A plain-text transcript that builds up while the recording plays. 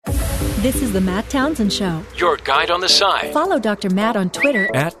This is the Matt Townsend Show. Your guide on the side. Follow Dr. Matt on Twitter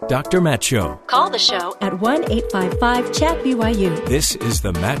at Dr. Matt Show. Call the show at 1-855-CHAT-BYU. This is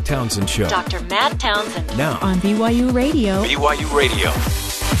the Matt Townsend Show. Dr. Matt Townsend. Now on BYU Radio. BYU Radio.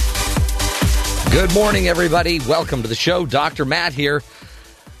 Good morning, everybody. Welcome to the show. Dr. Matt here.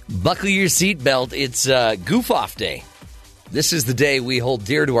 Buckle your seatbelt. It's Goof Off Day. This is the day we hold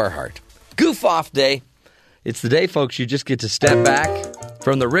dear to our heart. Goof Off Day. It's the day, folks, you just get to step back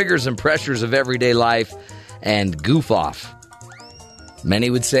from the rigors and pressures of everyday life and goof off.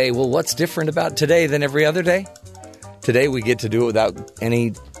 Many would say, well, what's different about today than every other day? Today we get to do it without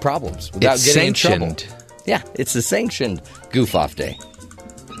any problems, without getting in trouble. Yeah, it's the sanctioned Goof Off Day.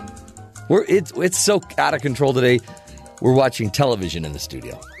 It's so out of control today, we're watching television in the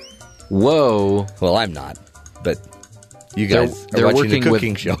studio. Whoa. Well, I'm not, but you guys they're are watching working the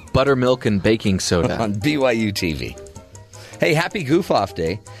cooking with show. Buttermilk and baking soda. On BYU TV. Hey, happy Goof Off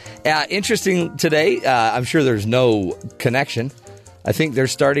Day. Interesting today, I'm sure there's no connection. I think they're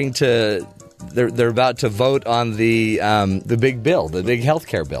starting to, they're about to vote on the big bill, the big health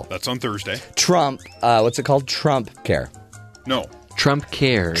care bill. That's on Thursday. Trump, what's it called? Trump Care. No. Trump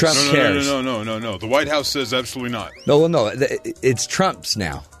cares. Trump cares. No. The White House says absolutely not. No. It's Trump's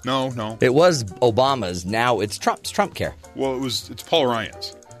now. No. It was Obama's. Now it's Trump's. Trump Care. Well, it's Paul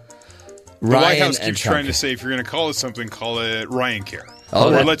Ryan's. The Ryan White House and keeps Trump trying to Care. say if you're going to call it something, call it Ryan Care.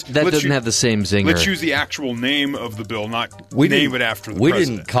 Oh, that doesn't have the same zinger. Let's use the actual name of the bill, not We name didn't- it after the We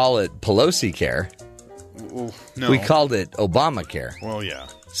president. didn't call it Pelosi Care. Well, no. We called it Obamacare. Well, yeah.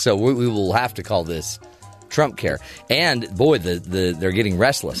 So we will have to call this Trump Care. And, boy, they're getting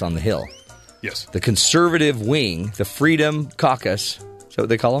restless on the Hill. Yes. The conservative wing, the Freedom Caucus, is that what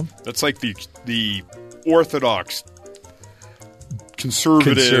they call them? That's like the orthodox,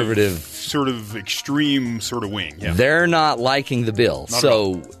 conservative, sort of extreme sort of wing. Yeah. They're not liking the bill. Not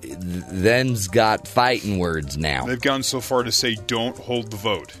So them's got fighting words now. They've gone so far to say don't hold the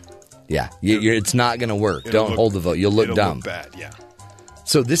vote. Yeah, it's not going to work. It'll Don't look- hold the vote. You'll look It'll dumb. look bad, yeah.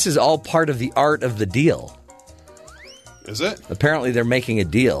 So this is all part of the art of the deal. Is it? Apparently they're making a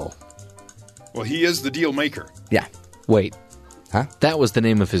deal. Well, he is the deal maker. Yeah. Wait. Huh? That was the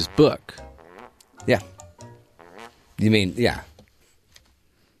name of his book. Yeah. You mean, yeah.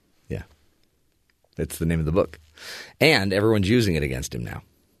 Yeah. That's the name of the book. And everyone's using it against him now.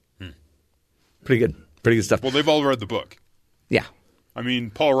 Pretty good. Pretty good stuff. Well, they've all read the book. Yeah. I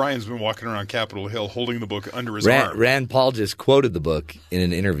mean, Paul Ryan's been walking around Capitol Hill holding the book under his arm. Rand Paul just quoted the book in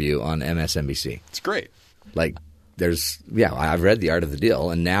an interview on MSNBC. It's great. Like, I've read The Art of the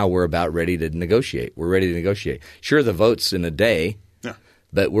Deal, and now we're about ready to negotiate. We're ready to negotiate. Sure, the vote's in a day, Yeah.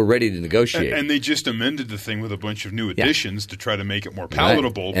 but we're ready to negotiate. And they just amended the thing with a bunch of new additions to try to make it more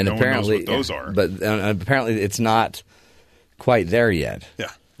palatable. Right. And no one knows apparently, what those are. But apparently it's not quite there yet.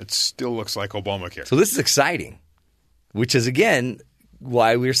 Yeah, it still looks like Obamacare. So this is exciting, which is, again,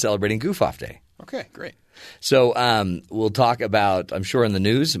 why we're celebrating Goof Off Day. Okay, great. So we'll talk about, I'm sure in the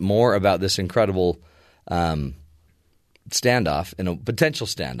news, more about this incredible standoff, and a potential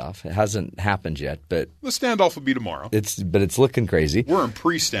standoff. It hasn't happened yet, but The standoff will be tomorrow. it's looking crazy. We're in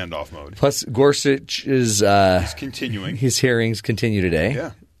pre-standoff mode. Plus, Gorsuch is It's continuing. his hearings continue today.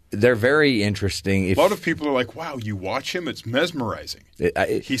 Yeah. They're very interesting. A lot of people are like, wow, you watch him, it's mesmerizing.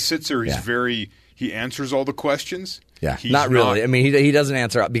 He sits there, he answers all the questions. Yeah, He's not really. I mean, he doesn't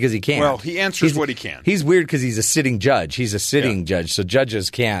answer because he can't. Well, he answers what he can. He's weird because he's a sitting judge. He's a sitting judge, so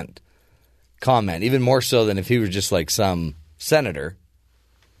judges can't comment, even more so than if he was just like some senator.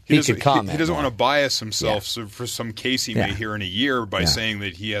 He could comment. He doesn't more. want to bias himself for some case he may hear in a year by Yeah. saying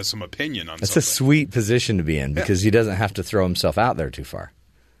that he has some opinion on That's something. a sweet position to be in because he doesn't have to throw himself out there too far.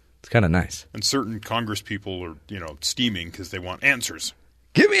 It's kind of nice. And certain Congress people are, steaming because they want answers.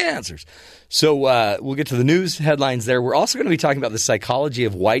 Give me answers. So we'll get to the news headlines there. We're also going to be talking about the psychology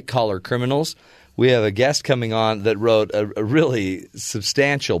of white-collar criminals. We have a guest coming on that wrote a really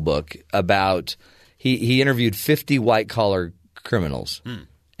substantial book about he interviewed 50 white-collar criminals,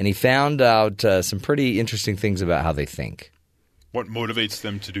 and he found out some pretty interesting things about how they think. What motivates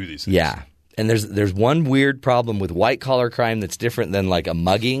them to do these things? Yeah. And there's one weird problem with white-collar crime that's different than like a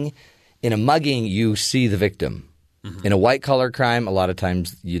mugging. In a mugging, you see the victim. Mm-hmm. In a white-collar crime, a lot of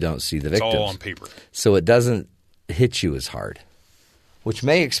times you don't see the victims. It's all on paper. So it doesn't hit you as hard, which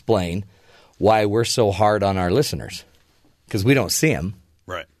may explain why we're so hard on our listeners because we don't see them.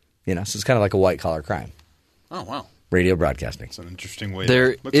 Right. So it's kind of like a white-collar crime. Oh, wow. Radio broadcasting. It's an interesting way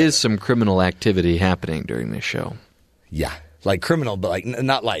There to look is at some criminal activity happening during this show. Yeah. Like criminal, but like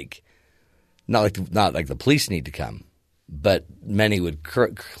not like the police need to come. But many would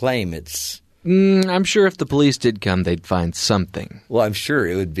claim it's I'm sure if the police did come, they'd find something. Well, I'm sure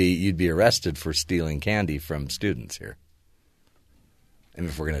you'd be arrested for stealing candy from students here. And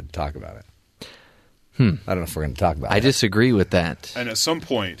if we're going to talk about it. I don't know if we're going to talk about it. I disagree with that. And at some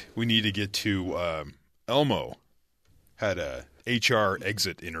point, we need to get to Elmo had a HR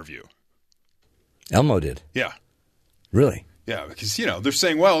exit interview. Elmo did? Yeah. Really? Yeah, because, they're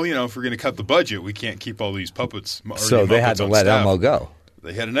saying, well, if we're going to cut the budget, we can't keep all these puppets. So they had to let Elmo go.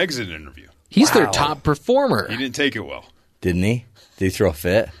 They had an exit interview. He's their top performer. He didn't take it well. Didn't he? Did he throw a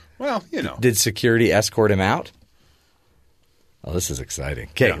fit? Well, Did security escort him out? Oh, this is exciting.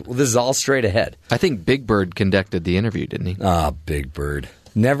 Okay, well, this is all straight ahead. I think Big Bird conducted the interview, didn't he? Big Bird.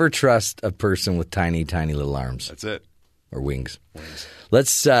 Never trust a person with tiny, tiny little arms. That's it. Or wings.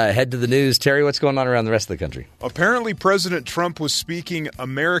 Let's head to the news. Terry, what's going on around the rest of the country? Apparently, President Trump was speaking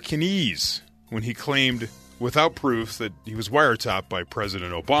Americanese when he claimed, without proof, that he was wiretapped by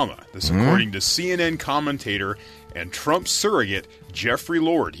President Obama. This according to CNN commentator and Trump surrogate Jeffrey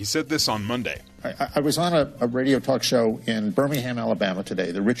Lord. He said this on Monday. I was on a radio talk show in Birmingham, Alabama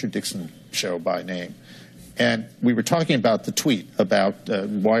today, the Richard Dixon show by name. And we were talking about the tweet about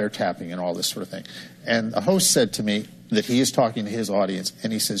wiretapping and all this sort of thing. And the host said to me that he is talking to his audience,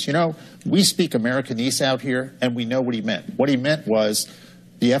 and he says, we speak Americanese out here, and we know what he meant. What he meant was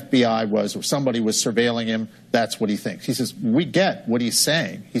the FBI was, or somebody was surveilling him. That's what he thinks. He says, we get what he's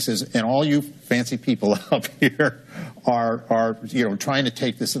saying. He says, and all you fancy people up here are trying to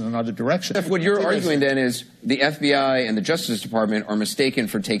take this in another direction. What you're arguing then is the FBI and the Justice Department are mistaken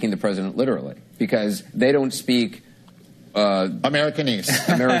for taking the president literally because they don't speak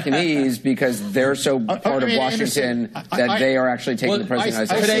Americanese because they're so part of Washington that they are actually taking the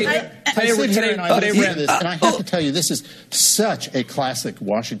president. I read this, and I have to tell you, this is such a classic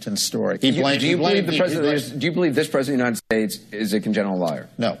Washington story. Do you believe this president of the United States is a congenital liar?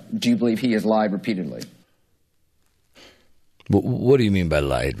 No. Do you believe he has lied repeatedly? What do you mean by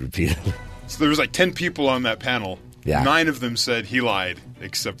lied repeatedly? So there was 10 people on that panel. Yeah. 9 of them said he lied,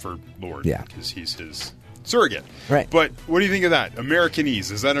 except for Lord, because he's his surrogate. Right. But what do you think of that?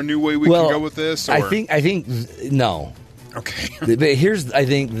 Americanese, is that a new way we can go with this? Or? I think no. Okay. But here's, I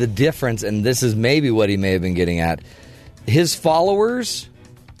think, the difference, and this is maybe what he may have been getting at. His followers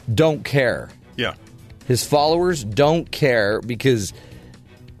don't care. Yeah. His followers don't care because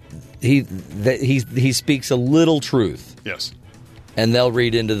he speaks a little truth. Yes. And they'll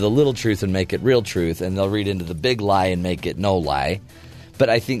read into the little truth and make it real truth, and they'll read into the big lie and make it no lie. But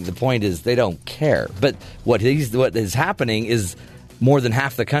I think the point is they don't care. But what is happening is more than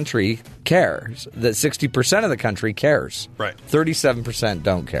half the country cares. That 60% of the country cares. Right. 37%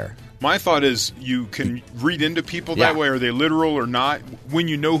 don't care. My thought is you can read into people that way. Are they literal or not? When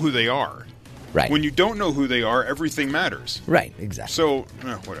you know who they are. Right. When you don't know who they are, everything matters. Right, exactly. So,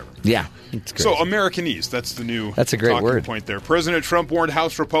 whatever. Yeah, it's great. So, Americanese, that's the new that's a great talking word. point there. President Trump warned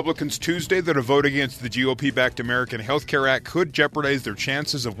House Republicans Tuesday that a vote against the GOP-backed American Health Care Act could jeopardize their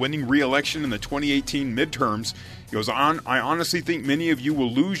chances of winning re-election in the 2018 midterms. He goes on, I honestly think many of you will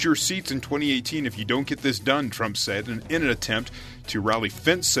lose your seats in 2018 if you don't get this done, Trump said, in an attempt to rally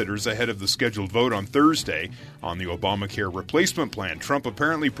fence-sitters ahead of the scheduled vote on Thursday on the Obamacare replacement plan. Trump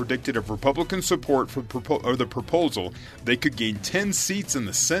apparently predicted if Republican support for the proposal, they could gain 10 seats in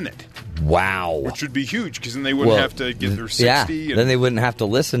the Senate. Wow. Which would be huge because then they wouldn't have to get their 60. Yeah, then they wouldn't have to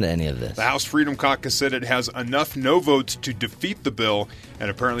listen to any of this. The House Freedom Caucus said it has enough no votes to defeat the bill, and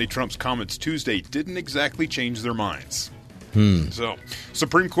apparently Trump's comments Tuesday didn't exactly change their minds. So,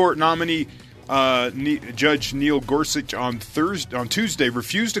 Supreme Court nominee Judge Neil Gorsuch on Tuesday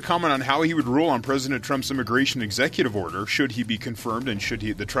refused to comment on how he would rule on President Trump's immigration executive order should he be confirmed and should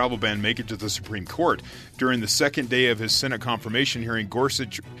the travel ban make it to the Supreme Court. During the second day of his Senate confirmation hearing,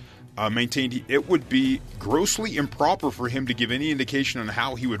 Gorsuch maintained it would be grossly improper for him to give any indication on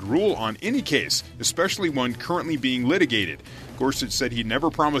how he would rule on any case, especially one currently being litigated. Gorsuch said he never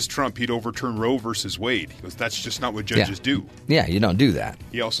promised Trump he'd overturn Roe versus Wade. He goes, that's just not what judges do. Yeah, you don't do that.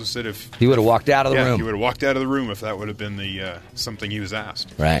 He also said if he would have walked out of the room. He would have walked out of the room if that would have been the something he was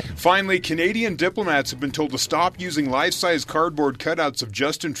asked. Right. Finally, Canadian diplomats have been told to stop using life-size cardboard cutouts of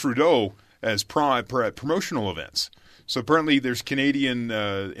Justin Trudeau as promotional events. So apparently there's Canadian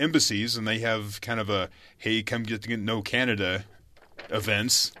embassies, and they have kind of a, hey, come get to know Canada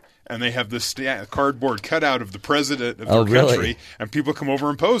events. And they have this cardboard cutout of the president of their country, really? And people come over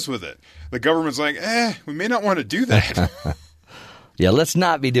and pose with it. The government's like, we may not want to do that. Yeah, let's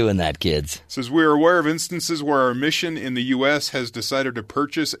not be doing that, kids. It says, we are aware of instances where our mission in the U.S. has decided to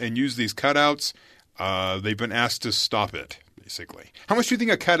purchase and use these cutouts. They've been asked to stop it, basically. How much do you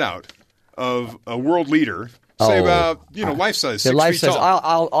think a cutout of a world leader, say about, life size, 6 feet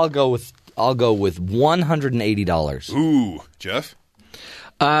tall? I'll go with I'll go with $180. Ooh, Jeff?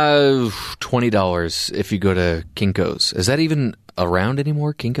 $20 if you go to Kinko's. Is that even around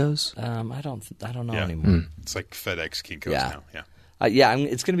anymore, Kinko's? I don't know Yeah. anymore. It's like FedEx Kinko's Yeah. now. Yeah.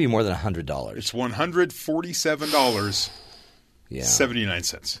 It's going to be more than $100. It's $147.79. Yeah.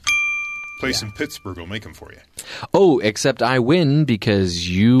 Place in Pittsburgh will make them for you. Oh, except I win because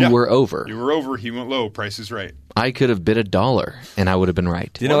you were over. You were over. He went low. Price is right. I could have bid $1 and I would have been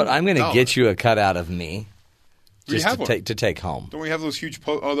right. You know what? I'm going to $1. get you a cutout of me We just have to one. take home. Don't we have those huge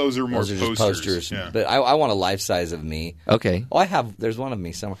those are more Those are just posters. posters. Yeah. But I want a life size of me. Okay. Oh, there's one of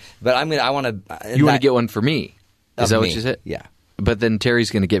me somewhere. But I want to. You want to get one for me? Is that what you said? Yeah. But then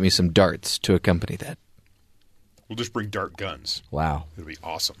Terry's going to get me some darts to accompany that. We'll just bring dart guns. Wow. It'll be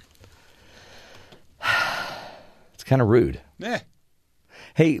awesome. It's kind of rude. Yeah.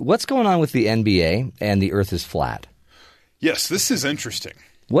 Hey, what's going on with the NBA and the Earth is flat? Yes, this is interesting.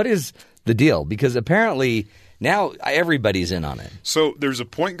 What is the deal? Because apparently now everybody's in on it. So there's a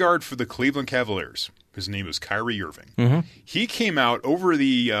point guard for the Cleveland Cavaliers. His name is Kyrie Irving. He came out over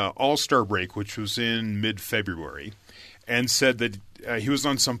the All-Star break, which was in mid-February, and said that he was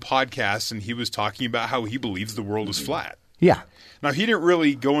on some podcast and he was talking about how he believes the world is flat. Yeah. Now, he didn't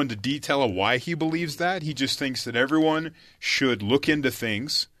really go into detail of why he believes that. He just thinks that everyone should look into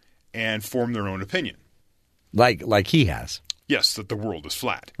things and form their own opinion. Like he has. Yes, that the world is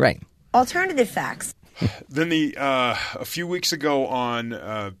flat. Right. Alternative facts. Then a few weeks ago on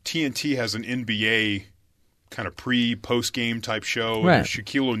TNT has an NBA kind of post game type show. Right.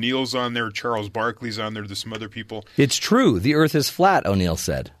 Shaquille O'Neal's on there, Charles Barkley's on there, there's some other people. It's true. The Earth is flat, O'Neal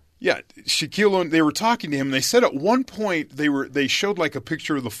said. Yeah, they were talking to him. They said at one point they showed like a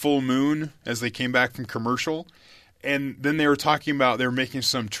picture of the full moon as they came back from commercial, and then they were talking about they were making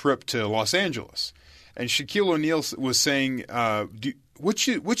some trip to Los Angeles, and Shaquille O'Neal was saying,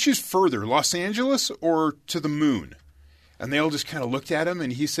 which is further, Los Angeles or to the moon? And they all just kind of looked at him,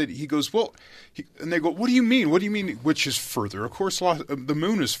 and he goes, well, and they go, what do you mean? What do you mean which is further? Of course, the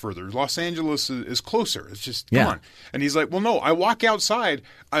moon is further. Los Angeles is closer. It's just, come on. And he's like, well, no, I walk outside,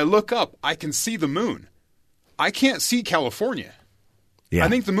 I look up, I can see the moon. I can't see California. Yeah. I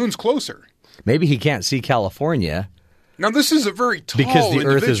think the moon's closer. Maybe he can't see California. Now, this is a very tall Because the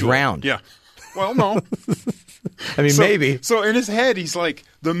Earth is individual. round. Yeah. Well, no. I mean, maybe. So in his head, he's like,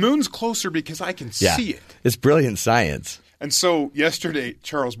 the moon's closer because I can see it. It's brilliant science. And so yesterday,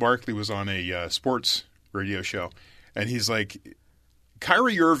 Charles Barkley was on a sports radio show, and he's like,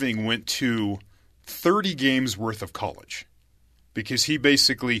 Kyrie Irving went to 30 games worth of college because he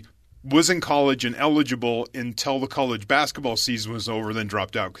basically was in college and eligible until the college basketball season was over, then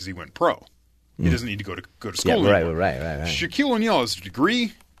dropped out because he went pro. He doesn't need to go to school anymore. Right. Shaquille O'Neal has a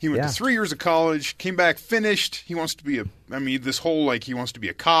degree. He went Yeah. to 3 years of college, came back, finished. He wants to be this whole he wants to be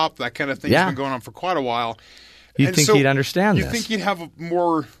a cop, that kind of thing has been going on for quite a while. You'd think he'd understand this. You think he'd have a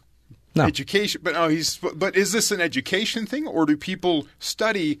more education, but no, But is this an education thing, or do people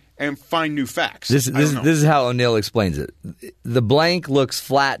study and find new facts? This is how O'Neal explains it. The blank looks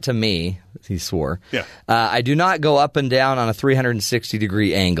flat to me, he swore. Yeah. I do not go up and down on a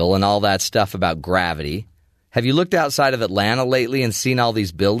 360-degree angle and all that stuff about gravity. Have you looked outside of Atlanta lately and seen all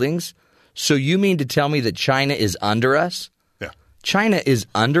these buildings? So you mean to tell me that China is under us? Yeah. China is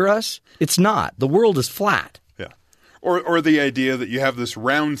under us? It's not. The world is flat. Yeah. Or the idea that you have this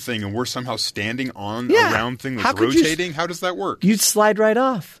round thing and we're somehow standing on a round thing that's rotating. How does that work? You'd slide right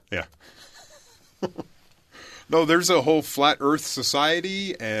off. Yeah. No, there's a whole flat Earth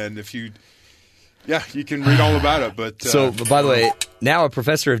society, and if you can read all about it. But So, by the way, now a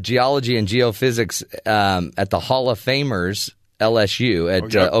professor of geology and geophysics at the Hall of Famers, LSU,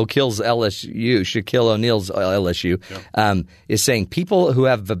 at Oak Hill's LSU, Shaquille O'Neal's LSU, is saying people who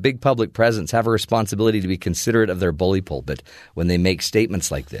have a big public presence have a responsibility to be considerate of their bully pulpit when they make statements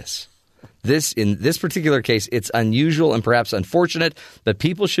like this. In this particular case, it's unusual and perhaps unfortunate, but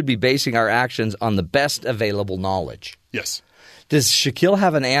people should be basing our actions on the best available knowledge. yes. Does Shaquille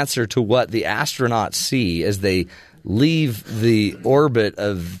have an answer to what the astronauts see as they leave the orbit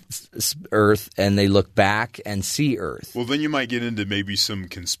of Earth and they look back and see Earth? Well, then you might get into maybe some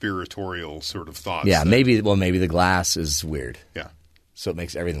conspiratorial sort of thoughts. Yeah, maybe the glass is weird. Yeah. So it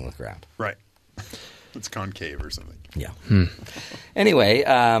makes everything look round. Right. It's concave or something. Yeah. Anyway,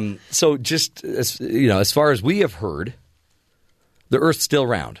 so just as far as we have heard, the Earth's still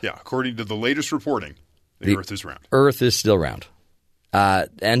round. Yeah, according to the latest reporting, the Earth is round. Earth is still round.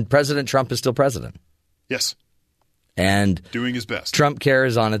 And President Trump is still president. Yes. And Doing his best. Trump care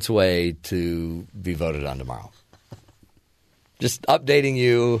is on its way to be voted on tomorrow. Just updating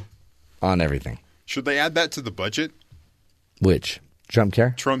you on everything. Should they add that to the budget? Which? Trump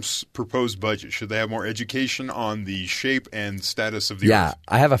care? Trump's proposed budget. Should they have more education on the shape and status of the earth?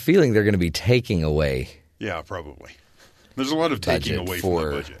 I have a feeling they're going to be taking away. Yeah, probably. There's a lot of taking away from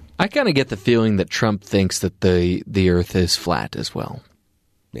the budget. I kind of get the feeling that Trump thinks that the earth is flat as well.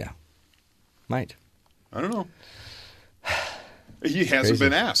 Yeah. Might. I don't know. He hasn't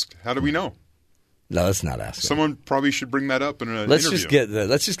been asked. How do we know? No, let's not ask him. Someone probably should bring that up in an let's interview.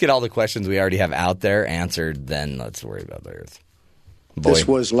 Let's just get all the questions we already have out there answered, then let's worry about the earth. This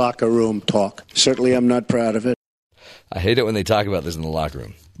was locker room talk. Certainly I'm not proud of it. I hate it when they talk about this in the locker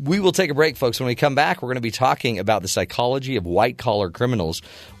room. We will take a break, folks. When we come back, we're going to be talking about the psychology of white-collar criminals.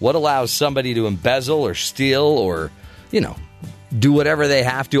 What allows somebody to embezzle or steal or, do whatever they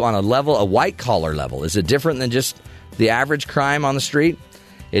have to on a white-collar level? Is it different than just the average crime on the street?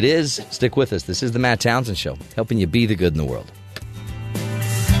 It is. Stick with us. This is the Matt Townsend Show, helping you be the good in the world.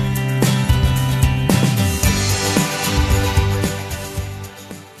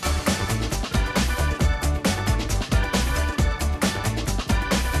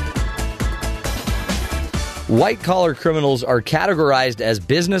 White-collar criminals are categorized as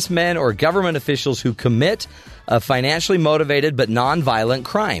businessmen or government officials who commit a financially motivated but nonviolent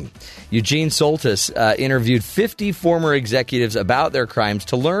crime. Eugene Soltes interviewed 50 former executives about their crimes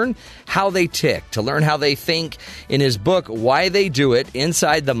to learn how they tick, to learn how they think. In his book, Why They Do It,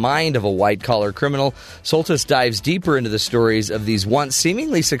 Inside the Mind of a White-Collar Criminal, Soltes dives deeper into the stories of these once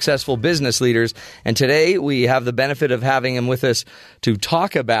seemingly successful business leaders. And today we have the benefit of having him with us to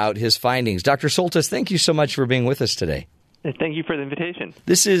talk about his findings. Dr. Soltes, thank you so much for being with us today. Thank you for the invitation.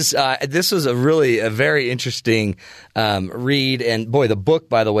 This was a very interesting read, and boy, the book,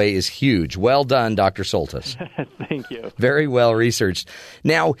 by the way, is huge. Well done, Dr. Soltes. Thank you. Very well researched.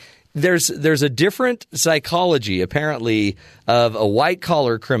 Now, there's a different psychology apparently of a white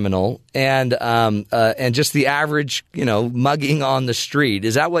collar criminal and just the average, mugging on the street.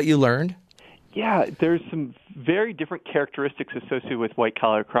 Is that what you learned? Yeah, there's some very different characteristics associated with white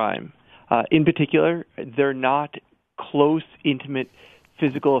collar crime. In particular, they're not close, intimate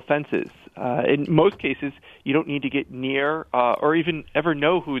physical offenses. In most cases, you don't need to get near or even ever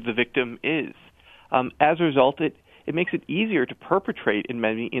know who the victim is. As a result, it makes it easier to perpetrate, in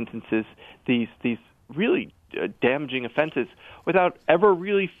many instances, these really damaging offenses without ever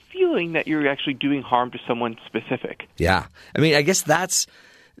really feeling that you're actually doing harm to someone specific. Yeah. I mean, I guess that's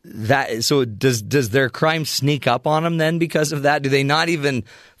that. So does their crime sneak up on them then because of that? Do they not even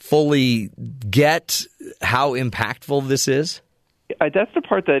fully get how impactful this is? That's the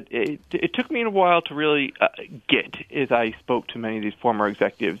part that it took me a while to really get as I spoke to many of these former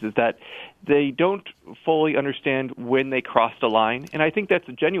executives, is that they don't fully understand when they crossed a line. And I think that's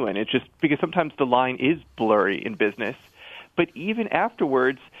genuine. It's just because sometimes the line is blurry in business. But even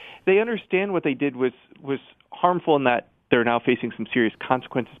afterwards, they understand what they did was harmful in that they're now facing some serious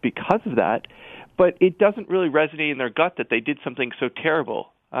consequences because of that. But it doesn't really resonate in their gut that they did something so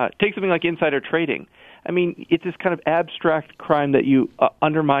terrible. Take something like insider trading. I mean, it's this kind of abstract crime that you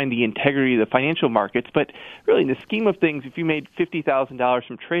undermine the integrity of the financial markets. But really, in the scheme of things, if you made $50,000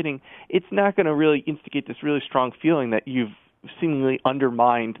 from trading, it's not going to really instigate this really strong feeling that you've seemingly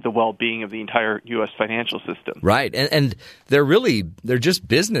undermined the well-being of the entire U.S. financial system. Right. And they're just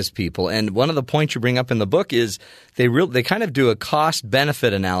business people. And one of the points you bring up in the book is they kind of do a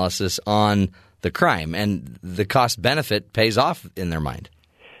cost-benefit analysis on the crime, and the cost-benefit pays off in their mind.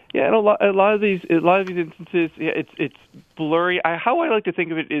 Yeah, and a lot of these instances, it's blurry. How I like to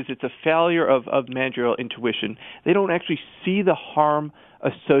think of it is it's a failure of managerial intuition. They don't actually see the harm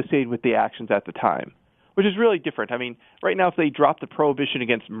associated with the actions at the time, which is really different. I mean, right now, if they drop the prohibition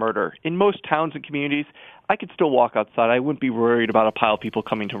against murder, in most towns and communities, I could still walk outside. I wouldn't be worried about a pile of people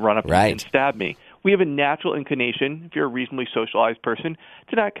coming to run up and stab me. We have a natural inclination, if you're a reasonably socialized person,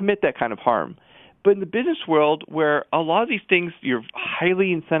 to not commit that kind of harm. But in the business world, where a lot of these things, you're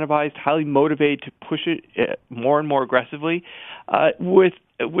highly incentivized, highly motivated to push it more and more aggressively,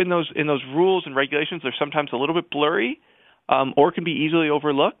 in those rules and regulations, they're sometimes a little bit blurry or can be easily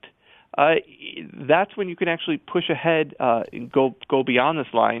overlooked. That's when you can actually push ahead and go beyond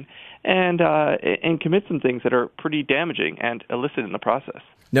this line and commit some things that are pretty damaging and illicit in the process.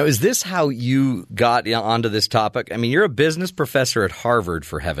 Now, is this how you got onto this topic? I mean, you're a business professor at Harvard,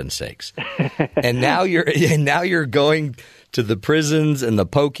 for heaven's sakes, and now you're going to the prisons and the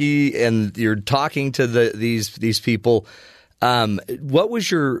pokey, and you're talking to these people. What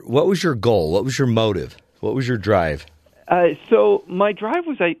was your goal? What was your motive? What was your drive? So my drive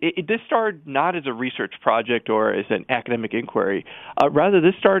was, this started not as a research project or as an academic inquiry. Rather,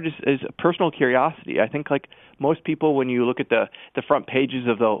 this started as a personal curiosity. I think like most people, when you look at the front pages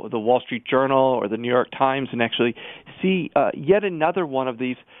of the Wall Street Journal or the New York Times and actually see yet another one of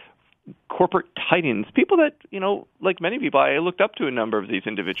these corporate titans, people that, like many people, I looked up to a number of these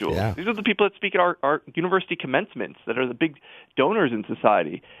individuals. Yeah. These are the people that speak at our university commencements that are the big donors in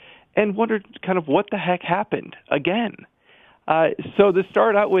society, and wondered kind of what the heck happened again. So this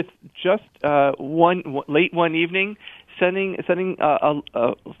started out with just late one evening, sending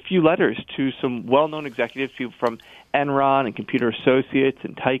a few letters to some well-known executives, people from Enron and Computer Associates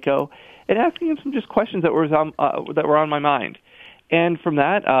and Tyco, and asking them some just questions that were on my mind. And from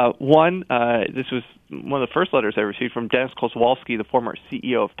that, this was one of the first letters I received from Dennis Kozlowski, the former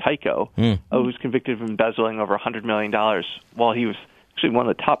CEO of Tyco, who was convicted of embezzling over $100 million while he was actually one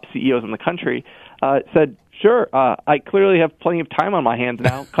of the top CEOs in the country. Said, "Sure, I clearly have plenty of time on my hands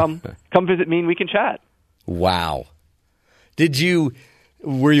now. Come visit me and we can chat." Wow.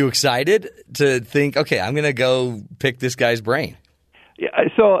 Were you excited to think, okay, I'm going to go pick this guy's brain? Yeah,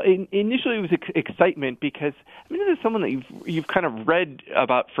 so initially it was excitement because, this is someone that you've kind of read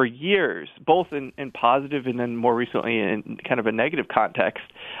about for years, both in positive and then more recently in kind of a negative context.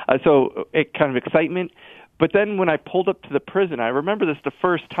 So it kind of excitement. But then when I pulled up to the prison, I remember this the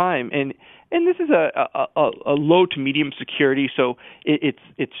first time, and this is a low to medium security, so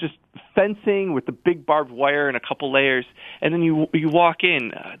it's just fencing with the big barbed wire and a couple layers, and then you walk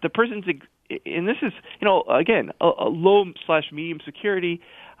in. The prison's, and this is, again, a low/medium security.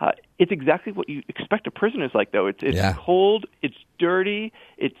 It's exactly what you expect a prison is like, though. It's cold, it's dirty,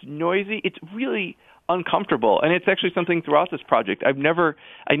 it's noisy, it's really uncomfortable, and it's actually something throughout this project. I never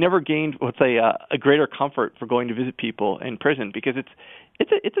gained, let's say, a greater comfort for going to visit people in prison because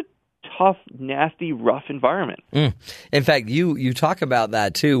it's a tough, nasty, rough environment. In fact, you talk about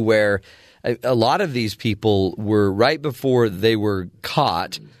that too, where a lot of these people were right before they were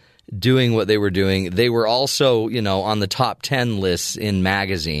caught doing what they were doing. They were also, on the top 10 lists in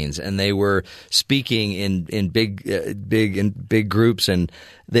magazines, and they were speaking in big groups, and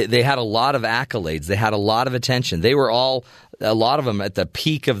they had a lot of accolades. They had a lot of attention. They were a lot of them at the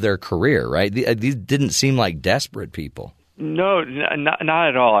peak of their career, right? These didn't seem like desperate people. No, not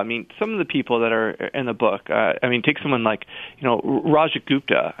at all. Some of the people that are in the book, take someone like, Raja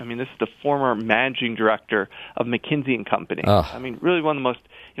Gupta. This is the former managing director of McKinsey and Company. Really one of the most,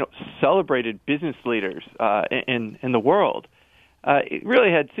 celebrated business leaders in the world. It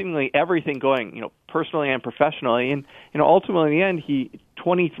really had seemingly everything going, personally and professionally. And, ultimately in the end, he,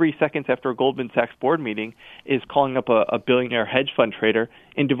 23 seconds after a Goldman Sachs board meeting, is calling up a billionaire hedge fund trader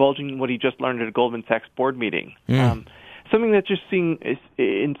and divulging what he just learned at a Goldman Sachs board meeting. Something that just seems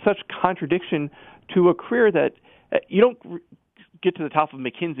in such contradiction to a career that you don't get to the top of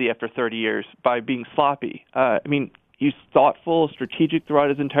McKinsey after 30 years by being sloppy. He's thoughtful, strategic throughout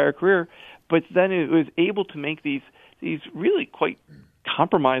his entire career, but then it was able to make these really quite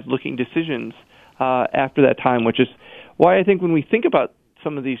compromised-looking decisions after that time, which is why I think when we think about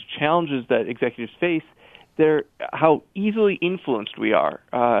some of these challenges that executives face, they're how easily influenced we are.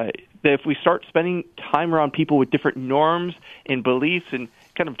 That if we start spending time around people with different norms and beliefs and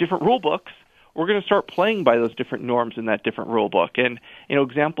kind of different rule books, we're going to start playing by those different norms in that different rule book. And,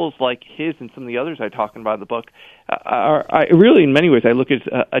 examples like his and some of the others I talk about in the book I really, in many ways, I look at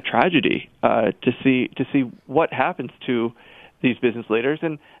a tragedy to see what happens to these business leaders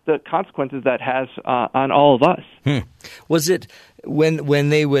and the consequences that has on all of us. Was it when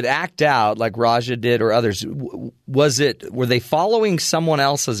they would act out like Raja did or others? Were they following someone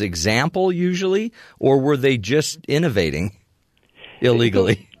else's example usually, or were they just innovating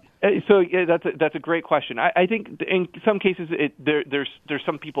illegally? So yeah, that's a great question. I think in some cases there's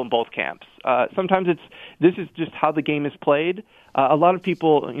some people in both camps. Sometimes this is just how the game is played. A lot of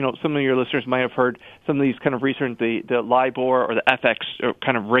people, some of your listeners might have heard some of these kind of research, the LIBOR or the FX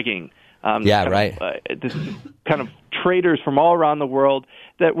kind of rigging. This is kind of traders from all around the world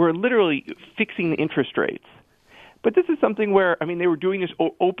that were literally fixing the interest rates. But this is something where, they were doing this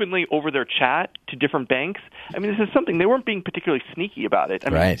openly over their chat to different banks. This is something, they weren't being particularly sneaky about it.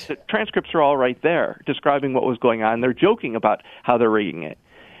 The transcripts are all right there describing what was going on. They're joking about how they're rigging it.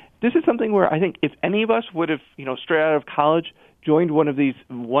 This is something where I think if any of us would have, straight out of college, joined one of these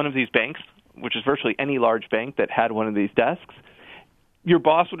banks, which is virtually any large bank that had one of these desks, your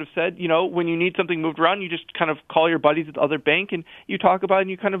boss would have said, when you need something moved around, you just kind of call your buddies at the other bank and you talk about it and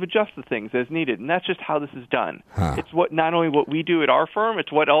you kind of adjust the things as needed. And that's just how this is done. It's not only what we do at our firm,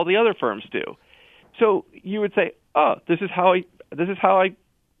 it's what all the other firms do. So you would say, oh, this is how I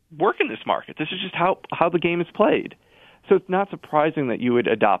work in this market. This is just how the game is played. So it's not surprising that you would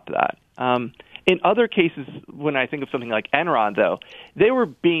adopt that. In other cases, when I think of something like Enron, though, they were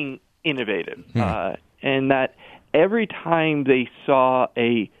being innovative, and that every time they saw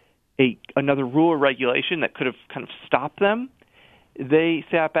another rule or regulation that could have kind of stopped them, they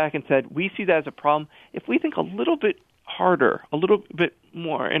sat back and said, we see that as a problem. If we think a little bit harder, a little bit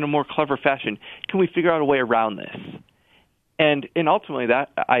more in a more clever fashion, can we figure out a way around this? And ultimately,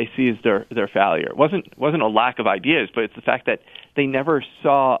 that I see as their failure. It wasn't a lack of ideas, but it's the fact that they never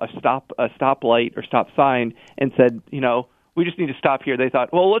saw a stoplight or stop sign and said, we just need to stop here. They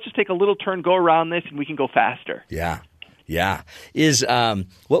thought, well, let's just take a little turn, go around this, and we can go faster. Yeah.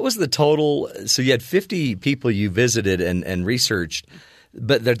 What was the total? So you had 50 people you visited and researched,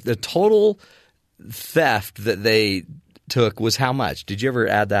 but the total theft that they took was how much? Did you ever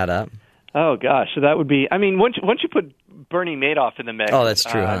add that up? Oh gosh, so that would be. I mean, once you put Bernie Madoff in the mix. Oh, that's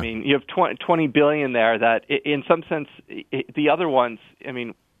true. Huh? I mean, you have $20 billion there. That, in some sense, the other ones. I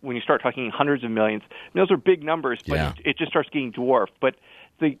mean, when you start talking hundreds of millions, those are big numbers, but it just starts getting dwarfed. But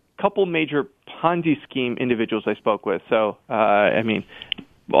the couple major Ponzi scheme individuals I spoke with. So, I mean,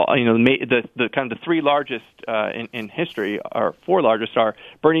 well, the kind of the three largest in history, or four largest, are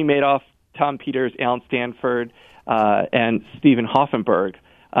Bernie Madoff, Tom Peters, Alan Stanford, and Stephen Hoffenberg.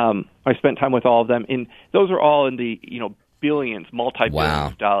 I spent time with all of them. Those are all in the billions,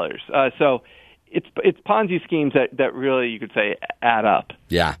 multi-billions of dollars. So it's Ponzi schemes that really, you could say, add up.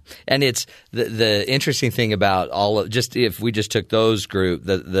 Yeah, and it's the interesting thing about if we just took those group,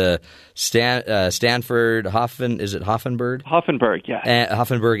 the Stanford, Hoffenberg? Hoffenberg, yeah.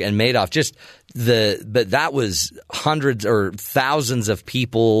 Hoffenberg and Madoff, but that was hundreds or thousands of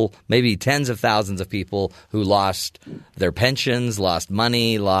people, maybe tens of thousands of people who lost their pensions, lost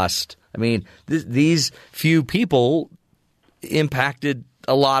money, these few people impacted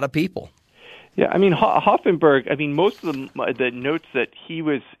a lot of people. Yeah, I mean, Hoffenberg, most of the notes that he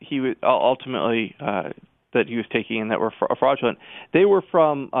was ultimately that he was taking and that were fraudulent, they were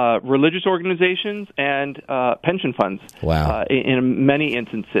from religious organizations and pension funds. Wow. In many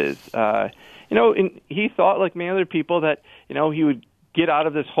instances. And he thought, like many other people, that, he would get out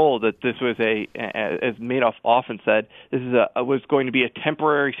of this hole, that this was as Madoff often said, this was going to be a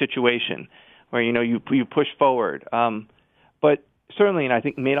temporary situation where, you push forward. But certainly, and I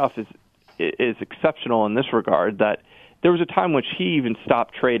think Madoff is exceptional in this regard, that there was a time which he even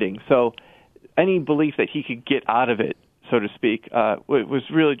stopped trading. So any belief that he could get out of it, so to speak, was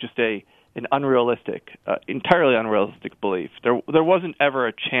really just an entirely unrealistic belief. There wasn't ever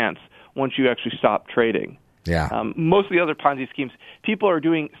a chance once you actually stopped trading. Yeah. Most of the other Ponzi schemes, people are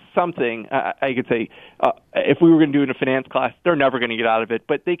doing something. I could say, if we were going to do it in a finance class, they're never going to get out of it,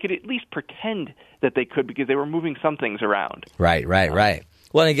 but they could at least pretend that they could because they were moving some things around. Right.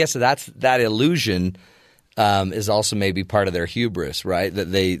 Well, I guess that illusion is also maybe part of their hubris, right?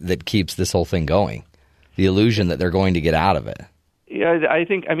 That keeps this whole thing going. The illusion that they're going to get out of it. Yeah, I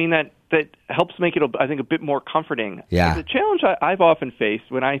think. That helps make it, I think, a bit more comforting. Yeah. The challenge I've often faced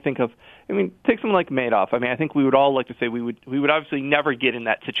when I think of, take someone like Madoff. I think we would all like to say we would obviously never get in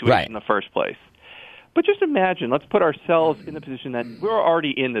that situation in the first place. But just imagine, let's put ourselves in the position that we're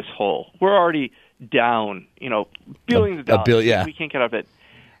already in this hole. We're already down, billions of dollars. We can't get out of it.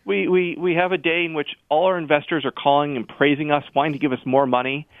 We have a day in which all our investors are calling and praising us, wanting to give us more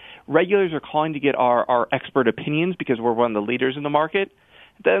money. Regulators are calling to get our expert opinions because we're one of the leaders in the market.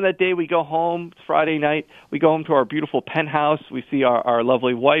 Then that day we go home, it's Friday night, we go home to our beautiful penthouse, we see our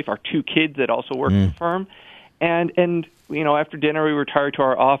lovely wife, our two kids that also work at the firm, and after dinner we retire to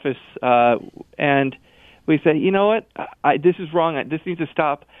our office, and we say, what, this is wrong, this needs to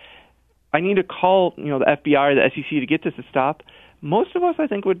stop. I need to call the FBI or the SEC to get this to stop. Most of us, I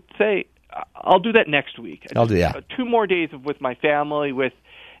think, would say, I'll do that next week. I'll do that. 2 more days with my family,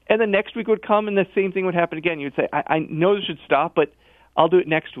 and then next week would come and the same thing would happen again. You'd say, I know this should stop, but I'll do it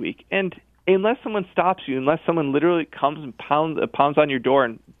next week. And unless someone stops you, unless someone literally comes and pounds on your door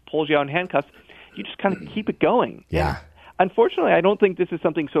and pulls you out in handcuffs, you just kind of keep it going. Yeah. And unfortunately, I don't think this is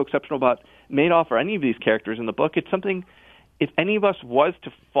something so exceptional about Madoff or any of these characters in the book. It's something, if any of us was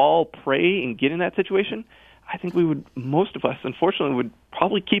to fall prey and get in that situation, I think most of us, unfortunately, would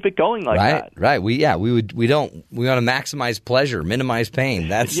probably keep it going like that. Right. We want to maximize pleasure, minimize pain.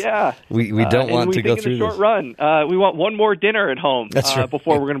 That's we don't want to go through this. In the short run, we want one more dinner at home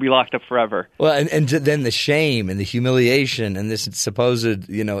before we're going to be locked up forever. Well, and then the shame and the humiliation and this supposed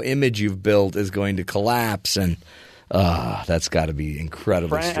image you've built is going to collapse, and that's got to be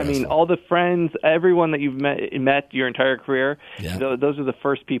incredibly stressful. All the friends, everyone that you've met your entire career, those are the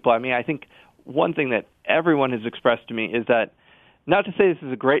first people. I think one thing that everyone has expressed to me is that, not to say this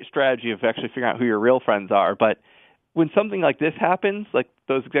is a great strategy of actually figuring out who your real friends are, but when something like this happens, like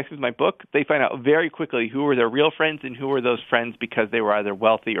those executives in my book, they find out very quickly who were their real friends and who were those friends because they were either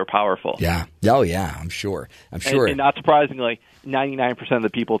wealthy or powerful. Yeah. Oh, yeah. I'm sure. And not surprisingly, 99% of the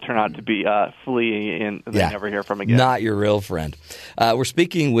people turn out to be fleeing and they never hear from again. Not your real friend. We're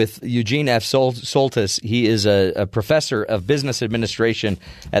speaking with Eugene F. Soltes. He is a professor of business administration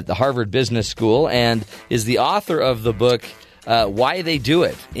at the Harvard Business School and is the author of the book Why They Do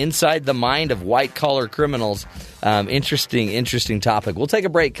It, Inside the Mind of White-Collar Criminals. Interesting topic. We'll take a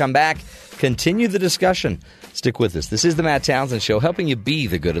break, come back, continue the discussion. Stick with us. This is the Matt Townsend Show, helping you be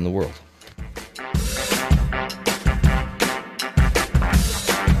the good in the world.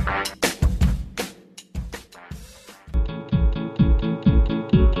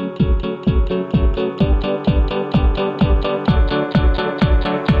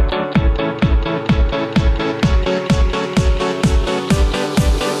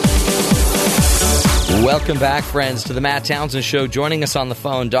 Welcome back, friends, to the Matt Townsend Show. Joining us on the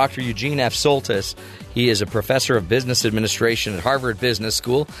phone, Dr. Eugene F. Soltes. He is a professor of business administration at Harvard Business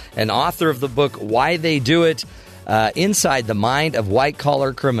School and author of the book Why They Do It, Inside the Mind of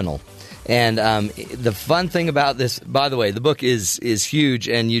White-Collar Criminal. And the fun thing about this, by the way, the book is huge.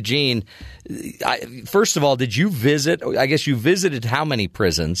 And Eugene, first of all, did you visit? I guess you visited how many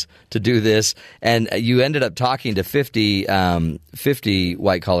prisons to do this? And you ended up talking to 50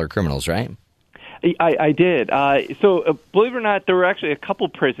 white-collar criminals, right? I did. So believe it or not, there were actually a couple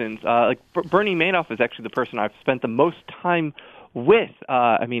prisons. Like Bernie Madoff is actually the person I've spent the most time with.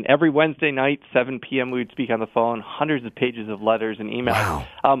 Every Wednesday night, 7 p.m., we would speak on the phone, hundreds of pages of letters and emails.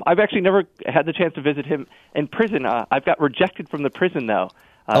 Wow. I've actually never had the chance to visit him in prison. I've got rejected from the prison, though.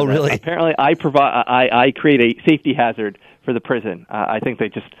 Oh, really? Apparently, I create a safety hazard for the prison. I think they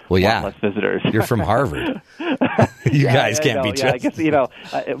just want less visitors. You're from Harvard. You guys can't be trusted.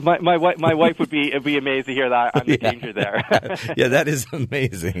 I guess my wife would be amazed to hear that I'm the danger there. Yeah, that is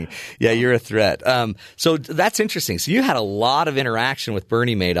amazing. Yeah, you're a threat. So that's interesting. So you had a lot of interaction with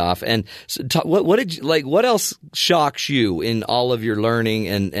Bernie Madoff, and so what did you, like? What else shocks you in all of your learning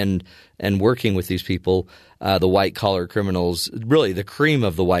and working with these people? The white-collar criminals, really the cream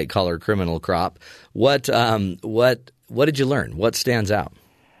of the white-collar criminal crop. What did you learn? What stands out?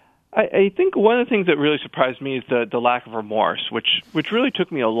 I think one of the things that really surprised me is the lack of remorse, which really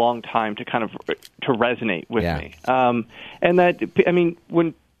took me a long time to kind of to resonate with me. And that,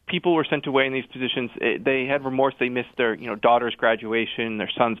 when people were sent away in these positions, they had remorse. They missed their daughter's graduation, their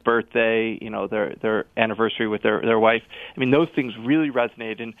son's birthday, their anniversary with their wife. Those things really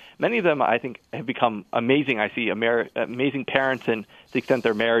resonated, and many of them I think have become amazing. I see amazing parents, and to the extent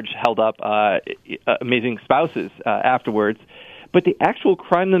their marriage held up, amazing spouses afterwards. But the actual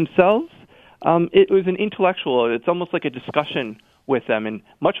crime themselves, it was an intellectual. It's almost like a discussion with them, and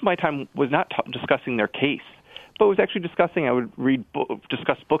much of my time was not discussing their case, but was actually discussing. I would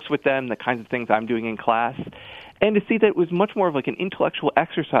discuss books with them, the kinds of things I'm doing in class, and to see that it was much more of like an intellectual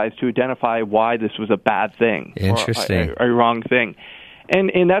exercise to identify why this was a bad thing, interesting, or a wrong thing,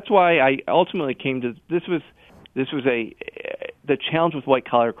 and that's why I ultimately came to this was the challenge with white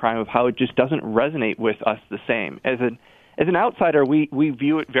collar crime of how it just doesn't resonate with us the same. As an outsider, we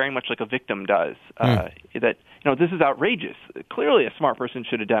view it very much like a victim does. That this is outrageous. Clearly, a smart person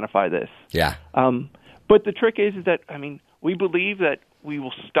should identify this. Yeah. But the trick is that we believe that we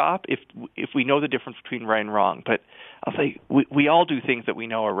will stop if we know the difference between right and wrong. But I'll say we all do things that we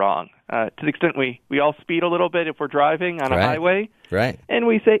know are wrong. To the extent we all speed a little bit if we're driving on a highway. Right. And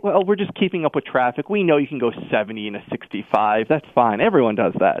we say, well, we're just keeping up with traffic. We know you can go 70 in a 65. That's fine. Everyone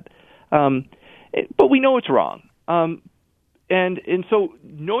does that. But we know it's wrong. And so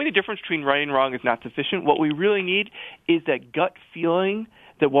knowing the difference between right and wrong is not sufficient. What we really need is that gut feeling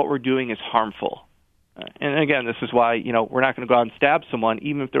that what we're doing is harmful. And again, this is why, we're not going to go out and stab someone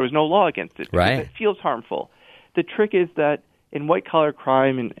even if there was no law against it. Right. Because it feels harmful. The trick is that in white-collar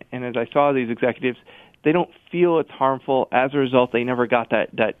crime, and as I saw these executives, they don't feel it's harmful. As a result, they never got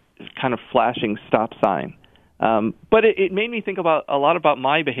that kind of flashing stop sign. But it made me think a lot about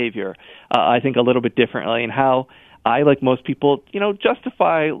my behavior, I think a little bit differently, and how I, like most people,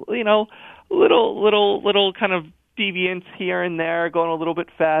 justify, little kind of deviance here and there, going a little bit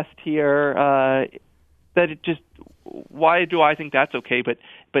fast here. That it just, why do I think that's okay, but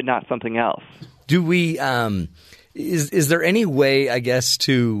not something else? Do we? Is there any way, I guess,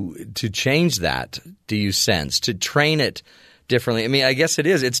 to change that? Do you sense to train it differently? I guess it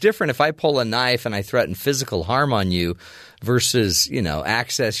is. It's different if I pull a knife and I threaten physical harm on you, versus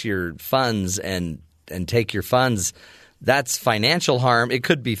access your funds and take your funds. That's financial harm. It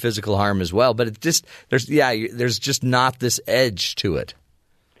could be physical harm as well, but it just there's just not this edge to it.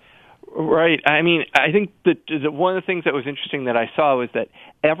 Right. I mean, I think that one of the things that was interesting that I saw was that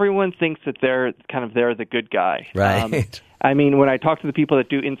everyone thinks that they're the good guy. Right. I mean, when I talk to the people that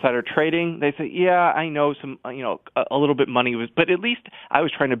do insider trading, they say, "Yeah, I know some, a little bit money was, but at least I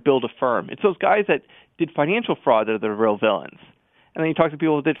was trying to build a firm." It's those guys that did financial fraud that are the real villains. And then you talk to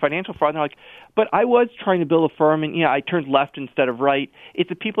people who did financial fraud, and they're like, "But I was trying to build a firm, and I turned left instead of right." It's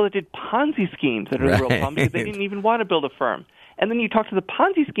the people that did Ponzi schemes that are the real problem because they didn't even want to build a firm. And then you talk to the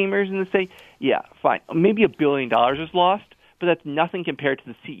Ponzi schemers, and they say, "Yeah, fine, maybe $1 billion is lost, but that's nothing compared to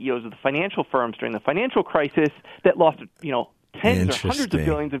the CEOs of the financial firms during the financial crisis that lost, tens or hundreds of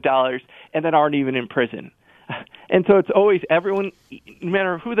billions of dollars and that aren't even in prison." And so it's always everyone, no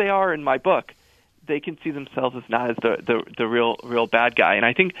matter who they are in my book, they can see themselves as not as the real bad guy. And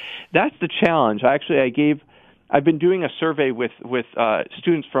I think that's the challenge. I've been doing a survey with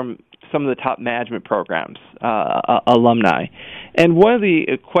students from some of the top management programs, alumni. And one of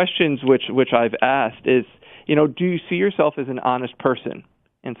the questions which I've asked is, do you see yourself as an honest person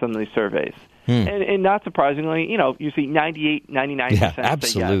in some of these surveys? And not surprisingly, you see 98, 99% Yeah, say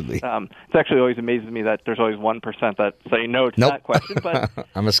absolutely. yes. It's actually always amazes me that there's always 1% that say no to that question. But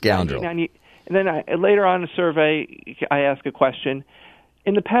I'm a scoundrel. 90, and then later on in the survey, I ask a question.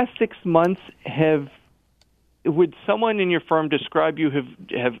 In the past 6 months, would someone in your firm describe you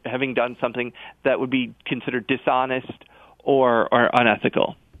having done something that would be considered dishonest or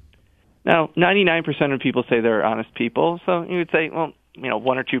unethical? Now, 99% of people say they're honest people, so you would say, 1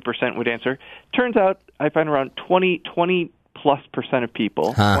 or 2% would answer. Turns out I find around 20+% of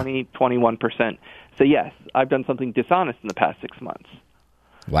people, 21%, say, yes, I've done something dishonest in the past 6 months.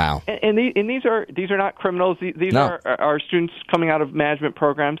 Wow. And these are not criminals. These are students coming out of management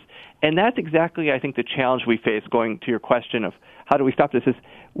programs. And that's exactly, I think, the challenge we face, going to your question of how do we stop this, is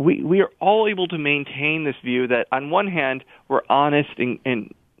we are all able to maintain this view that on one hand we're honest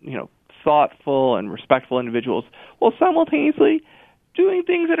and thoughtful and respectful individuals, while simultaneously doing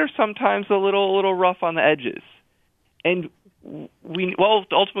things that are sometimes a little rough on the edges. And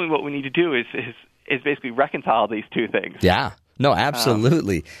ultimately what we need to do is basically reconcile these two things. Yeah. No,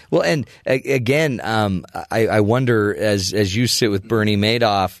 absolutely. Well, and again, I wonder, as you sit with Bernie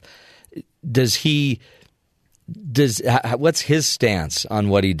Madoff, what's his stance on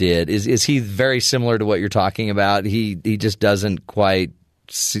what he did? Is he very similar to what you're talking about? He just doesn't quite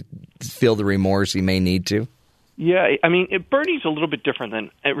feel the remorse he may need to? Yeah, I mean, Bernie's a little bit different than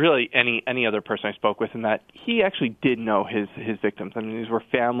really any other person I spoke with, in that he actually did know his victims. I mean, these were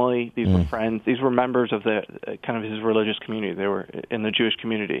family, these were friends, these were members of the kind of his religious community. They were in the Jewish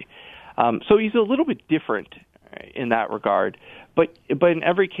community. So he's a little bit different in that regard. But in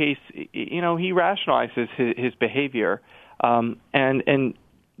every case, he rationalizes his behavior and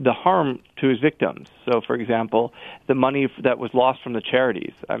the harm to his victims. So, for example, the money that was lost from the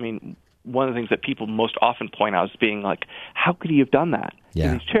charities. I mean, one of the things that people most often point out is being like, how could he have done that to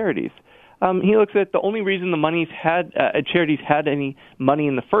these charities? He looks at the only reason the charities had any money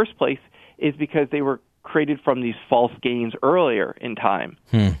in the first place is because they were created from these false gains earlier in time.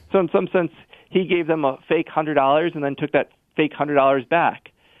 So in some sense, he gave them a fake $100 and then took that fake $100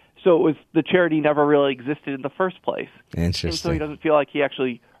 back. So it was the charity never really existed in the first place. Interesting. And so he doesn't feel like he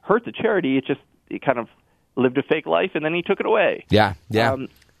actually hurt the charity. It kind of lived a fake life and then he took it away. Yeah.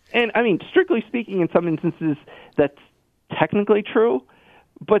 And I mean, strictly speaking, in some instances, that's technically true,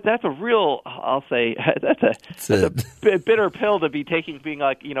 but that's a real, I'll say, that's a bitter pill to be taking, being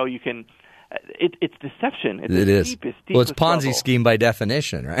like, you can, it's deception. It's it is. Deepest Well, it's Ponzi level. scheme by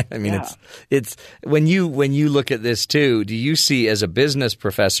definition, right? I mean, it's when you look at this too, do you see, as a business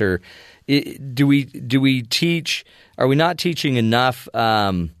professor, do we teach, are we not teaching enough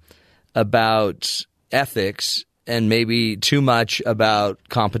about ethics and maybe too much about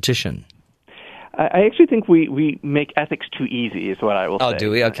competition? I actually think we make ethics too easy, is what I will say. Oh,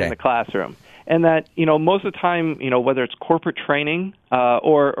 do we? Okay. In the classroom. And that, most of the time, whether it's corporate training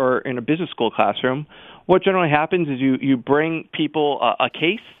or in a business school classroom, what generally happens is you bring people a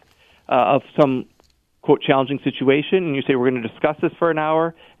case of some, quote, challenging situation, and you say, we're going to discuss this for an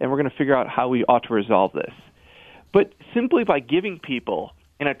hour, and we're going to figure out how we ought to resolve this. But simply by giving people,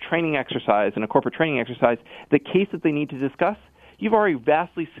 in a training exercise, in a corporate training exercise, the case that they need to discuss, you've already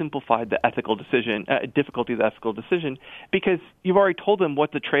vastly simplified the ethical decision, difficulty of the ethical decision, because you've already told them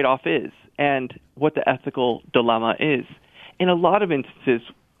what the trade-off is and what the ethical dilemma is. In a lot of instances,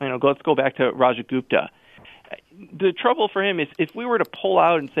 let's go back to Raja Gupta. The trouble for him is if we were to pull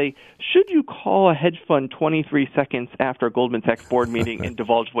out and say, should you call a hedge fund 23 seconds after a Goldman Sachs board meeting and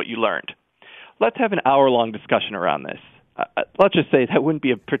divulge what you learned? Let's have an hour-long discussion around this. Let's just say that wouldn't be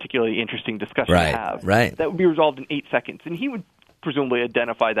a particularly interesting discussion to have. Right. That would be resolved in 8 seconds. And he would presumably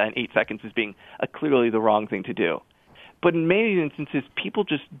identify that in 8 seconds as being clearly the wrong thing to do. But in many instances, people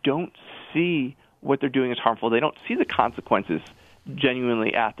just don't see what they're doing as harmful. They don't see the consequences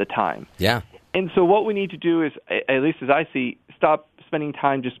genuinely at the time. Yeah. And so what we need to do is, at least as I see, stop spending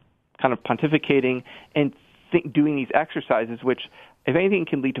time just kind of pontificating and doing these exercises, which, if anything,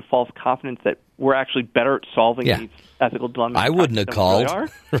 can lead to false confidence that we're actually better at solving these ethical dilemmas. I wouldn't have called.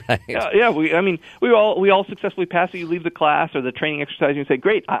 Right. Yeah. We all successfully pass it. You leave the class or the training exercise, and you say,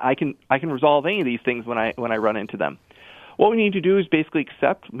 "Great, I can resolve any of these things when I run into them." What we need to do is basically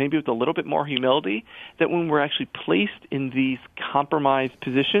accept, maybe with a little bit more humility, that when we're actually placed in these compromised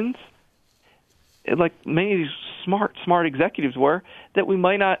positions, like many of these smart executives were, that we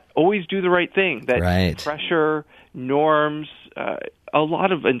might not always do the right thing. That pressure, norms, a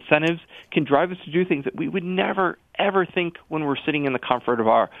lot of incentives can drive us to do things that we would never, ever think when we're sitting in the comfort of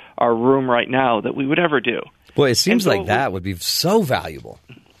our room right now that we would ever do. Boy, it seems like that would be so valuable.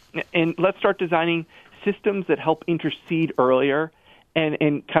 And let's start designing systems that help intercede earlier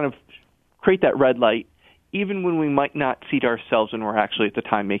and kind of create that red light, even when we might not see it ourselves when we're actually at the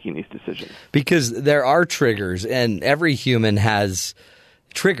time making these decisions. Because there are triggers, and every human has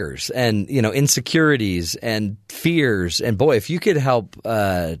triggers and, insecurities and fears. And boy, if you could help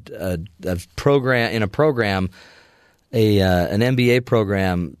an MBA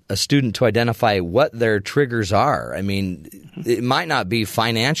program, a student to identify what their triggers are. I mean, it might not be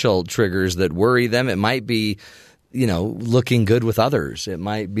financial triggers that worry them. It might be, looking good with others. It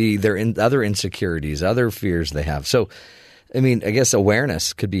might be their other insecurities, other fears they have. So, I mean, I guess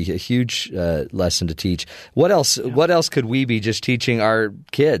awareness could be a huge lesson to teach. What else? Yeah. What else could we be just teaching our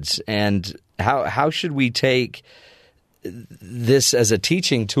kids? And how should we take this as a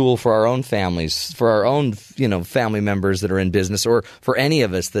teaching tool for our own families, for our own family members that are in business, or for any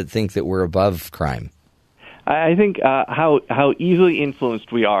of us that think that we're above crime? I think how easily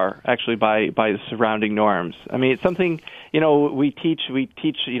influenced we are actually by the surrounding norms. I mean, it's something we teach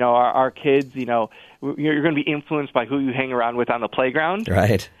our kids. You're going to be influenced by who you hang around with on the playground,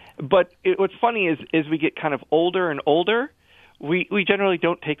 right? But what's funny is as we get kind of older and older, we generally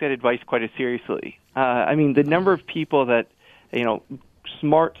don't take that advice quite as seriously. I mean, the number of people that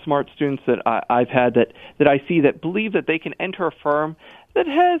smart students that I've had that I see that believe that they can enter a firm that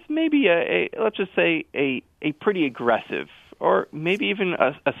has maybe let's just say a pretty aggressive or maybe even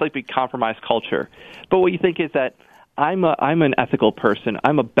a slightly compromised culture. But what you think is that I'm an ethical person.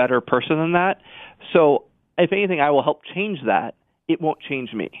 I'm a better person than that. So if anything, I will help change that. It won't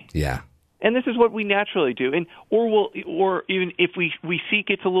change me. Yeah. And this is what we naturally do. And or even if we see it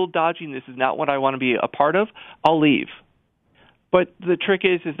gets a little dodgy and this is not what I want to be a part of, I'll leave. But the trick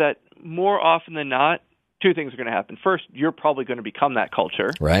is that more often than not, two things are going to happen. First, you're probably going to become that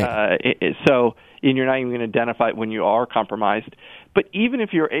culture. Right. And you're not even going to identify it when you are compromised. But even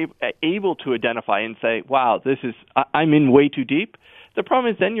if you're able to identify and say, wow, I'm in way too deep, the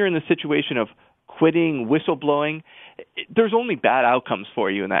problem is then you're in the situation of quitting, whistleblowing. There's only bad outcomes for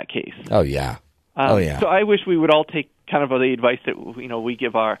you in that case. Oh, yeah. So I wish we would all take kind of the advice that we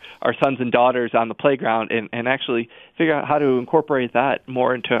give our sons and daughters on the playground and actually figure out how to incorporate that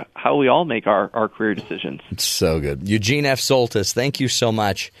more into how we all make our career decisions. It's so good. Eugene F. Soltes, thank you so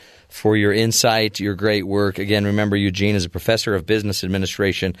much for your insight, your great work. Again, remember, Eugene is a professor of business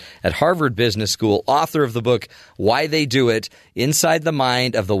administration at Harvard Business School, author of the book Why They Do It, Inside the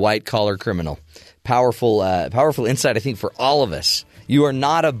Mind of the White-Collar Criminal. Powerful insight, I think, for all of us. You are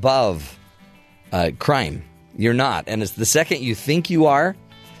not above crime. You're not. And it's the second you think you are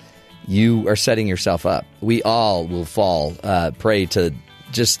setting yourself up. We all will fall prey to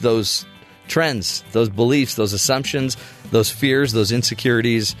just those trends, those beliefs, those assumptions, those fears, those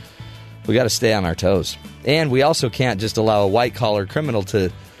insecurities. We got to stay on our toes. And we also can't just allow a white-collar criminal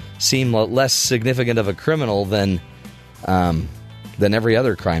to seem less significant of a criminal than every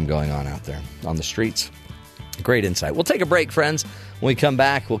other crime going on out there on the streets. Great insight. We'll take a break, friends. When we come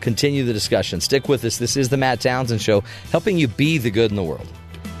back, we'll continue the discussion. Stick with us. This is the Matt Townsend Show, helping you be the good in the world.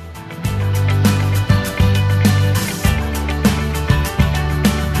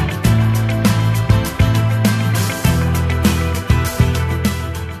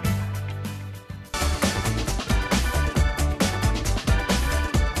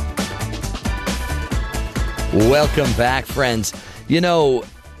 Welcome back, friends. We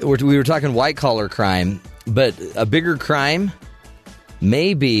were talking white-collar crime, but a bigger crime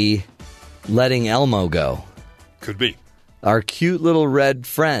may be letting Elmo go. Could be. Our cute little red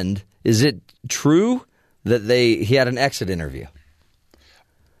friend. Is it true that he had an exit interview?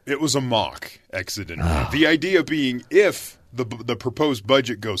 It was a mock exit interview. Oh. The idea being if the proposed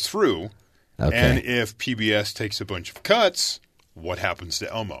budget goes through, and if PBS takes a bunch of cuts, what happens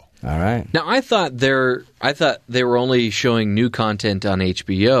to Elmo. All right. Now, I thought they were only showing new content on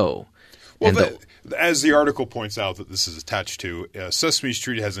HBO. Well, as the article points out that this is attached to, Sesame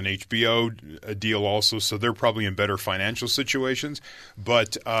Street has an HBO deal also, so they're probably in better financial situations.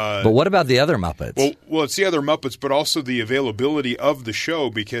 But what about the other Muppets? Well, it's the other Muppets, but also the availability of the show,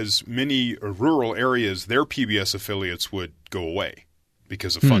 because many rural areas, their PBS affiliates would go away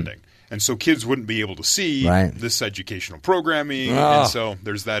because of funding. And so kids wouldn't be able to see this educational programming, and so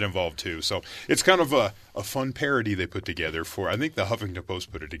there's that involved too. So it's kind of a fun parody they put together for, I think the Huffington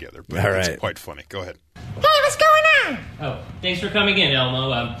Post put it together, but it's quite funny. Go ahead. Hey, what's going on? Oh, thanks for coming in,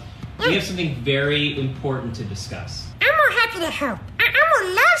 Elmo. We have something very important to discuss. Elmo happy to help.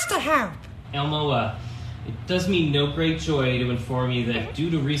 Elmo loves to help. Elmo, it does me no great joy to inform you that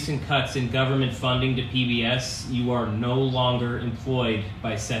due to recent cuts in government funding to PBS, you are no longer employed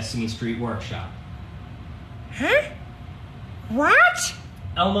by Sesame Street Workshop. Huh? What?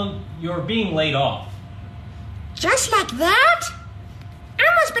 Elmo, you're being laid off. Just like that?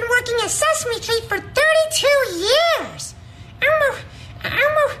 Elmo's been working at Sesame Street for 32 years. Elmo...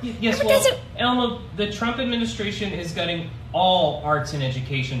 Yes, well, Elmo, the Trump administration is cutting all arts and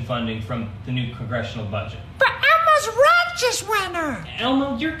education funding from the new congressional budget. But Elmo's rent just went up.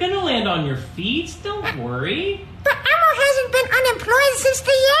 Elmo, you're going to land on your feet. Don't worry. But Elmo hasn't been unemployed since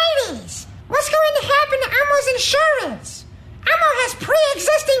the 80s. What's going to happen to Elmo's insurance? Elmo has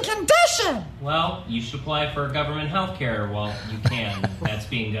pre-existing condition. Well, you should apply for government health care while you can. That's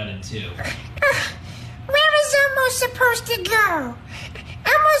being gutted too. Where is Elmo supposed to go?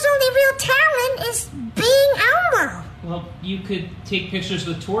 Elmo's only real talent is being Elmo. Well, you could take pictures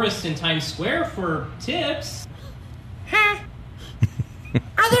with tourists in Times Square for tips. Huh?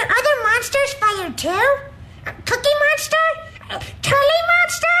 Are there other monsters fired too? Cookie Monster? Turley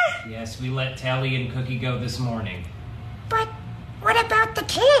Monster? Yes, we let Tally and Cookie go this morning. But what about the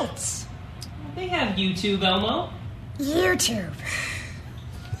kids? They have YouTube, Elmo. YouTube.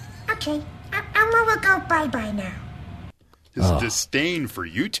 Okay, Elmo will go bye-bye now. His disdain for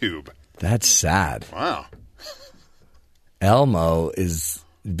YouTube. That's sad. Wow. Elmo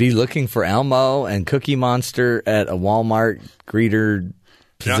be looking for Elmo and Cookie Monster at a Walmart greeter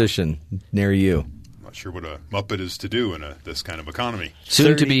position near you. I'm not sure what a Muppet is to do in this kind of economy.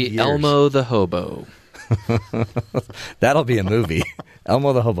 Soon to be Elmo the Hobo. That'll be a movie.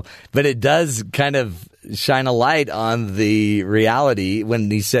 Elmo the Hobo. But it does kind of shine a light on the reality when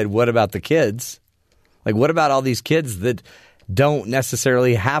he said, what about the kids? Like, what about all these kids that don't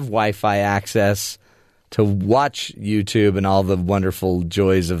necessarily have Wi-Fi access to watch YouTube and all the wonderful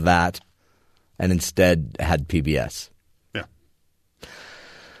joys of that, and instead had PBS? Yeah.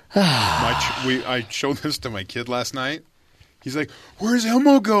 I showed this to my kid last night. He's like, where's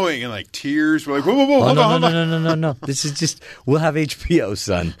Elmo going? And like tears. We're like, whoa, hold on. No. This is just, we'll have HBO,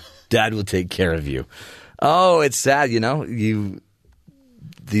 son. Dad will take care of you. Oh, it's sad,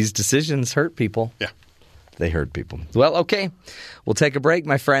 these decisions hurt people. Yeah. They hurt people. Well, okay. We'll take a break,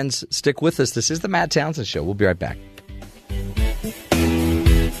 my friends. Stick with us. This is the Matt Townsend Show. We'll be right back.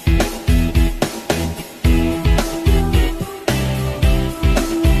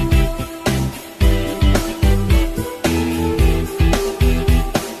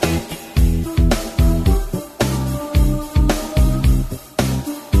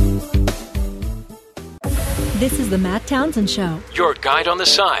 This is the Matt Townsend Show. Your guide on the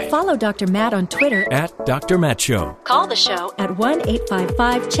side. Follow Dr. Matt on Twitter At Dr. Matt Show. Call the show at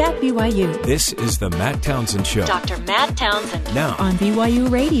 1-855-CHAT-BYU. This is the Matt Townsend Show. Dr. Matt Townsend. Now On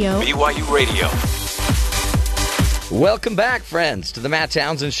BYU Radio. BYU Radio. Welcome back, friends, to the Matt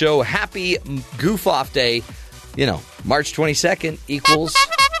Townsend Show. Happy Goof Off Day. March 22nd equals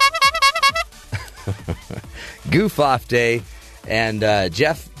Goof Off Day. And,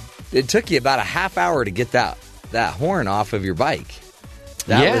 Jeff, it took you about a half hour to get that horn off of your bike.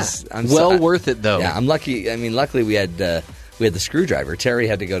 Worth it, though. Yeah, I'm lucky. I mean, luckily we had the screwdriver. Terry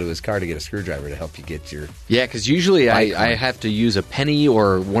had to go to his car to get a screwdriver to help you get your... Yeah, because usually I have to use a penny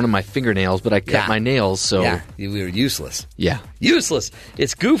or one of my fingernails, but I cut my nails, so... Yeah, we were useless. Yeah. Useless.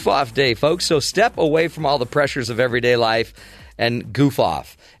 It's Goof Off Day, folks, so step away from all the pressures of everyday life and goof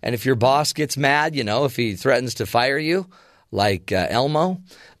off. And if your boss gets mad, if he threatens to fire you, like Elmo...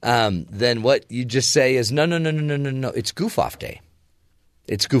 then what you just say is, no, it's Goof Off Day.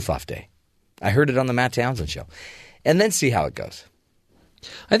 It's Goof Off Day. I heard it on the Matt Townsend Show. And then see how it goes.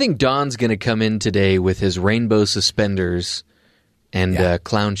 I think Don's going to come in today with his rainbow suspenders and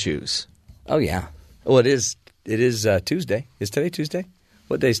clown shoes. Oh, yeah. Well, it is Tuesday. Is today Tuesday?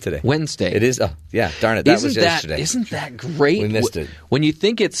 What day is today? Wednesday. It is? Oh, yeah. Darn it. That was yesterday. Isn't that great? We missed it. When you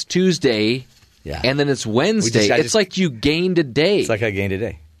think it's Tuesday... Yeah. And then it's Wednesday. It's like you gained a day. It's like I gained a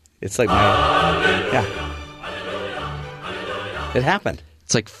day. It's like yeah. It happened.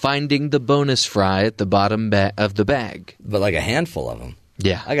 It's like finding the bonus fry at the bottom of the bag. But like a handful of them.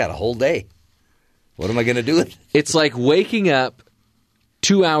 Yeah. I got a whole day. What am I going to do with it? It's like waking up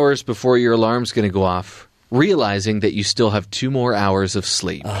 2 hours before your alarm's going to go off, realizing that you still have 2 more hours of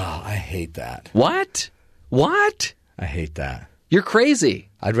sleep. Oh, I hate that. What? I hate that. You're crazy.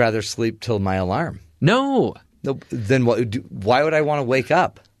 I'd rather sleep till my alarm. No. Then what? Why would I want to wake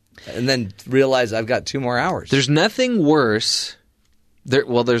up and then realize I've got 2 more hours? There's nothing worse.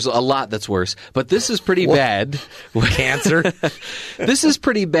 There's a lot that's worse, but this is pretty bad. Cancer? This is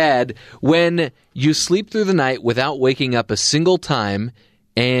pretty bad when you sleep through the night without waking up a single time,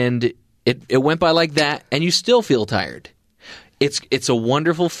 and it went by like that, and you still feel tired. It's a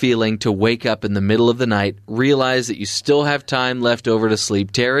wonderful feeling to wake up in the middle of the night, realize that you still have time left over to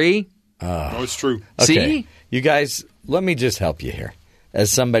sleep. Terry? No, it's true. Okay. See? You guys, let me just help you here. As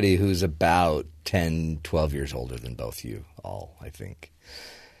somebody who's about 10, 12 years older than both you all, I think.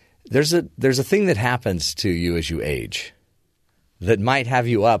 There's a thing that happens to you as you age that might have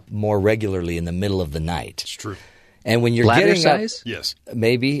you up more regularly in the middle of the night. It's true. And when you're Bladder getting size? up, Yes.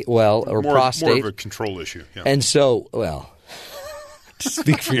 maybe, or More prostate. of a control issue. Yeah. And so,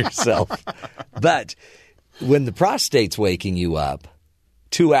 speak for yourself. But when the prostate's waking you up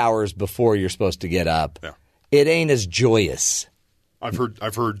 2 hours before you're supposed to get up, it ain't as joyous. I've heard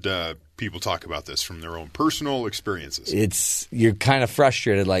people talk about this from their own personal experiences. You're kind of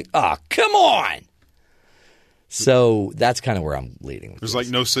frustrated, like, oh, come on. So that's kind of where I'm leading. There's like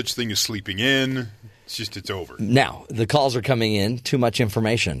no such thing as sleeping in. It's over. Now, the calls are coming in. Too much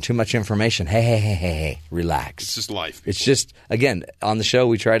information. Hey, relax. It's just life. People. It's just, again, on the show,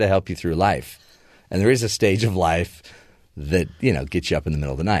 we try to help you through life. And there is a stage of life that, gets you up in the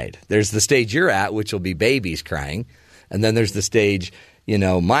middle of the night. There's the stage you're at, which will be babies crying. And then there's the stage,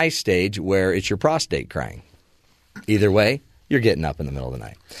 my stage, where it's your prostate crying. Either way, you're getting up in the middle of the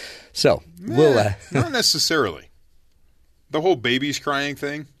night. So, not necessarily. The whole babies crying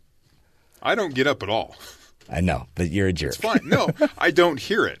thing, I don't get up at all. I know, but you're a jerk. It's fine. No, I don't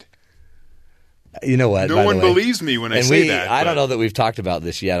hear it. You know what? No one believes me when I say that. I don't know that we've talked about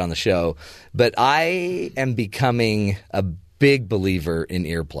this yet on the show, but I am becoming a big believer in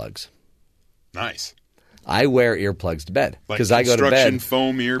earplugs. Nice. I wear earplugs to bed because I go to bed. Construction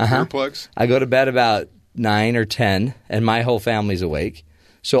foam earplugs? I go to bed about 9 or 10, and my whole family's awake.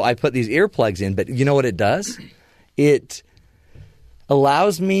 So I put these earplugs in, but you know what it does? It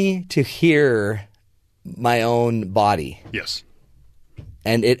allows me to hear my own body. Yes.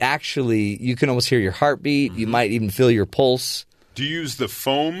 And it actually, you can almost hear your heartbeat. You might even feel your pulse. Do you use the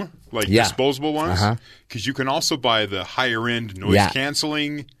foam, disposable ones? Because you can also buy the higher-end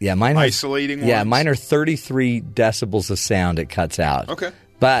noise-canceling, isolating ones. Yeah, mine are 33 decibels of sound it cuts out. Okay.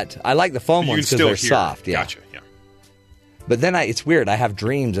 But I like the foam ones because they're soft. Yeah. Gotcha, yeah. But then it's weird. I have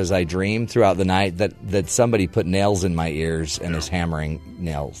dreams as I dream throughout the night that somebody put nails in my ears and is hammering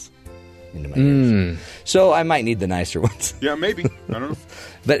nails into my ears. So I might need the nicer ones. Yeah, maybe. I don't know.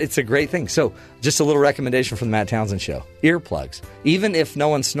 But it's a great thing. So just a little recommendation from the Matt Townsend Show. Earplugs, even if no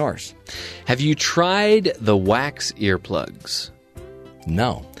one snores. Have you tried the wax earplugs?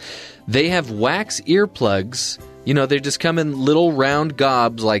 No. They have wax earplugs. They just come in little round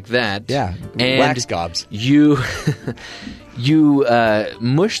gobs like that. Yeah, and wax gobs. You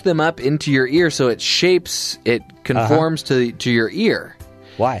mush them up into your ear so it conforms to your ear.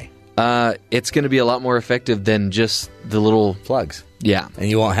 Why? It's going to be a lot more effective than just the little plugs. Yeah. And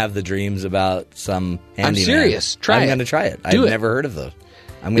you won't have the dreams about some handyman. I'm serious. Try it. I'm going to try it. I've never heard of those.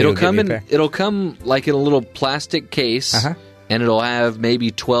 It'll come like in a little plastic case. And it'll have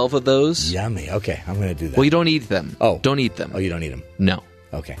maybe 12 of those. Yummy. Okay, I'm going to do that. Well, you don't eat them. Oh. Don't eat them. Oh, you don't eat them? No.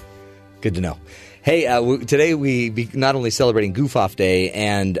 Okay. Good to know. Hey, today we not only celebrating Goof Off Day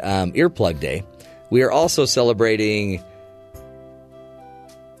and Earplug Day, we are also celebrating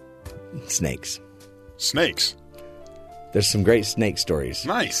snakes. Snakes? There's some great snake stories.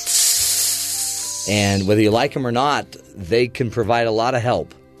 Nice. And whether you like them or not, they can provide a lot of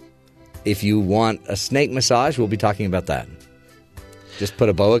help. If you want a snake massage, we'll be talking about that. Just put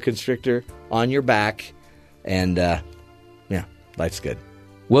a boa constrictor on your back, and life's good.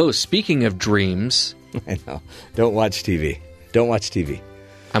 Whoa, speaking of dreams. I know. Don't watch TV. Don't watch TV.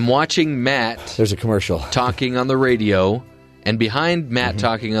 I'm watching Matt. There's a commercial. Talking on the radio, and behind Matt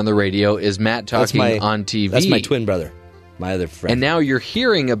talking on the radio is Matt talking on TV. That's my twin brother, my other friend. And now you're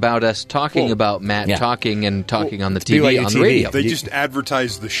hearing about us talking about Matt talking on the TV, on the radio. They just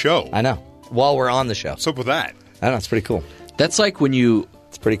advertise the show. I know. While we're on the show. What's up with that? I don't know. It's pretty cool. That's like when you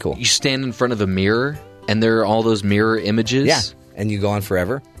It's pretty cool. You stand in front of a mirror, and there are all those mirror images. Yeah, and you go on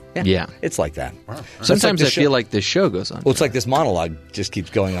forever. Yeah. It's like that. Wow. Sometimes I feel like this show goes on. Well, it's like this monologue just keeps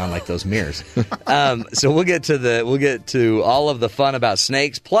going on like those mirrors. So we'll get to all of the fun about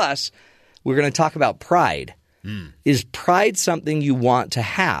snakes. Plus, we're going to talk about pride. Is pride something you want to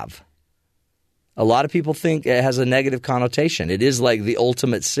have? A lot of people think it has a negative connotation. It is like the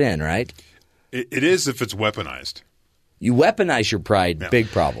ultimate sin, right? It is if it's weaponized. You weaponize your pride, Yeah. big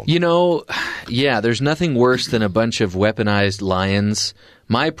problem. There's nothing worse than a bunch of weaponized lions.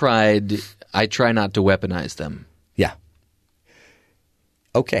 My pride, I try not to weaponize them. Yeah.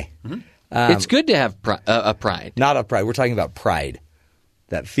 Okay. It's good to have a pride. Not a pride. We're talking about pride.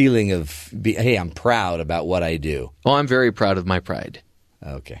 That feeling of, hey, I'm proud about what I do. Oh, I'm very proud of my pride.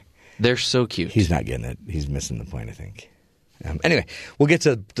 Okay. They're so cute. He's not getting it. He's missing the point, I think. Anyway, we'll get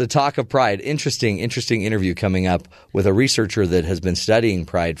to the talk of pride. Interesting interview coming up with a researcher that has been studying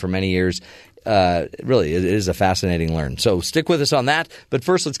pride for many years. Really, it is a fascinating learn. So stick with us on that. But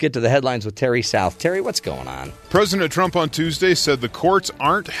first, let's get to the headlines with Terry South. Terry, what's going on? President Trump on Tuesday said the courts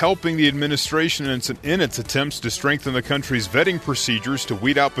aren't helping the administration in its attempts to strengthen the country's vetting procedures to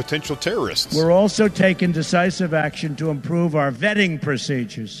weed out potential terrorists. We're also taking decisive action to improve our vetting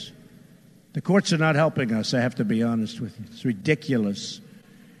procedures. The courts are not helping us, I have to be honest with you. It's ridiculous.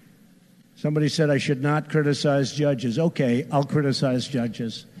 Somebody said I should not criticize judges. Okay, I'll criticize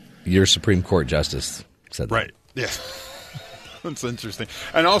judges. Your Supreme Court justice said that. Right. Yeah. That's interesting.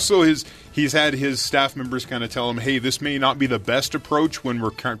 And also he's had his staff members kind of tell him, hey, this may not be the best approach when we're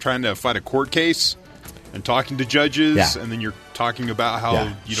trying to fight a court case and talking to judges. Yeah. And then you're talking about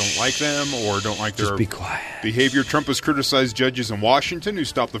how you don't like them or don't like their be quiet. behavior. Trump has criticized judges in Washington who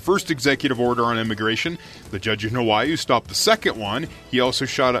stopped the first executive order on immigration, the judge in Hawaii who stopped the second one. He also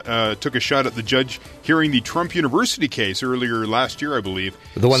took a shot at the judge hearing the Trump University case earlier last year, I believe.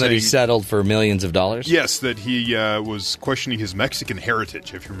 The one that he settled for millions of dollars? Yes, that he was questioning his Mexican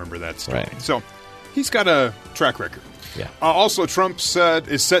heritage, if you remember that story. Right. So he's got a track record. Yeah. Also, Trump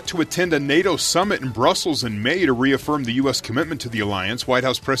is set to attend a NATO summit in Brussels in May to reaffirm the U.S. commitment to the alliance. White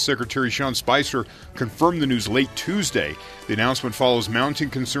House Press Secretary Sean Spicer confirmed the news late Tuesday. The announcement follows mounting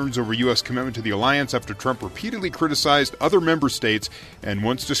concerns over U.S. commitment to the alliance after Trump repeatedly criticized other member states and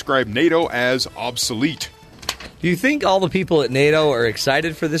once described NATO as obsolete. Do you think all the people at NATO are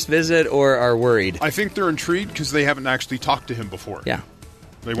excited for this visit or are worried? I think they're intrigued because they haven't actually talked to him before. Yeah.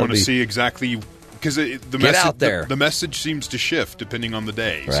 They want to see exactly... Because the message seems to shift depending on the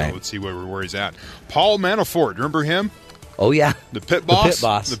day. Right. So let's see where he's at. Paul Manafort, remember him? Oh, yeah. The pit boss?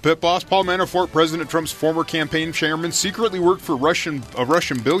 The pit boss. Paul Manafort, President Trump's former campaign chairman, secretly worked for a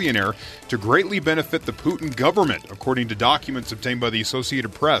Russian billionaire to greatly benefit the Putin government, according to documents obtained by the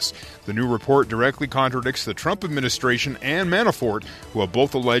Associated Press. The new report directly contradicts the Trump administration and Manafort, who have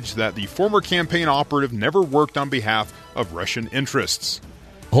both alleged that the former campaign operative never worked on behalf of Russian interests.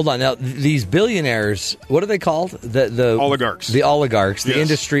 Hold on. Now, these billionaires, what are they called? The oligarchs. The oligarchs, the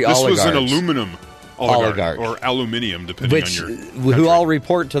industry oligarchs. This was an aluminum oligarch. Or aluminium, depending on your country. Who all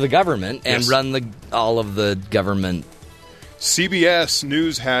report to the government and Yes. run all of the government. CBS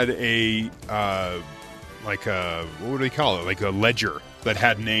News had what do they call it? Like a ledger that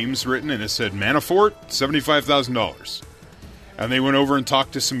had names written, and it said Manafort, $75,000. And they went over and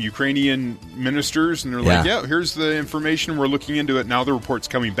talked to some Ukrainian ministers, and they're like, "Yeah, here's the information. We're looking into it now. The report's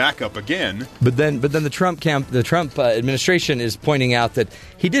coming back up again." But then the Trump administration is pointing out that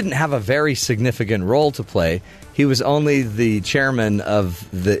he didn't have a very significant role to play. He was only the chairman of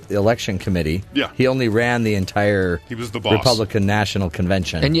the election committee. Yeah, he only ran the entire. He was the boss. Republican National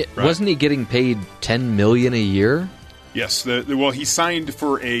Convention, and yet wasn't he getting paid $10 million a year? Yes. Well, he signed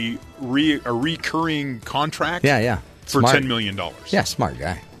for a recurring contract. Yeah. For $10 million. Yeah, smart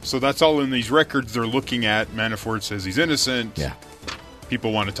guy. So that's all in these records they're looking at. Manafort says he's innocent. Yeah.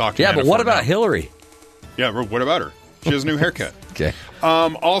 People want to talk to Manafort. Yeah, but what about now. Hillary? Yeah, what about her? She has a new haircut. Okay.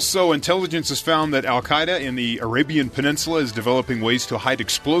 Also, intelligence has found that Al-Qaeda in the Arabian Peninsula is developing ways to hide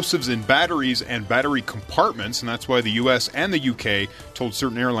explosives in batteries and battery compartments, and that's why the U.S. and the U.K. told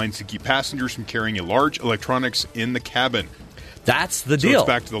certain airlines to keep passengers from carrying a large electronics in the cabin. That's the So deal. it's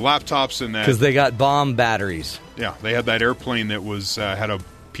back to the laptops and that. Because they got bomb batteries. Yeah, they had that airplane that was had a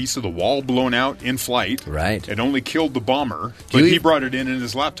piece of the wall blown out in flight. Right. It only killed the bomber, but he brought it in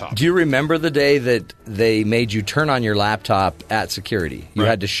his laptop. Do you remember the day that they made you turn on your laptop at security? You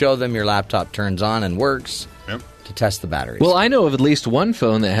had to show them your laptop turns on and works to test the batteries. Well, I know of at least one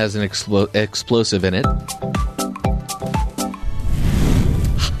phone that has an explosive in it.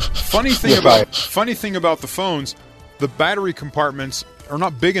 Funny thing about the phones, the battery compartments are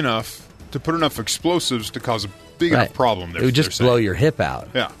not big enough to put enough explosives to cause big enough problem. It would just blow your hip out.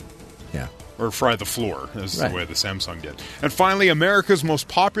 Yeah. Yeah. Or fry the floor, as the way the Samsung did. And finally, America's most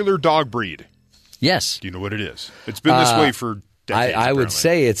popular dog breed. Yes. Do you know what it is? It's been this way for decades. I would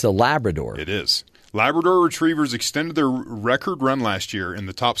say it's a Labrador. It is. Labrador Retrievers extended their record run last year in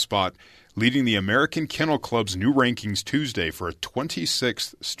the top spot, leading the American Kennel Club's new rankings Tuesday for a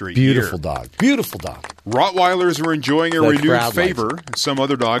 26th straight year. Beautiful dog. Beautiful dog. Rottweilers are enjoying a renewed crowd favor. likes Some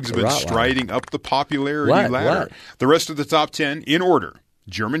other dogs have been striding up the popularity ladder. What? The rest of the top 10, in order: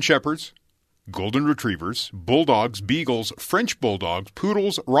 German Shepherds, Golden Retrievers, Bulldogs, Beagles, French Bulldogs,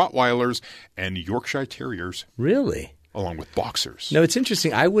 Poodles, Rottweilers, and Yorkshire Terriers. Really? Along with Boxers. No, it's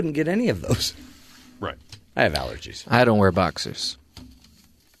interesting. I wouldn't get any of those. Right. I have allergies. I don't wear boxers.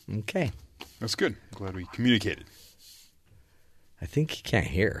 Okay. That's good. I'm glad we communicated. I think he can't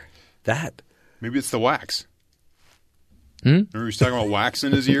hear that. Maybe it's the wax. Remember he was talking about wax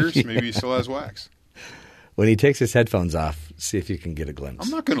in his ears? Maybe he still has wax. When he takes his headphones off, see if you can get a glimpse.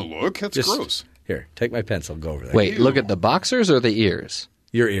 I'm not going to look. That's gross. Here, take my pencil. Go over there. Wait, look at the boxers or the ears?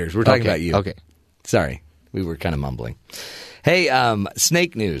 Your ears. We're talking about you. Okay. Sorry. We were kind of mumbling. Hey,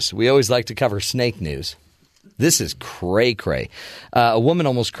 snake news. We always like to cover snake news. This is cray-cray. A woman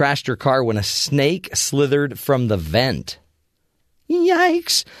almost crashed her car when a snake slithered from the vent.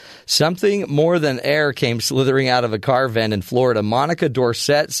 Yikes. Something more than air came slithering out of a car vent in Florida. Monica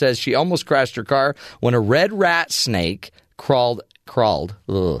Dorsett says she almost crashed her car when a red rat snake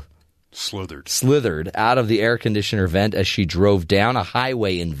slithered out of the air conditioner vent as she drove down a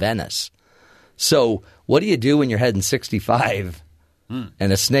highway in Venice. So what do you do when you're heading 65 and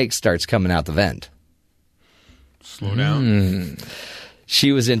a snake starts coming out the vent? Slow down.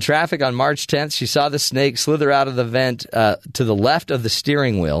 She was in traffic on March 10th. She saw the snake slither out of the vent to the left of the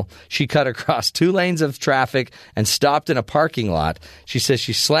steering wheel. She cut across 2 lanes of traffic and stopped in a parking lot. She says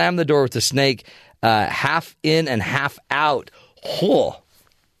she slammed the door with the snake half in and half out. Oh.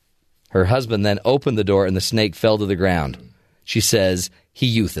 Her husband then opened the door and the snake fell to the ground. She says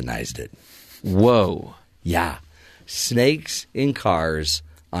he euthanized it. Whoa. Yeah. Snakes in cars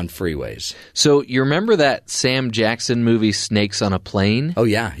on freeways. So you remember that Sam Jackson movie, Snakes on a Plane? Oh,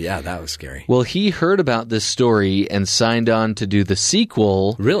 yeah. Yeah, that was scary. Well, he heard about this story and signed on to do the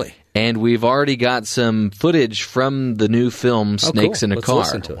sequel. Really? And we've already got some footage from the new film, Snakes in a Car.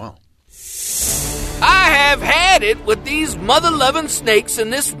 Listen to it. Wow. I have had it with these mother-loving snakes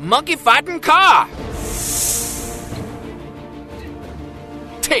in this monkey-fighting car.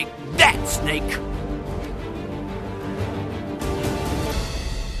 Take that, snake.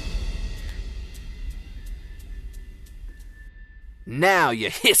 Now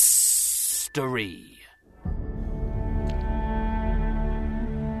your history.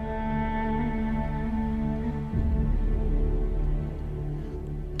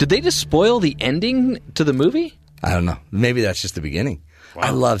 Did they just spoil the ending to the movie? I don't know. Maybe that's just the beginning. Wow. I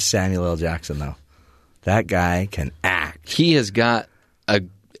love Samuel L. Jackson, though. That guy can act. He has got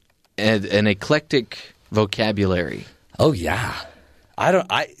an eclectic vocabulary. Oh, yeah. I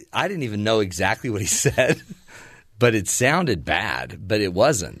didn't even know exactly what he said. But it sounded bad, but it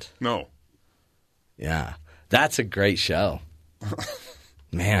wasn't. No. Yeah. That's a great show.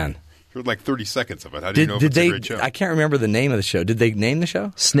 Man. You heard like 30 seconds of it. How do you know if it's a great show? I can't remember the name of the show. Did they name the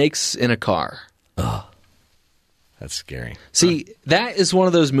show? Snakes in a Car. Oh. That's scary. See, that is one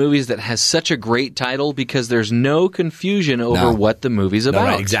of those movies that has such a great title because there's no confusion over what the movie's about.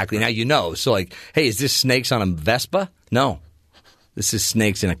 No, exactly. Now you know. So like, hey, is this Snakes on a Vespa? No. This is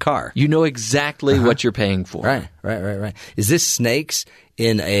Snakes in a Car. You know exactly what you're paying for. Right. Is this snakes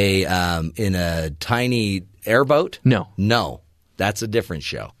in a tiny airboat? No. That's a different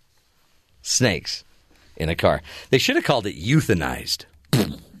show. Snakes in a Car. They should have called it Euthanized.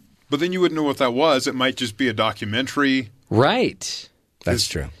 But then you wouldn't know what that was. It might just be a documentary. Right. That's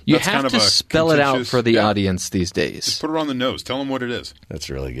true. You have to spell it out for the audience these days. Just put it on the nose. Tell them what it is. That's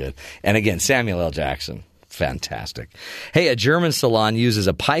really good. And again, Samuel L. Jackson. Fantastic. Hey, a German salon uses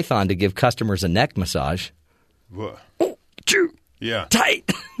a python to give customers a neck massage. What? Oh, yeah.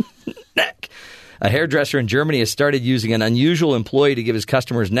 Tight neck. A hairdresser in Germany has started using an unusual employee to give his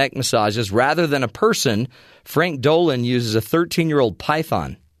customers neck massages. Rather than a person, Frank Dolan uses a 13-year-old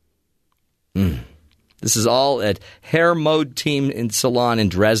python. This is all at Hair Mode Team in Salon in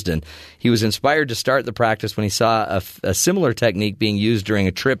Dresden. He was inspired to start the practice when he saw a similar technique being used during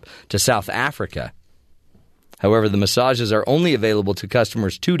a trip to South Africa. However, the massages are only available to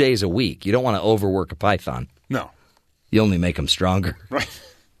customers 2 days a week. You don't want to overwork a python. No. You only make them stronger. Right.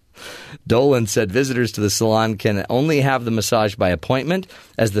 Dolan said visitors to the salon can only have the massage by appointment,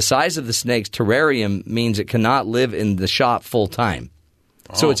 as the size of the snake's terrarium means it cannot live in the shop full time.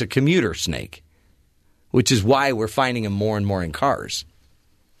 So it's a commuter snake. which is why we're finding them more and more in cars.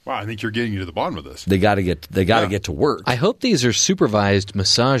 Wow, I think you're getting to the bottom of this. They got to get to work. I hope these are supervised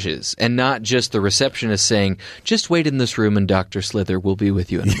massages and not just the receptionist saying, "Just wait in this room and Dr. Slither will be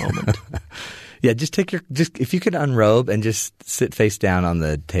with you in a moment." Yeah, just if you could unrobe and just sit face down on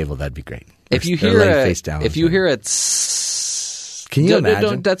the table, that'd be great. If you hear a tss, can you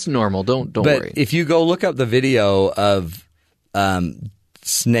imagine? That's normal. Don't worry. If you go look up the video of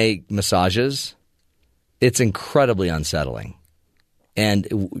snake massages, it's incredibly unsettling.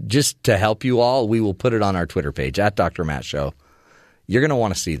 And just to help you all, we will put it on our Twitter page at Dr. Matt Show. You're going to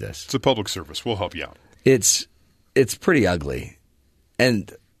want to see this. It's a public service. We'll help you out. It's pretty ugly,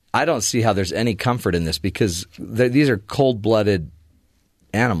 and I don't see how there's any comfort in this because these are cold-blooded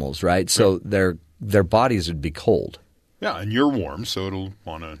animals, right? So their bodies would be cold. Yeah, and you're warm, so it'll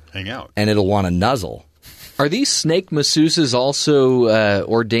want to hang out. And it'll want to nuzzle. Are these snake masseuses also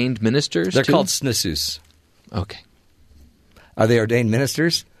ordained ministers? They're too? called snassus. Okay. Are they ordained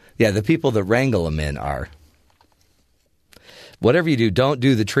ministers? Yeah, the people that wrangle them in are. Whatever you do, don't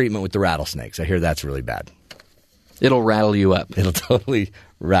do the treatment with the rattlesnakes. I hear that's really bad. It'll rattle you up. It'll totally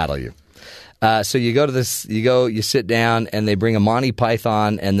rattle you. So you go to this, you sit down, and they bring a Monty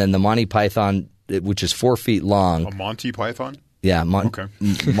Python, and then the Monty Python, which is 4 feet long. A Monty Python? Yeah, okay.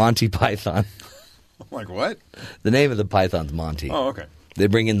 Monty Python. I'm like, what? The name of the python's Monty. Oh, okay. They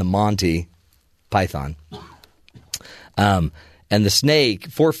bring in the Monty Python. And the snake,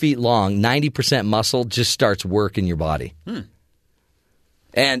 4 feet long, 90% muscle, just starts work in your body.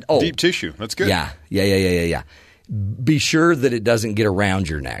 And deep tissue. That's good. Yeah. Be sure that it doesn't get around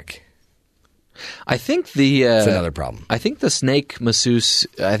your neck. I think it's another problem. I think the snake masseuse,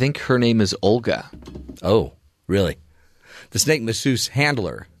 I think her name is Olga. Oh, really? The snake masseuse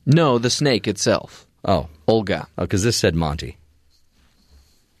handler? No, the snake itself. Oh. Olga. Oh, because this said Monty.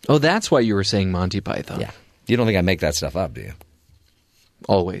 Oh, that's why you were saying Monty Python. Yeah. You don't think I make that stuff up, do you?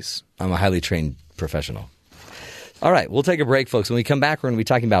 Always. I'm a highly trained professional. All right, we'll take a break, folks. When we come back, we're going to be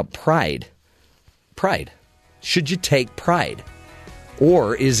talking about pride. Pride. Should you take pride?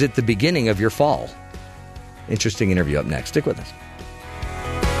 Or is it the beginning of your fall? Interesting interview up next. Stick with us.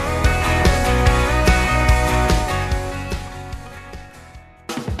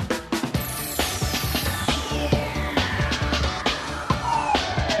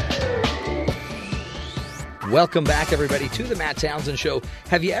 Welcome back, everybody, to the Matt Townsend Show.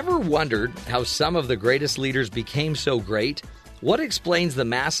 Have you ever wondered how some of the greatest leaders became so great? What explains the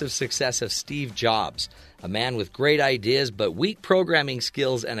massive success of Steve Jobs, a man with great ideas but weak programming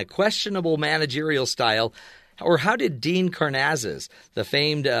skills and a questionable managerial style? Or how did Dean Karnazes, the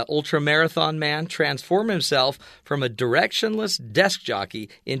famed ultramarathon man, transform himself from a directionless desk jockey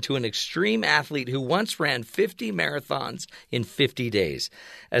into an extreme athlete who once ran 50 marathons in 50 days?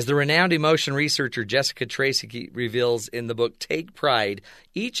 As the renowned emotion researcher Jessica Tracy reveals in the book Take Pride,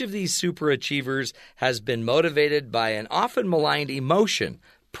 each of these superachievers has been motivated by an often maligned emotion,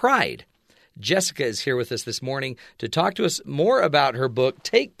 pride. Jessica is here with us this morning to talk to us more about her book,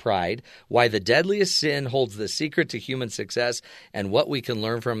 Take Pride, Why the Deadliest Sin Holds the Secret to Human Success and What We Can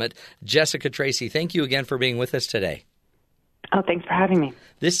Learn from It. Jessica Tracy, thank you again for being with us today. Oh, thanks for having me.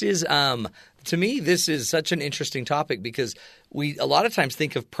 This is, to me, this is such an interesting topic because we a lot of times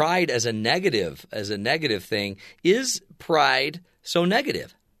think of pride as a negative thing. Is pride so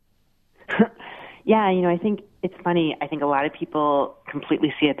negative? Yeah, I think it's funny. I think a lot of people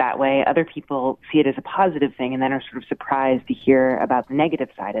completely see it that way. Other people see it as a positive thing and then are sort of surprised to hear about the negative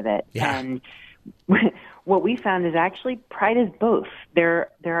side of it. Yeah. And what we found is actually pride is both. There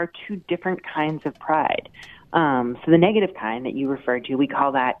are two different kinds of pride. So the negative kind that you referred to, we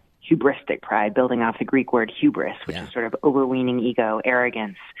call that hubristic pride, building off the Greek word hubris, which is sort of overweening ego,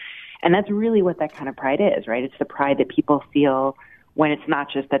 arrogance. And that's really what that kind of pride is, right? It's the pride that people feel when it's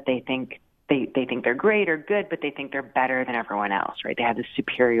not just that they think they're great or good, but they think they're better than everyone else, right? They have this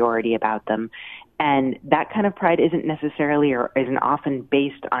superiority about them. And that kind of pride isn't necessarily or isn't often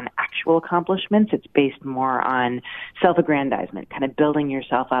based on actual accomplishments. It's based more on self-aggrandizement, kind of building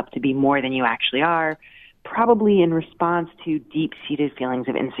yourself up to be more than you actually are, probably in response to deep-seated feelings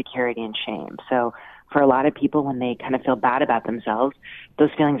of insecurity and shame. So for a lot of people, when they kind of feel bad about themselves,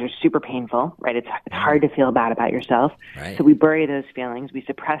 those feelings are super painful, right? It's hard to feel bad about yourself. Right. So we bury those feelings, we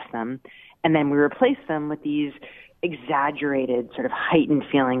suppress them, and then we replace them with these exaggerated, sort of heightened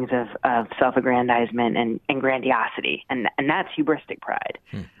feelings of self-aggrandizement and grandiosity. And that's hubristic pride.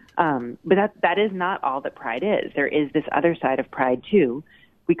 But that is not all that pride is. There is this other side of pride, too,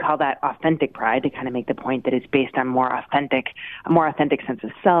 we call that authentic pride to kind of make the point that it's based on a more authentic sense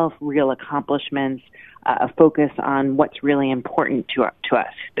of self, real accomplishments, a focus on what's really important to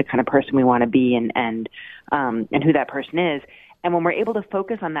us, the kind of person we want to be and who that person is. And when we're able to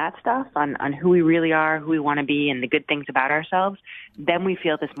focus on that stuff, on who we really are, who we want to be, and the good things about ourselves, then we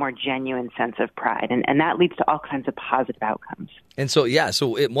feel this more genuine sense of pride. And that leads to all kinds of positive outcomes. And so,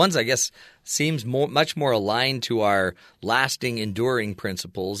 one's, I guess, seems much more aligned to our lasting, enduring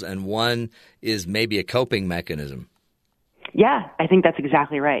principles, and one is maybe a coping mechanism. Yeah, I think that's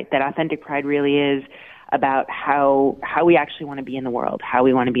exactly right. That authentic pride really is about how we actually want to be in the world, how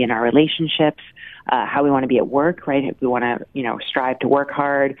we want to be in our relationships, how we want to be at work, right? If we want to, strive to work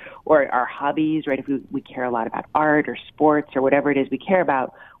hard, or our hobbies, right? If we care a lot about art or sports or whatever it is we care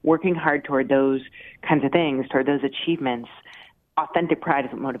about, working hard toward those kinds of things, toward those achievements, authentic pride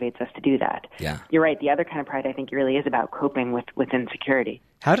is what motivates us to do that. Yeah. You're right. The other kind of pride, I think, really is about coping with insecurity.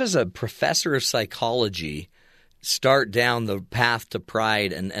 How does a professor of psychology start down the path to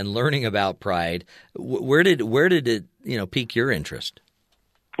pride and learning about pride? Where did it pique your interest?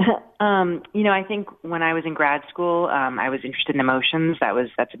 I think when I was in grad school, I was interested in emotions.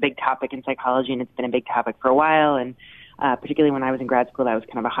 That's a big topic in psychology, and it's been a big topic for a while. And particularly when I was in grad school, that was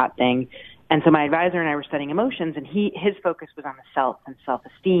kind of a hot thing. And so my advisor and I were studying emotions, and his focus was on the self and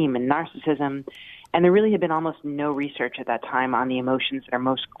self-esteem and narcissism. And there really had been almost no research at that time on the emotions that are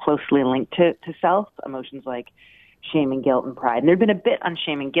most closely linked to self, emotions like shame and guilt and pride. And there'd been a bit on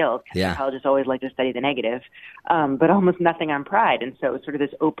shame and guilt, because psychologists always like to study the negative, but almost nothing on pride. And so it was sort of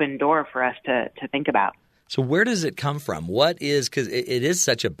this open door for us to think about. So where does it come from? What is – because it is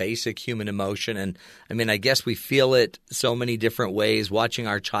such a basic human emotion, and I mean I guess we feel it so many different ways. Watching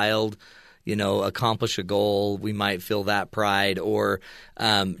our child – accomplish a goal, we might feel that pride, or,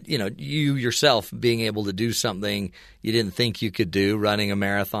 you yourself being able to do something you didn't think you could do, running a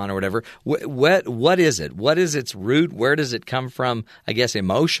marathon or whatever. What is it? What is its root? Where does it come from, I guess,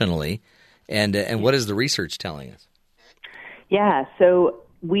 emotionally? And what is the research telling us? Yeah, so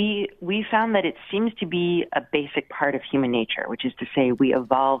we found that it seems to be a basic part of human nature, which is to say we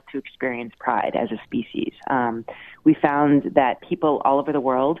evolved to experience pride as a species. We found that people all over the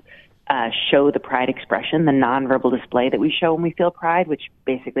world show the pride expression, the nonverbal display that we show when we feel pride, which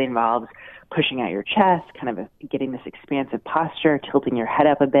basically involves pushing out your chest, kind of getting this expansive posture, tilting your head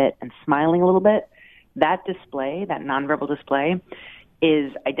up a bit, and smiling a little bit. That display, that nonverbal display,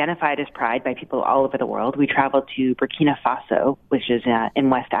 is identified as pride by people all over the world. We traveled to Burkina Faso, which is in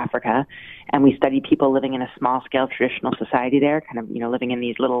West Africa, and we studied people living in a small-scale traditional society there, kind of, living in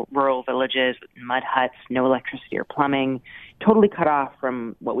these little rural villages with mud huts, no electricity or plumbing, totally cut off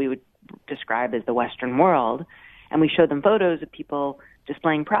from what we would describe as the Western world. And we showed them photos of people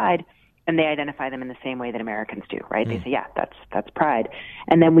displaying pride, and they identify them in the same way that Americans do, right? They say, yeah, that's pride.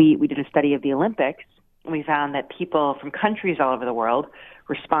 And then we did a study of the Olympics, and we found that people from countries all over the world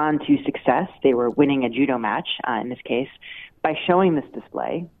respond to success. They were winning a judo match, in this case, by showing this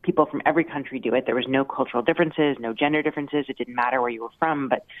display. People from every country do it. There was no cultural differences, no gender differences. It didn't matter where you were from,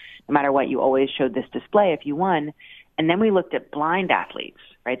 but no matter what, you always showed this display if you won. And then we looked at blind athletes,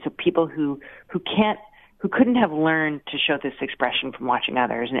 right? So people who couldn't have learned to show this expression from watching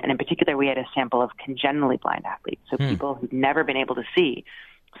others. And in particular, we had a sample of congenitally blind athletes, so people who'd never been able to see.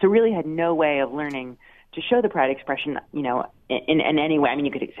 So really had no way of learning to show the pride expression, in any way. I mean,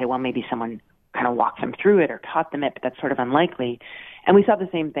 you could say, well, maybe someone kind of walked them through it or taught them it, but that's sort of unlikely. And we saw the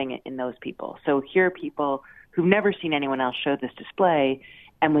same thing in those people. So here are people who've never seen anyone else show this display,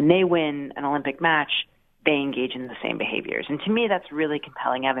 and when they win an Olympic match, they engage in the same behaviors. And to me, that's really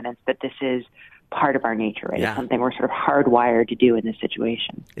compelling evidence that this is part of our nature, right? It's something we're sort of hardwired to do in this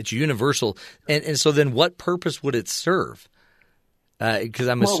situation. It's universal. And so then what purpose would it serve? Because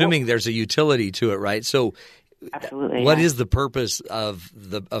I'm assuming there's a utility to it, right? So absolutely, what is the purpose of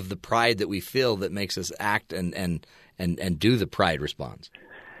the pride that we feel that makes us act and do the pride response?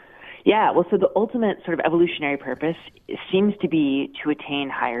 Yeah, well, so the ultimate sort of evolutionary purpose seems to be to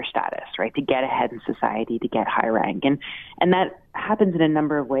attain higher status, right? To get ahead in society, to get high rank. And that happens in a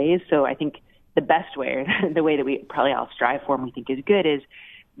number of ways. So I think the best way, or the way that we probably all strive for and we think is good, is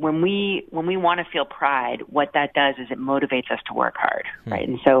when we want to feel pride, what that does is it motivates us to work hard, right?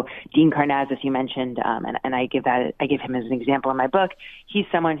 And so Dean Karnazes, you mentioned, and I give him as an example in my book. He's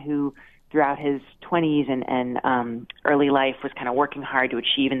someone who throughout his 20s and early life was kind of working hard to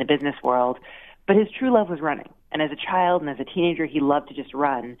achieve in the business world, but his true love was running. And as a child and as a teenager, he loved to just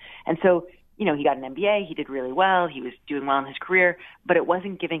run. And so, he got an MBA, he did really well, he was doing well in his career, but it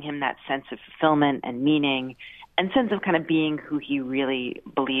wasn't giving him that sense of fulfillment and meaning. sense of kind of being who he really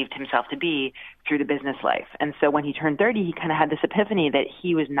believed himself to be through the business life. And so when he turned 30, he kind of had this epiphany that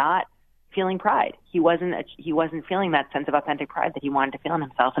he was not feeling pride. He wasn't feeling that sense of authentic pride that he wanted to feel in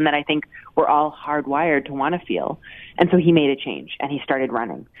himself, and that I think we're all hardwired to want to feel. And so he made a change, and he started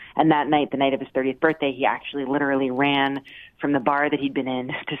running. And that night, the night of his 30th birthday, he actually literally ran from the bar that he'd been in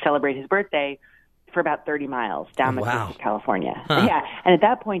to celebrate his birthday for about 30 miles down the coast of California. Huh. Yeah, and at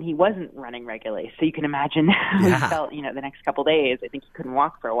that point, he wasn't running regularly, so you can imagine how he felt, the next couple days. I think he couldn't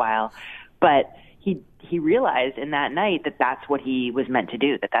walk for a while, but he realized in that night that that's what he was meant to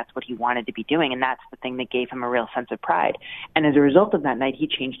do, that that's what he wanted to be doing, and that's the thing that gave him a real sense of pride. And as a result of that night, he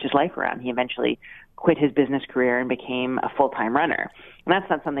changed his life around. He eventually quit his business career and became a full-time runner. And that's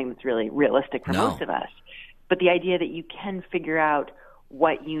not something that's really realistic for most of us. But the idea that you can figure out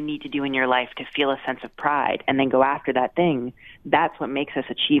what you need to do in your life to feel a sense of pride and then go after that thing, that's what makes us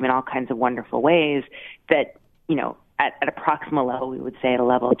achieve in all kinds of wonderful ways that, at a proximal level, we would say at a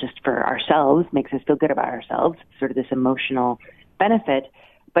level just for ourselves, makes us feel good about ourselves, sort of this emotional benefit,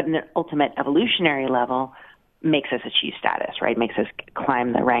 but in an ultimate evolutionary level, makes us achieve status, right? Makes us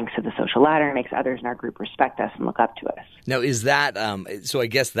climb the ranks of the social ladder, makes others in our group respect us and look up to us. Now, is that so I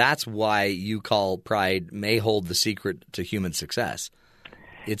guess that's why you call pride may hold the secret to human success.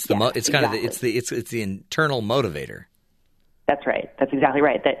 It's the it's kind of it's the internal motivator. That's right. That's exactly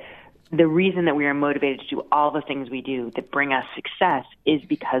right. That the reason that we are motivated to do all the things we do that bring us success is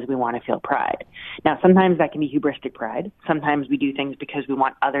because we want to feel pride. Now, sometimes that can be hubristic pride. Sometimes we do things because we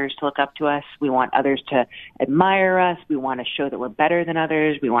want others to look up to us. We want others to admire us. We want to show that we're better than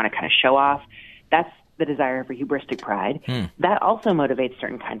others. We want to kind of show off. That's the desire for hubristic pride. That also motivates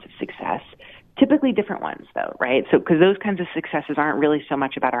certain kinds of success. Typically different ones, though, right? So, because those kinds of successes aren't really so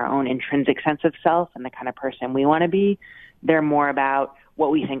much about our own intrinsic sense of self and the kind of person we want to be. They're more about what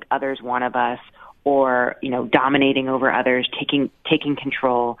we think others want of us, or, dominating over others, taking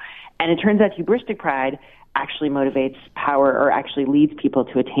control. And it turns out hubristic pride actually motivates power, or actually leads people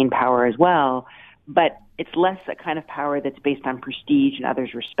to attain power as well. But it's less a kind of power that's based on prestige and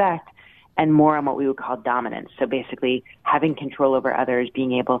others' respect, and more on what we would call dominance. So basically having control over others,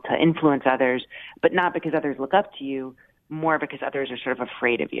 being able to influence others, but not because others look up to you, more because others are sort of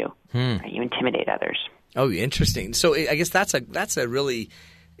afraid of you. Right? You intimidate others. Oh, interesting. So I guess that's a really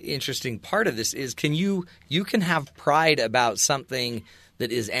interesting part of this is you can have pride about something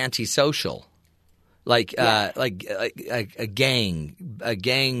that is antisocial. Like a gang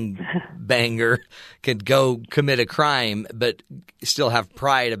banger could go commit a crime, but still have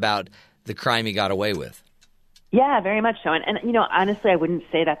pride about the crime he got away with. Yeah, very much so. And honestly, I wouldn't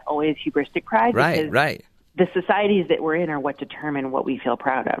say that's always hubristic pride. Right. The societies that we're in are what determine what we feel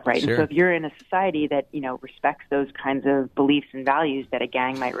proud of, right? Sure. And so if you're in a society that, respects those kinds of beliefs and values that a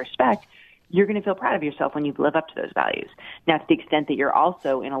gang might respect, you're going to feel proud of yourself when you live up to those values. Now, to the extent that you're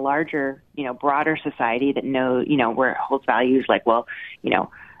also in a larger, broader society that where it holds values like,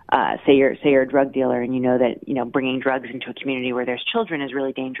 say you're a drug dealer and you know that, bringing drugs into a community where there's children is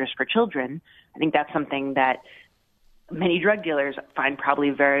really dangerous for children. I think that's something that many drug dealers find probably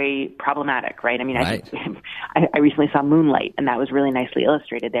very problematic, right? I mean, right. I recently saw Moonlight, and that was really nicely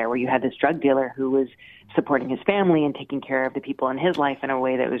illustrated there, where you had this drug dealer who was supporting his family and taking care of the people in his life in a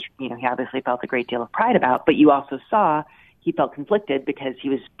way that was, he obviously felt a great deal of pride about, but you also saw he felt conflicted because he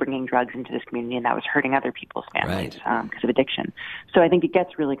was bringing drugs into this community and that was hurting other people's families because of addiction. So I think it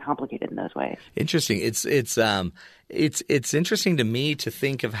gets really complicated in those ways. Interesting. It's interesting to me to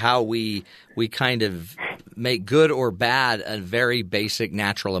think of how we kind of make good or bad a very basic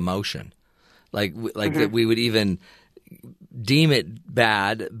natural emotion, like that we would even deem it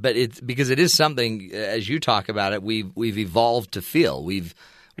bad, but it's because it is something, as you talk about it, we've evolved to feel. We've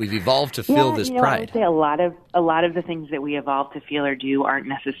evolved to feel this pride. I would say a lot of the things that we evolve to feel or do aren't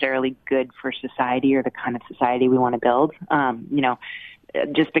necessarily good for society or the kind of society we want to build.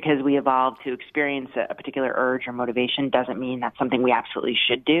 Just because we evolved to experience a particular urge or motivation doesn't mean that's something we absolutely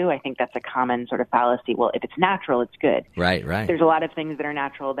should do. I think that's a common sort of fallacy. Well, if it's natural, it's good. Right. There's a lot of things that are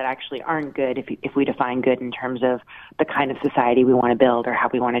natural that actually aren't good if we define good in terms of the kind of society we want to build or how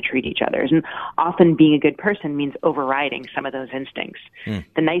we want to treat each other. And often being a good person means overriding some of those instincts.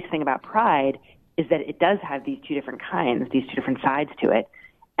 The nice thing about pride is that it does have these two different kinds, these two different sides to it.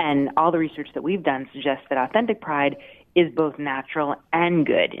 And all the research that we've done suggests that authentic pride is both natural and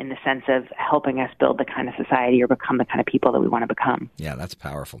good in the sense of helping us build the kind of society or become the kind of people that we want to become. Yeah, that's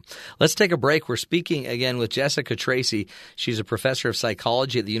powerful. Let's take a break. We're speaking again with Jessica Tracy. She's a professor of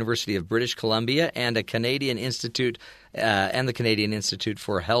psychology at the University of British Columbia and a Canadian Institute and the Canadian Institute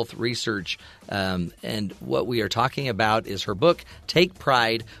for Health Research. And what we are talking about is her book, Take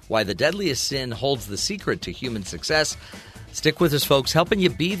Pride, Why the Deadliest Sin Holds the Secret to Human Success. Stick with us, folks, helping you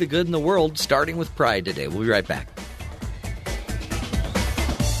be the good in the world, starting with pride today. We'll be right back.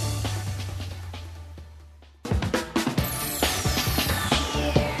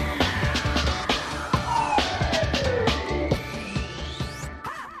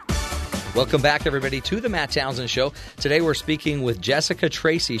 Welcome back, everybody, to the Matt Townsend Show. Today we're speaking with Jessica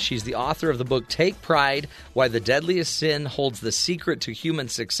Tracy. She's the author of the book, Take Pride, Why the Deadliest Sin Holds the Secret to Human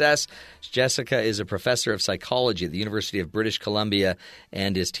Success. Jessica is a professor of psychology at the University of British Columbia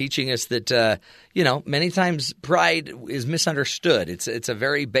and is teaching us that, many times pride is misunderstood. It's a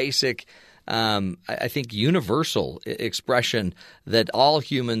very basic, I think, universal expression that all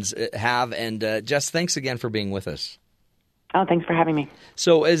humans have. And Jess, thanks again for being with us. Oh, thanks for having me.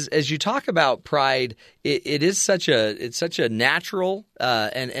 So as you talk about pride, it is such a natural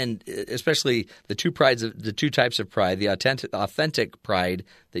and especially the two types of pride, the authentic pride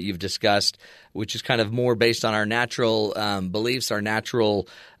that you've discussed, which is kind of more based on our natural beliefs, our natural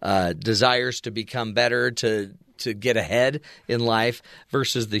desires to become better, to get ahead in life,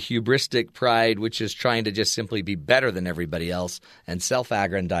 versus the hubristic pride, which is trying to just simply be better than everybody else and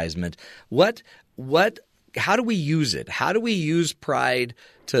self-aggrandizement. How do we use it? How do we use pride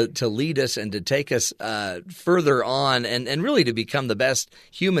to lead us and to take us further on and really to become the best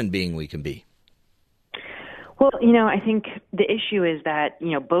human being we can be? Well, I think the issue is that,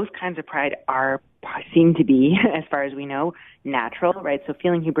 both kinds of pride seem to be, as far as we know, natural, right? So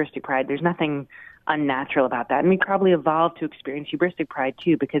feeling hubristic pride, there's nothing unnatural about that. And we probably evolved to experience hubristic pride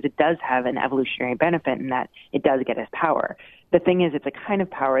too, because it does have an evolutionary benefit in that it does get us power. The thing is, it's a kind of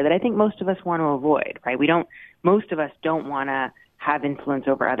power that I think most of us want to avoid, right? Most of us don't want to have influence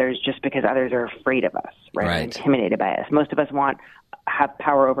over others just because others are afraid of us, right? Or intimidated by us. Most of us have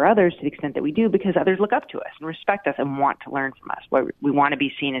power over others to the extent that we do because others look up to us and respect us and want to learn from us. We want to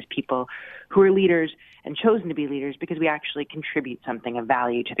be seen as people who are leaders and chosen to be leaders because we actually contribute something of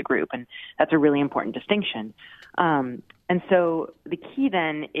value to the group. And that's a really important distinction. And so the key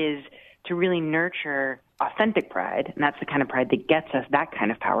then is to really nurture authentic pride, and that's the kind of pride that gets us that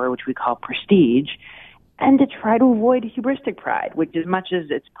kind of power, which we call prestige, and to try to avoid hubristic pride, which, as much as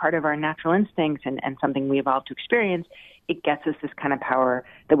it's part of our natural instincts and something we evolved to experience, it gets us this kind of power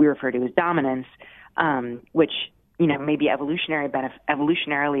that we refer to as dominance, which may be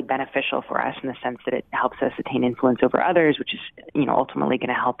evolutionarily beneficial for us in the sense that it helps us attain influence over others, which is ultimately going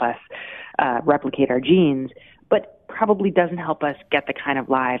to help us replicate our genes, but probably doesn't help us get the kind of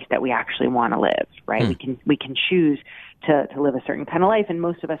lives that we actually want to live, right? We can choose to live a certain kind of life, and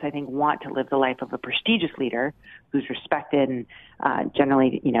most of us, I think, want to live the life of a prestigious leader who's respected and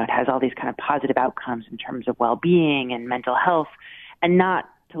generally, it has all these kind of positive outcomes in terms of well-being and mental health, and not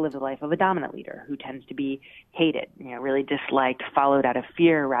to live the life of a dominant leader who tends to be hated, really disliked, followed out of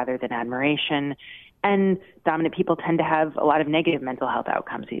fear rather than admiration. And dominant people tend to have a lot of negative mental health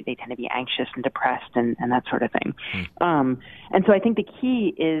outcomes. They tend to be anxious and depressed and that sort of thing. And so I think the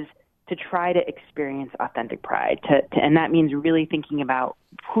key is to try to experience authentic pride, and that means really thinking about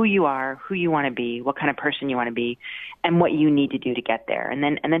who you are, who you want to be, what kind of person you want to be, and what you need to do to get there, and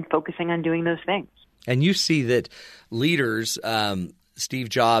then focusing on doing those things. And you see that leaders, Steve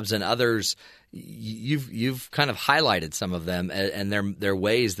Jobs and others, you've kind of highlighted some of them and their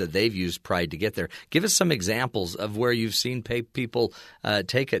ways that they've used pride to get there. Give us some examples of where you've seen people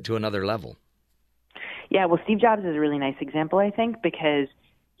take it to another level. Yeah, well, Steve Jobs is a really nice example, I think, because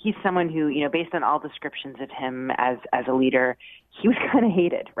he's someone who, based on all descriptions of him as a leader, he was kind of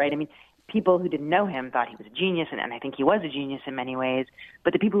hated, right? I mean, people who didn't know him thought he was a genius, and I think he was a genius in many ways,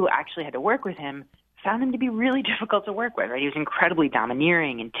 but the people who actually had to work with him found him to be really difficult to work with, right? He was incredibly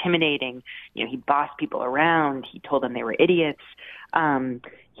domineering, intimidating. He bossed people around. He told them they were idiots.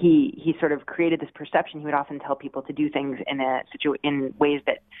 He sort of created this perception. He would often tell people to do things in ways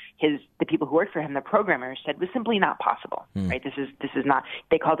that the people who worked for him, the programmers, said was simply not possible, right? This is not.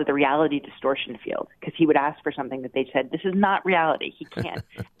 They called it the reality distortion field, because he would ask for something that they said, this is not reality. He can't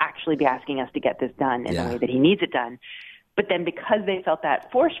actually be asking us to get this done in the way that he needs it done. But then because they felt that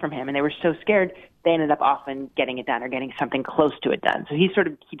force from him and they were so scared, they ended up often getting it done or getting something close to it done. So he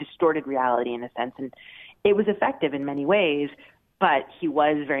distorted reality in a sense, and it was effective in many ways. but he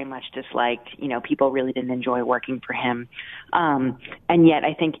was very much disliked. People really didn't enjoy working for him. And yet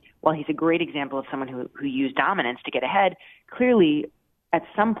I think while he's a great example of someone who used dominance to get ahead, clearly at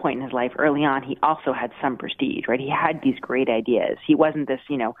some point in his life early on, he also had some prestige, right? He had these great ideas. He wasn't this,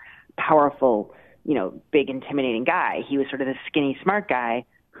 powerful, big intimidating guy. He was sort of this skinny, smart guy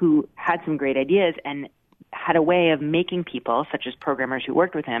who had some great ideas and had a way of making people, such as programmers who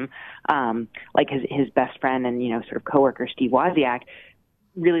worked with him, like his best friend and, sort of coworker, Steve Wozniak,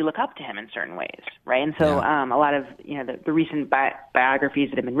 really look up to him in certain ways, right? And so a lot of, the recent biographies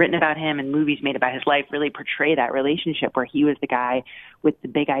that have been written about him and movies made about his life really portray that relationship where he was the guy with the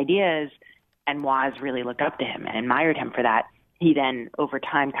big ideas and Woz really looked up to him and admired him for that. He then, over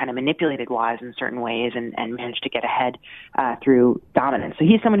time, kind of manipulated Woz in certain ways and managed to get ahead through dominance. So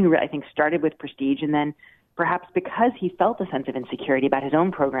he's someone who I think started with prestige and then perhaps because he felt a sense of insecurity about his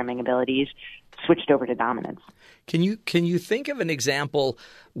own programming abilities, switched over to dominance. Can you think of an example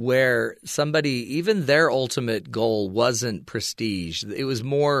where somebody, even their ultimate goal wasn't prestige, it was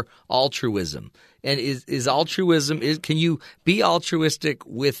more altruism? And is altruism, can you be altruistic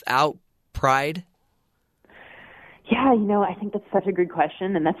without pride? Yeah, I think that's such a good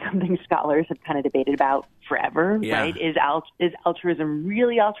question, and that's something scholars have kind of debated about forever, right? Is altruism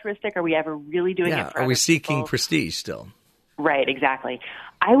really altruistic? Are we ever really doing it for Are we other seeking people? prestige still? Right, exactly.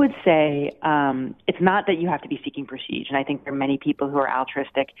 I would say it's not that you have to be seeking prestige, and I think there are many people who are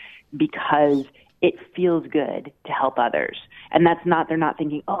altruistic because it feels good to help others. And they're not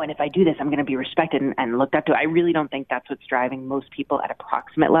thinking, and if I do this, I'm going to be respected and looked up to. I really don't think that's what's driving most people at a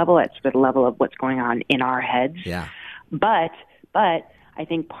proximate level, at the level of what's going on in our heads. Yeah. But I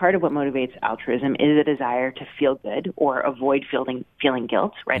think part of what motivates altruism is a desire to feel good or avoid feeling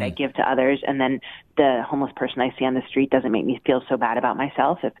guilt, right? I give to others, and then the homeless person I see on the street doesn't make me feel so bad about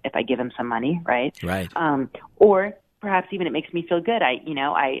myself if I give him some money, right? Right. Or perhaps even it makes me feel good.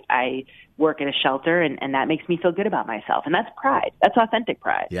 I work at a shelter, and that makes me feel good about myself, and that's pride. That's authentic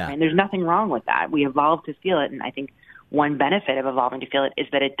pride. Yeah. And there's nothing wrong with that. We evolved to feel it, and I think one benefit of evolving to feel it is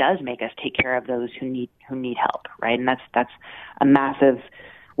that it does make us take care of those who need help, right? And that's a massive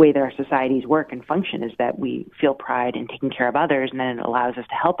way that our societies work and function, is that we feel pride in taking care of others, and then it allows us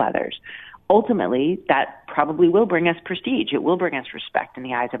to help others. Ultimately, that probably will bring us prestige. It will bring us respect in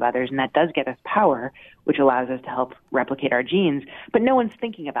the eyes of others, and that does get us power, which allows us to help replicate our genes. But no one's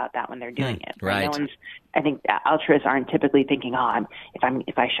thinking about that when they're doing it. Right. I think altruists aren't typically thinking,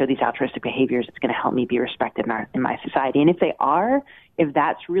 if I show these altruistic behaviors, it's going to help me be respected in my society. And if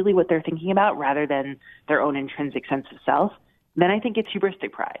that's really what they're thinking about, rather than their own intrinsic sense of self, then I think it's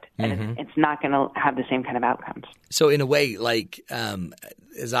hubristic pride, and it's not going to have the same kind of outcomes. So in a way, like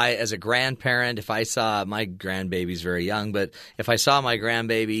as a grandparent, if I saw my grandbaby's very young, but if I saw my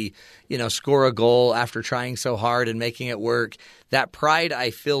grandbaby, score a goal after trying so hard and making it work, that pride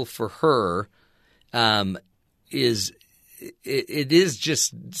I feel for her is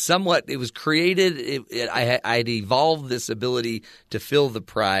just somewhat. It was created. I'd evolved this ability to feel the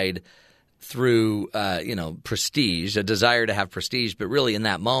pride through prestige, a desire to have prestige, but really in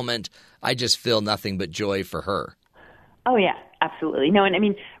that moment, I just feel nothing but joy for her. Oh yeah, absolutely. No, and I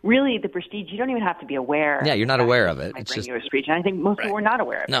mean, really, the prestige, you don't even have to be aware. Yeah, you're not aware of it. Might bring you a prestige, and I think most people are not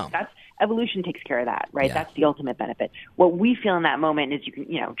aware of it. No. Evolution takes care of that, right? Yeah. That's the ultimate benefit. What we feel in that moment is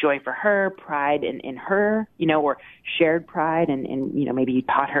joy for her, pride in her, or shared pride, and maybe you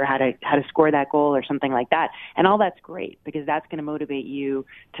taught her how to score that goal or something like that, and all that's great because that's going to motivate you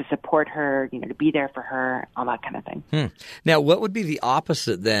to support her, to be there for her, all that kind of thing. Now, what would be the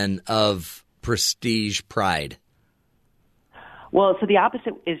opposite then of prestige pride? Well, so the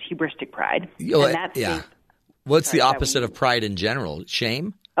opposite is hubristic pride. And that's What's the opposite of pride in general?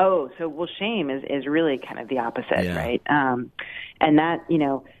 Shame? Oh, shame is really kind of the opposite, right? And that,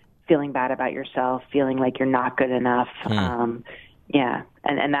 feeling bad about yourself, feeling like you're not good enough. And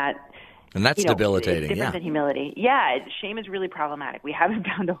that. And that's debilitating. It's different than humility. Yeah, shame is really problematic. We haven't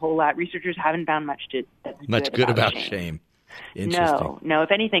found a whole lot. Researchers haven't found much good about shame. Interesting. No.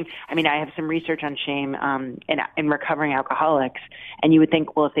 If anything, I mean, I have some research on shame in recovering alcoholics, and you would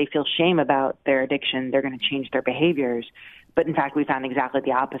think, well, if they feel shame about their addiction, they're going to change their behaviors. But in fact, we found exactly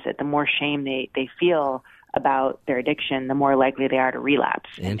the opposite. The more shame they feel about their addiction, the more likely they are to relapse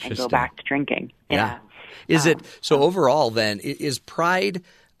and go back to drinking. Yeah. Is it so? Overall, then, is pride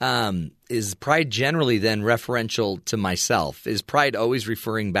generally then referential to myself? Is pride always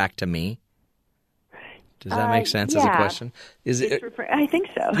referring back to me? Does that make sense as a question? I think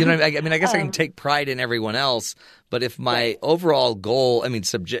so. I guess I can take pride in everyone else, but if my overall goal,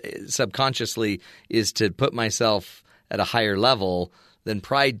 subconsciously, is to put myself at a higher level, then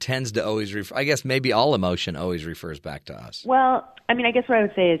pride tends to always I guess maybe all emotion always refers back to us. Well, I mean, I guess what I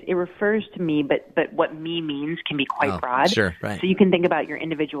would say is it refers to me, but what me means can be quite broad. Sure, right. So you can think about your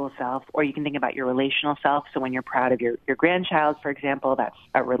individual self, or you can think about your relational self. So when you're proud of your grandchild, for example, that's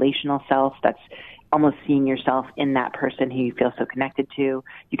a relational self. That's almost seeing yourself in that person who you feel so connected to.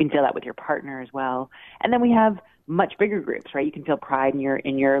 You can feel that with your partner as well. And then we have much bigger groups, right? You can feel pride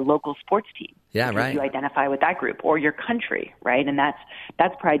in your local sports team. Yeah, right. You identify with that group, or your country, right? And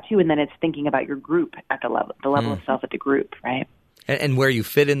that's pride too. And then it's thinking about your group at the level of self at the group, right? And where you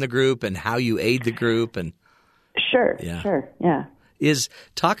fit in the group and how you aid the group. And Sure.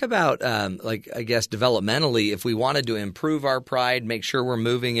 Talk about, I guess, developmentally, if we wanted to improve our pride, make sure we're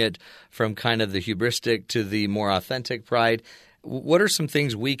moving it from kind of the hubristic to the more authentic pride, what are some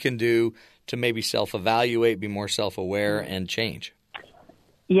things we can do to maybe self-evaluate, be more self-aware, and change?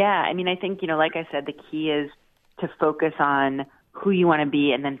 Yeah, I mean, I think, like I said, the key is to focus on who you want to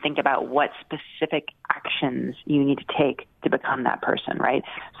be and then think about what specific actions you need to take to become that person, right?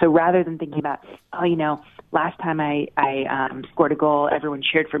 So rather than thinking about, last time I scored a goal, everyone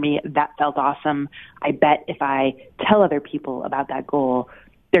cheered for me, that felt awesome. I bet if I tell other people about that goal,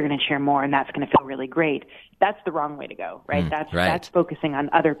 they're going to cheer more and that's going to feel really great. That's the wrong way to go, right? That's focusing on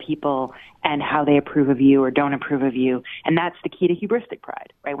other people and how they approve of you or don't approve of you. And that's the key to hubristic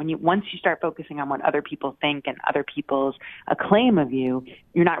pride, right? Once you start focusing on what other people think and other people's acclaim of you,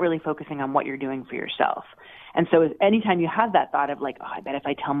 you're not really focusing on what you're doing for yourself. And so anytime you have that thought of like, oh, I bet if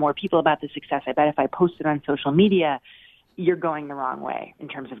I tell more people about the success, I bet if I post it on social media, you're going the wrong way in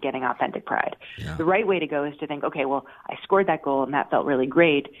terms of getting authentic pride. Yeah. The right way to go is to think, okay, well, I scored that goal and that felt really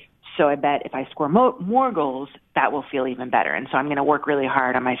great. So I bet if I score more goals, that will feel even better. And so I'm going to work really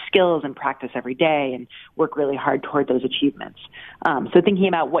hard on my skills and practice every day and work really hard toward those achievements. So thinking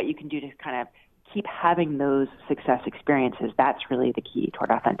about what you can do to kind of keep having those success experiences, that's really the key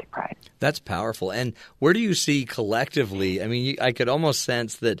toward authentic pride. That's powerful. And where do you see collectively, I mean, I could almost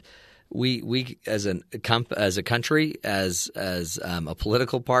sense that we as a country, as a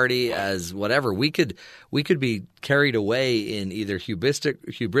political party, as whatever, we could be carried away in either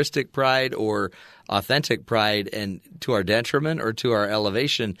hubristic pride or authentic pride, and to our detriment or to our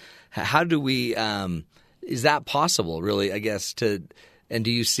elevation. How do we? Is that possible? Really, I guess. And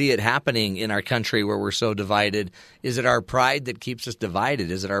do you see it happening in our country where we're so divided? Is it our pride that keeps us divided?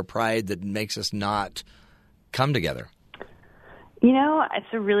 Is it our pride that makes us not come together?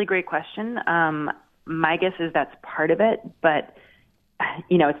 It's a really great question. My guess is that's part of it, but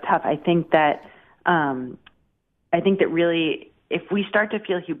it's tough. I think that really, if we start to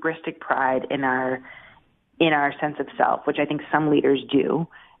feel hubristic pride in our sense of self, which I think some leaders do,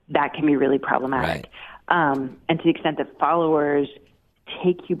 that can be really problematic. Right. And to the extent that followers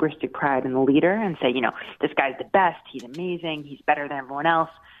take hubristic pride in the leader and say, this guy's the best, he's amazing, he's better than everyone else,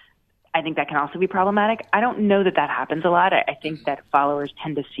 I think that can also be problematic. I don't know that happens a lot. I think that followers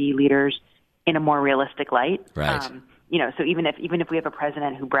tend to see leaders in a more realistic light. Right. So even if we have a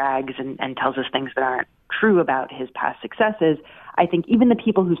president who brags and tells us things that aren't true about his past successes, I think even the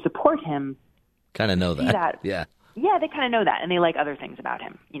people who support him kind of know that. Yeah. Yeah, they kind of know that, and they like other things about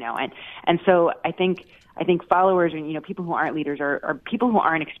him, and so I think followers and people who aren't leaders or people who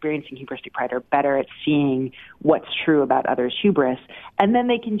aren't experiencing hubristic pride are better at seeing what's true about others' hubris, and then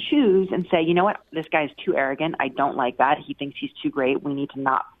they can choose and say, you know what, this guy's too arrogant. I don't like that. He thinks he's too great. We need to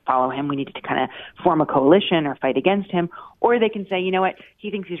not follow him. We need to kind of form a coalition or fight against him. Or they can say, you know what,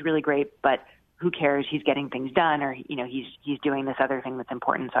 he thinks he's really great, but who cares? He's getting things done, or he's doing this other thing that's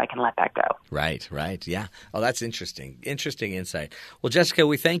important, so I can let that go. Right. Yeah. Oh, that's interesting. Interesting insight. Well, Jessica,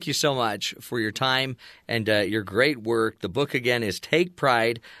 we thank you so much for your time and your great work. The book again is Take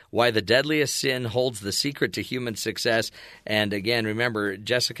Pride: Why the Deadliest Sin Holds the Secret to Human Success. And again, remember,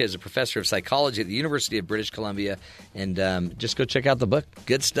 Jessica is a professor of psychology at the University of British Columbia, and just go check out the book.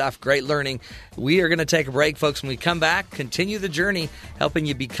 Good stuff. Great learning. We are going to take a break, folks. When we come back, continue the journey, helping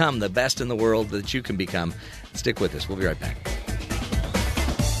you become the best in the world that you can become. Stick with us. We'll be right back.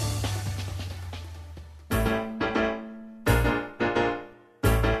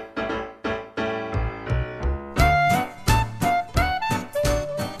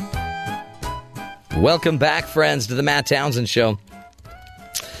 Welcome back, friends, to the Matt Townsend Show.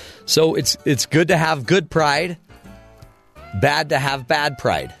 So it's good to have good pride, bad to have bad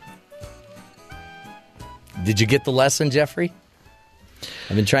pride. Did you get the lesson, Jeffrey?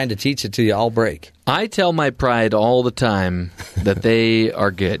 I've been trying to teach it to you all break. I tell my pride all the time that they are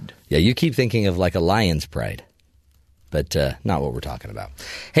good. Yeah, you keep thinking of like a lion's pride, but not what we're talking about.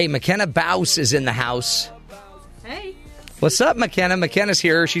 Hey, Makena Bauss is in the house. Hey. What's up, Makena? Makena's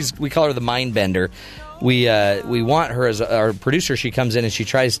here. We call her the mind bender. we want her as our producer. She comes in and she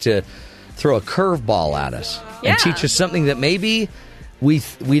tries to throw a curveball at us and teach us something that maybe we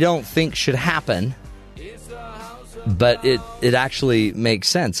don't think should happen, but it actually makes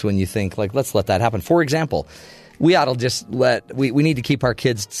sense when you think, like, let's let that happen. For example, we ought to just we need to keep our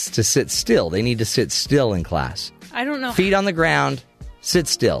kids to sit still. They need to sit still in class. I don't know. Feet on the ground, sit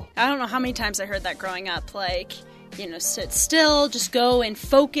still. I don't know how many times I heard that growing up, like, sit still, just go and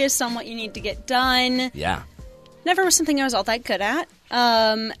focus on what you need to get done. Yeah. Never was something I was all that good at.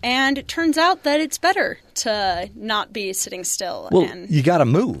 And it turns out that it's better to not be sitting still. Well, you got to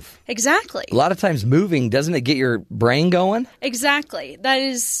move. Exactly. A lot of times moving, doesn't it get your brain going? Exactly. That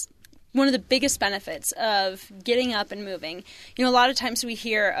is one of the biggest benefits of getting up and moving. A lot of times we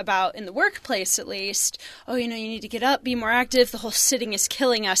hear about, in the workplace at least, you need to get up, be more active, the whole sitting is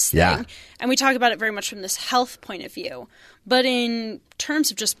killing us thing. Yeah. And we talk about it very much from this health point of view. But in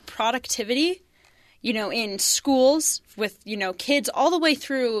terms of just productivity, in schools with, kids all the way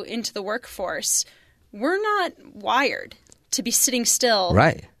through into the workforce, we're not wired to be sitting still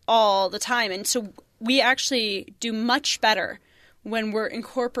all the time. And so we actually do much better when we're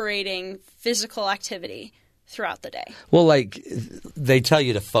incorporating physical activity throughout the day. Well, like they tell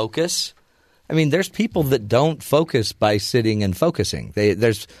you to focus. I mean, there's people that don't focus by sitting and focusing.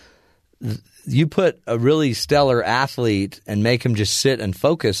 You put a really stellar athlete and make him just sit and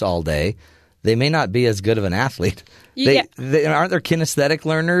focus all day, they may not be as good of an athlete. Aren't there kinesthetic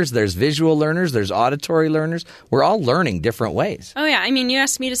learners? There's visual learners. There's auditory learners. We're all learning different ways. Oh, yeah. I mean, you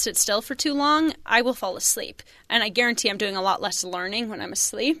ask me to sit still for too long, I will fall asleep. And I guarantee I'm doing a lot less learning when I'm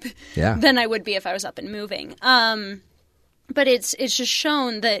asleep than I would be if I was up and moving. But it's just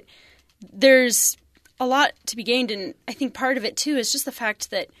shown that there's a lot to be gained. And I think part of it, too, is just the fact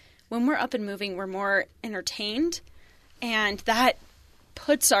that when we're up and moving, we're more entertained. And that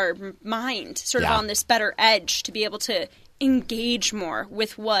puts our mind sort of on this better edge to be able to engage more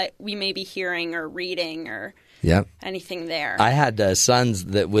with what we may be hearing or reading or anything there. I had sons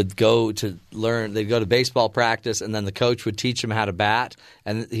that would go to learn. They'd go to baseball practice, and then the coach would teach them how to bat.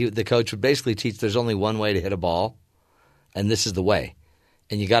 And the coach would basically teach there's only one way to hit a ball, and this is the way.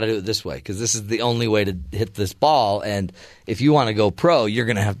 And you got to do it this way because this is the only way to hit this ball. And if you want to go pro, you're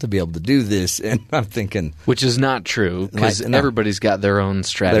going to have to be able to do this. And I'm thinking, which is not true because everybody's got their own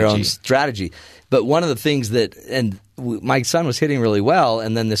strategy. But one of the things that, and my son was hitting really well,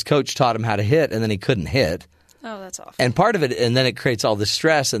 and then this coach taught him how to hit, and then he couldn't hit. Oh, that's awful. And part of it, and then it creates all this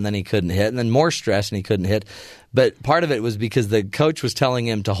stress, and then he couldn't hit, and then more stress, and he couldn't hit. But part of it was because the coach was telling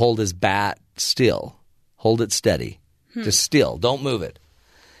him to hold his bat still, hold it steady, just still, don't move it.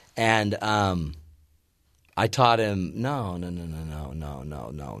 And I taught him no,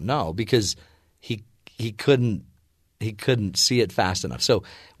 because he couldn't see it fast enough. So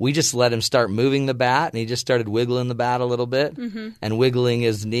we just let him start moving the bat, and he just started wiggling the bat a little bit and wiggling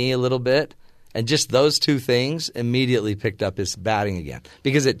his knee a little bit. And just those two things immediately picked up his batting again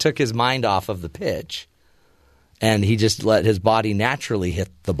because it took his mind off of the pitch, and he just let his body naturally hit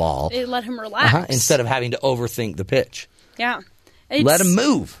the ball. It let him relax. Instead of having to overthink the pitch. Yeah. Let him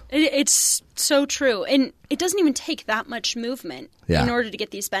move. It's so true. And it doesn't even take that much movement in order to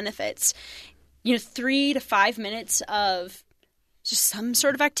get these benefits. 3 to 5 minutes of just some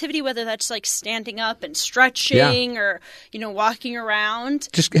sort of activity, whether that's like standing up and stretching or, walking around.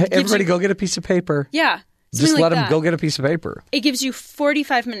 Just everybody go get a piece of paper. Yeah. Just let them go get a piece of paper. It gives you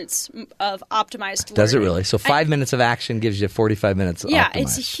 45 minutes of optimized learning. Does it really? So 5 minutes of action gives you 45 minutes optimized.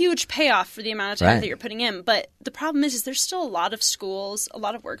 It's a huge payoff for the amount of time that you're putting in. But the problem is there's still a lot of schools, a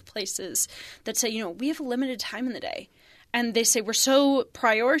lot of workplaces that say, we have a limited time in the day. And they say we're so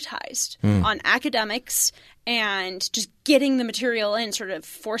prioritized on academics and just getting the material in, sort of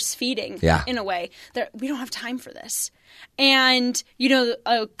force feeding in a way that we don't have time for this. And,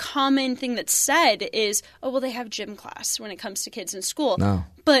 a common thing that's said is, they have gym class when it comes to kids in school. No.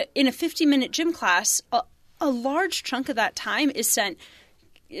 But in a 50-minute gym class, a large chunk of that time is spent,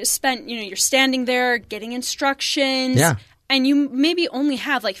 you're standing there getting instructions. Yeah. And you maybe only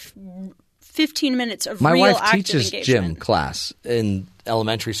have 15 minutes of real active engagement. My wife teaches gym class in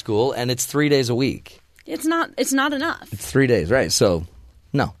elementary school, and it's 3 days a week. It's not enough. It's 3 days, right? So,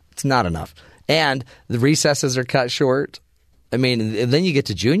 no, it's not enough. And the recesses are cut short. I mean, and then you get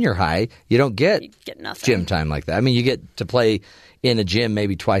to junior high, you don't get nothing. Gym time like that. I mean, you get to play in a gym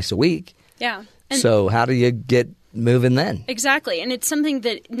maybe twice a week. Yeah. So how do you get moving then? Exactly. And it's something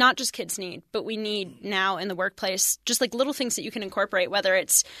that not just kids need, but we need now in the workplace. Just like little things that you can incorporate, whether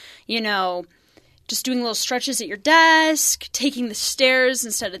it's, just doing little stretches at your desk, taking the stairs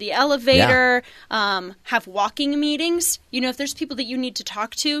instead of the elevator, have walking meetings. If there's people that you need to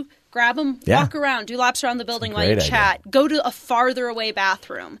talk to, Grab them, Yeah. walk around, do laps around the building while great you idea. chat. Go to a farther away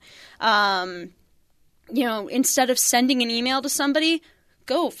bathroom. Instead of sending an email to somebody,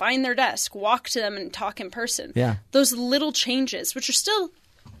 go find their desk, walk to them and talk in person. Yeah. Those little changes, which are still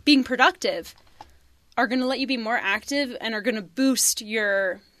being productive, are going to let you be more active and are going to boost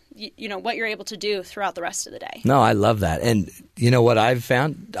your, what you're able to do throughout the rest of the day. No, I love that. And you know what I've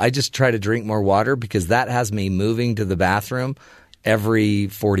found? I just try to drink more water because that has me moving to the bathroom every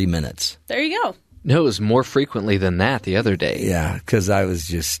 40 minutes. There you go. No, it was more frequently than that the other day. Yeah, because I was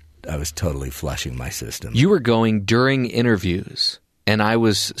totally flushing my system. You were going during interviews, and I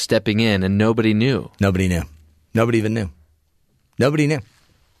was stepping in, and nobody knew. Nobody knew. Nobody even knew. Nobody knew.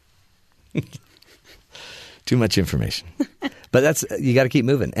 Too much information. But you got to keep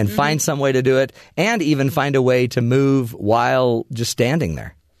moving and find some way to do it, and even find a way to move while just standing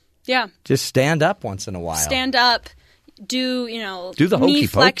there. Yeah. Just stand up once in a while. Stand up, do the hokey knee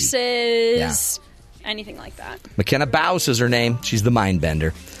pokey. flexes, anything like that. Makena Bauss is her name. She's the mind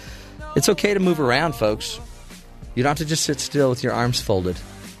bender. It's okay to move around, folks. You don't have to just sit still with your arms folded.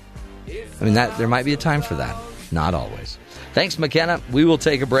 I mean, there might be a time for that. Not always. Thanks, Makena. We will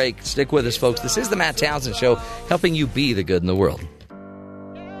take a break. Stick with us, folks. This is the Matt Townsend Show, helping you be the good in the world.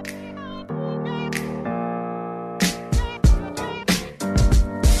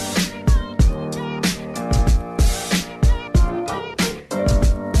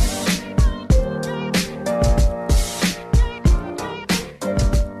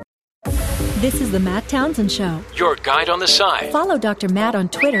 This is the Matt Townsend Show. Your guide on the side. Follow Dr. Matt on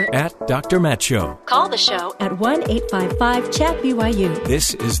Twitter At Dr. Matt Show. Call the show at 1-855-CHAT-BYU.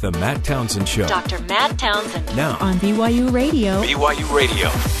 This is the Matt Townsend Show. Dr. Matt Townsend. Now on BYU Radio. BYU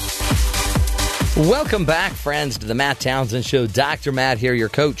Radio. Welcome back, friends, to the Matt Townsend Show. Dr. Matt here, your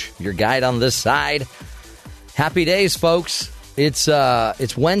coach, your guide on this side. Happy days, folks. It's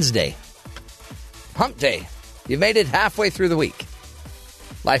Wednesday. Hump day. You made it halfway through the week.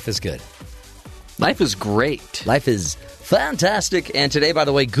 Life is good. Life is great. Life is fantastic. And today, by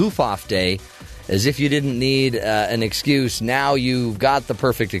the way, Goof Off Day. As if you didn't need an excuse, now you've got the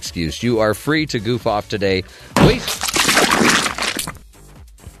perfect excuse. You are free to goof off today. Wait.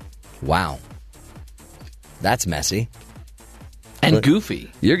 Wow. That's messy. And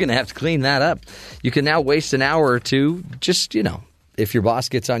goofy. You're going to have to clean that up. You can now waste an hour or two. Just, if your boss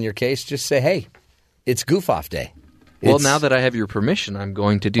gets on your case, just say, hey, it's Goof Off Day. Well, now that I have your permission, I'm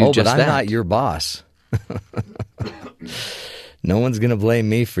going to do just that. Oh, but I'm not your boss. No one's going to blame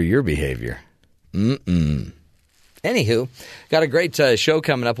me for your behavior. Anywho, got a great show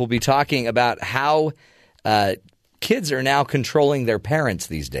coming up. We'll be talking about how kids are now controlling their parents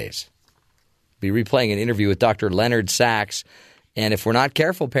these days. Be replaying an interview with Dr. Leonard Sax. And if we're not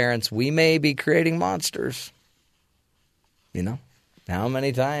careful, parents, we may be creating monsters. How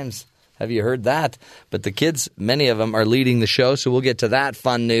many times have you heard that? But the kids, many of them, are leading the show, so we'll get to that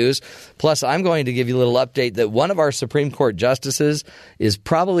fun news. Plus, I'm going to give you a little update that one of our Supreme Court justices is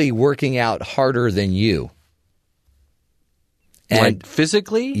probably working out harder than you. And like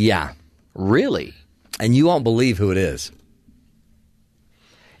physically? Yeah. Really? And you won't believe who it is.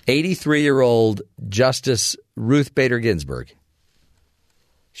 83-year-old Justice Ruth Bader Ginsburg.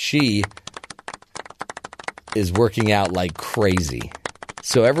 She is working out like crazy.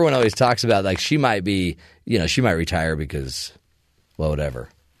 So everyone always talks about like she might be, she might retire because, well, whatever,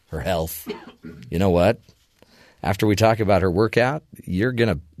 her health. You know what? After we talk about her workout, you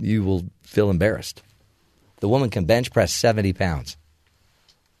will feel embarrassed. The woman can bench press 70 pounds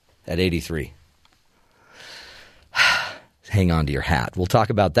at 83. Hang on to your hat. We'll talk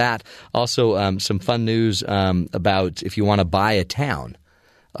about that. Also, some fun news about if you want to buy a town.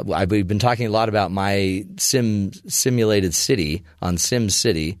 We've been talking a lot about my simulated city on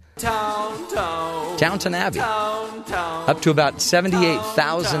SimCity. Downton Abbey. Up to about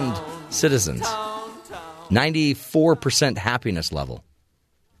 78,000 citizens. 94% happiness level.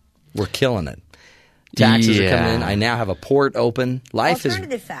 We're killing it. Taxes are coming in. I now have a port open.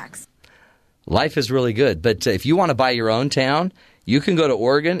 Alternative facts. Life is really good. But if you want to buy your own town, you can go to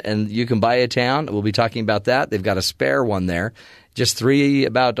Oregon and you can buy a town. We'll be talking about that. They've got a spare one there. Just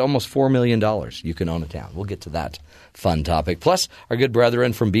about almost $4 million. You can own a town. We'll get to that fun topic. Plus, our good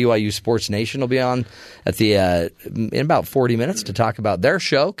brethren from BYU Sports Nation will be on at in about 40 minutes to talk about their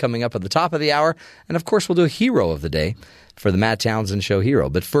show coming up at the top of the hour. And, of course, we'll do a hero of the day for the Matt Townsend Show hero.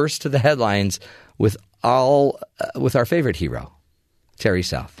 But first to the headlines with our favorite hero, Terry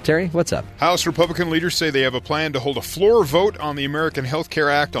South. Terry, what's up? House Republican leaders say they have a plan to hold a floor vote on the American Health Care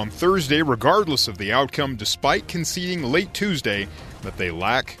Act on Thursday, regardless of the outcome, despite conceding late Tuesday that they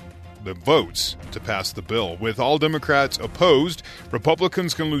lack the votes to pass the bill. With all Democrats opposed,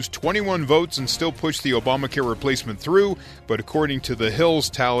 Republicans can lose 21 votes and still push the Obamacare replacement through. But according to the Hill's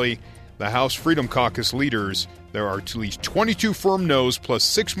tally, the House Freedom Caucus leaders, there are at least 22 firm no's plus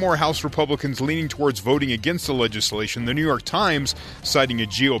 6 more House Republicans leaning towards voting against the legislation. The New York Times, citing a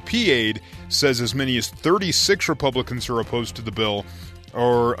GOP aide, says as many as 36 Republicans are opposed to the bill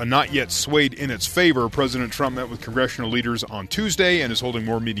or are not yet swayed in its favor. President Trump met with congressional leaders on Tuesday and is holding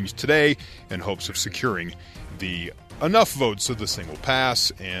more meetings today in hopes of securing the enough votes so this thing will pass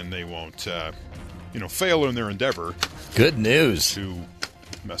and they won't, fail in their endeavor. Good news. To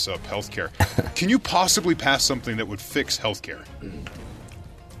mess up healthcare. Can you possibly pass something that would fix healthcare?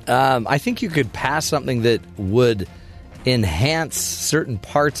 I think you could pass something that would enhance certain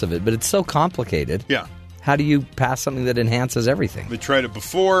parts of it, but it's so complicated. Yeah. How do you pass something that enhances everything? They tried it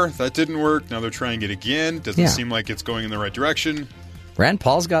before. That didn't work. Now they're trying it again. Doesn't seem like it's going in the right direction. Rand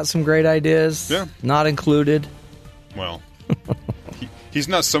Paul's got some great ideas. Yeah. Not included. Well, he's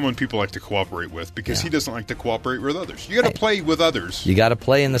not someone people like to cooperate with because he doesn't like to cooperate with others. You got to play with others. You got to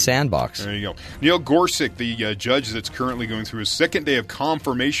play in the sandbox. There you go. Neil Gorsuch, the judge that's currently going through his second day of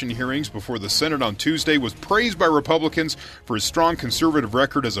confirmation hearings before the Senate on Tuesday, was praised by Republicans for his strong conservative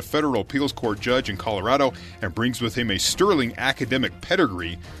record as a federal appeals court judge in Colorado and brings with him a sterling academic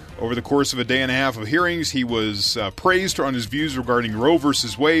pedigree. Over the course of a day and a half of hearings, he was praised on his views regarding Roe v.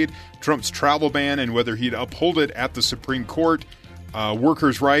 Wade, Trump's travel ban, and whether he'd uphold it at the Supreme Court,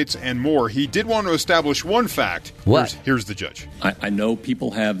 workers' rights, and more. He did want to establish one fact. What? Here's the judge. I know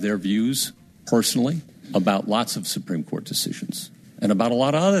people have their views personally about lots of Supreme Court decisions and about a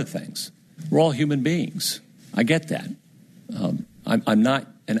lot of other things. We're all human beings. I get that. I'm not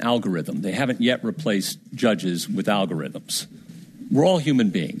an algorithm. They haven't yet replaced judges with algorithms. We're all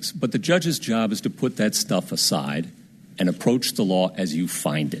human beings, but the judge's job is to put that stuff aside and approach the law as you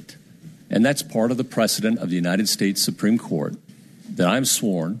find it. And that's part of the precedent of the United States Supreme Court that I'm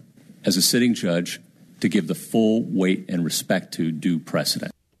sworn as a sitting judge to give the full weight and respect to due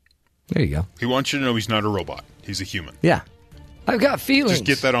precedent. There you go. He wants you to know he's not a robot. He's a human. Yeah. I've got feelings. Just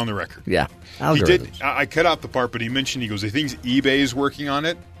get that on the record. Yeah. He did. I cut out the part, but he mentioned, he goes, he thinks eBay is working on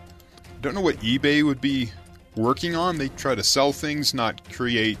it. Don't know what eBay would be working on. They try to sell things, not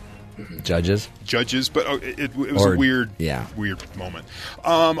create judges, but it was a weird moment.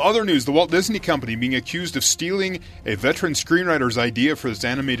 Other news, the Walt Disney Company being accused of stealing a veteran screenwriter's idea for its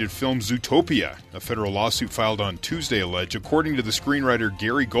animated film Zootopia. A federal lawsuit filed on Tuesday alleged. According to the screenwriter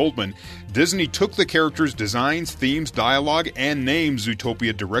Gary Goldman, Disney took the characters' designs, themes, dialogue, and names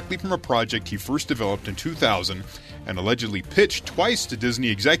Zootopia directly from a project he first developed in 2000 and allegedly pitched twice to Disney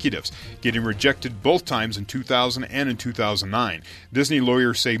executives, getting rejected both times in 2000 and in 2009. Disney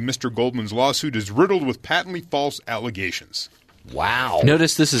lawyers say Mr. Goldman's lawsuit is riddled with patently false allegations. Wow.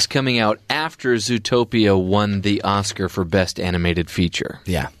 Notice this is coming out after Zootopia won the Oscar for Best Animated Feature.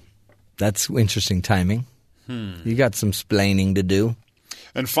 Yeah. That's interesting timing. You got some splaining to do.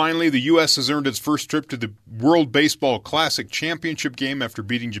 And finally, the U.S. has earned its first trip to the World Baseball Classic Championship game after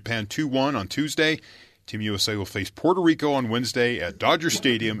beating Japan 2-1 on Tuesday. Team USA will face Puerto Rico on Wednesday at Dodger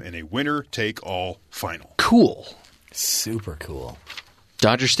Stadium in a winner-take-all final. Cool. Super cool.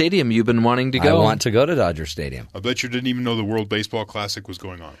 Dodger Stadium, you've been wanting to go. I want to go to Dodger Stadium. I bet you didn't even know the World Baseball Classic was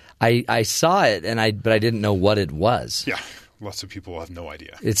going on. I saw it, but I didn't know what it was. Yeah, lots of people have no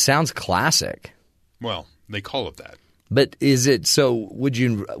idea. It sounds classic. Well, they call it that. But is it so? Would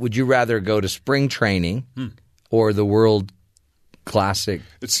you rather go to spring training or the World Classic?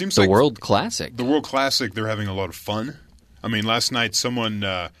 It seems the like World Classic. The World Classic, they're having a lot of fun. I mean, last night someone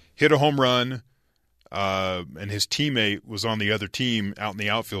hit a home run, and his teammate was on the other team out in the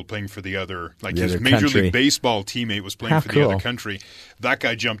outfield playing for the other, his Major League Baseball teammate was playing for the other country. That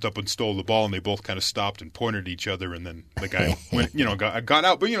guy jumped up and stole the ball, and they both kind of stopped and pointed at each other, and then the guy went, got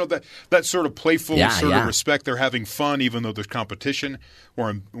out. But that sort of playful of respect. They're having fun, even though there's competition. Where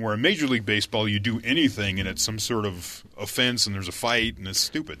in Major League Baseball, you do anything, and it's some sort of offense, and there's a fight, and it's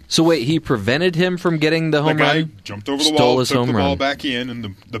stupid. So wait, he prevented him from getting the home run? The guy jumped over the wall, took the ball back in,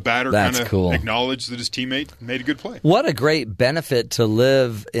 and the batter kind of acknowledged that his teammate made a good play. What a great benefit to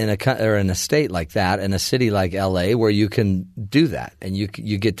live in a state like that, in a city like L.A., where you can do that, and you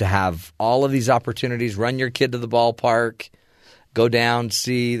get to have all of these opportunities. Run your kid to the ballpark, go down,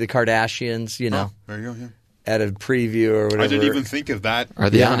 see the Kardashians. Oh, there you go. Yeah. At a preview or whatever. I didn't even think of that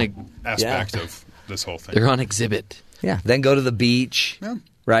aspect of this whole thing. They're on exhibit. Yeah. Then go to the beach,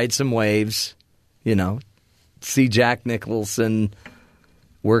 ride some waves, see Jack Nicholson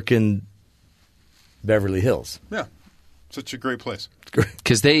work in Beverly Hills. Yeah. Such a great place.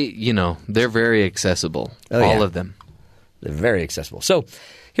 Because they're very accessible. All of them. They're very accessible. So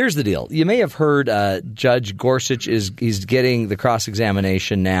Here's the deal. You may have heard Judge Gorsuch he's getting the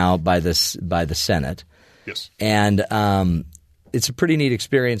cross-examination now by the Senate. Yes. And it's a pretty neat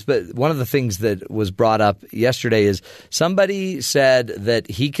experience. But one of the things that was brought up yesterday is somebody said that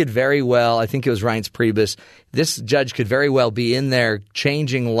he could very well – I think it was Reince Priebus – this judge could very well be in there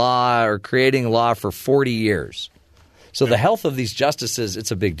changing law or creating law for 40 years. So the health of these justices,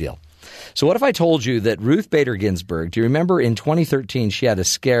 it's a big deal. So what if I told you that Ruth Bader Ginsburg, do you remember in 2013 she had a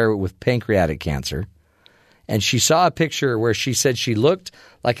scare with pancreatic cancer, and she saw a picture where she said she looked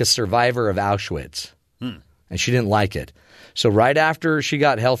like a survivor of Auschwitz, and she didn't like it. So right after she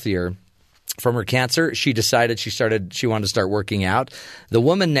got healthier from her cancer, she decided she wanted to start working out. The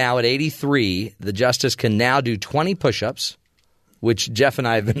woman now at 83, the justice can now do 20 push-ups, which Jeff and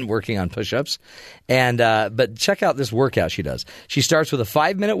I have been working on push-ups. But check out this workout she does. She starts with a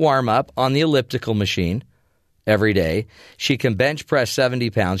 5-minute warm-up on the elliptical machine every day. She can bench press 70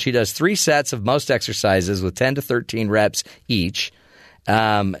 pounds. She does 3 sets of most exercises with 10 to 13 reps each.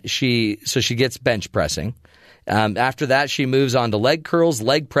 She gets bench pressing. After that, she moves on to leg curls,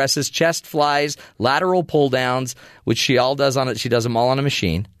 leg presses, chest flies, lateral pull-downs, which she does them all on a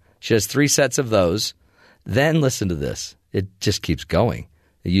machine. She has 3 sets of those. Then listen to this. It just keeps going.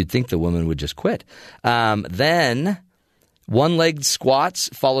 You'd think the woman would just quit. Then one-legged squats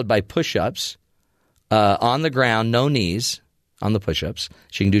followed by push-ups on the ground, no knees on the push-ups.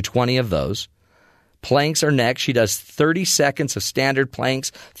 She can do 20 of those. Planks are next. She does 30 seconds of standard planks,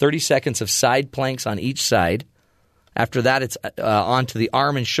 30 seconds of side planks on each side. After that, it's on to the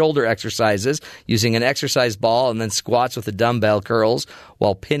arm and shoulder exercises using an exercise ball and then squats with the dumbbell curls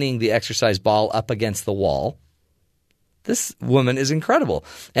while pinning the exercise ball up against the wall. This woman is incredible.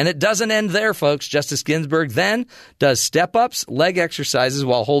 And it doesn't end there, folks. Justice Ginsburg then does step-ups, leg exercises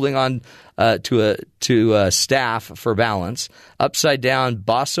while holding on to a staff for balance, upside-down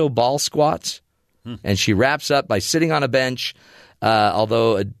basso ball squats, and she wraps up by sitting on a bench,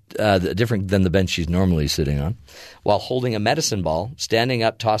 although different than the bench she's normally sitting on, while holding a medicine ball, standing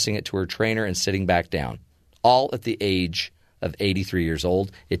up, tossing it to her trainer, and sitting back down, all at the age of 83 years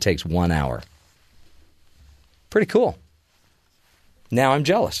old. It takes 1 hour. Pretty cool. Now I'm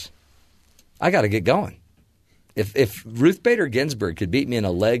jealous. I got to get going. If Ruth Bader Ginsburg could beat me in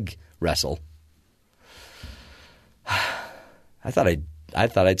a leg wrestle, I thought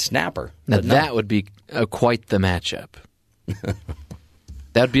I'd snap her. Now that would be quite the matchup.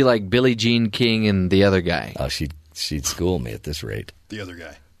 That'd be like Billie Jean King and the other guy. Oh, she'd school me at this rate. The other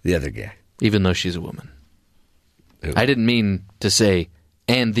guy. The other guy. Even though she's a woman. Who? I didn't mean to say,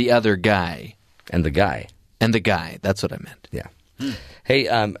 and the other guy. And the guy. And the guy. That's what I meant. Yeah. Hey,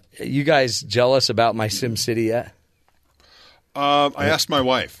 you guys jealous about my SimCity yet? I asked my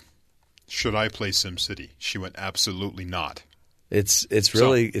wife, should I play SimCity? She went, absolutely not. It's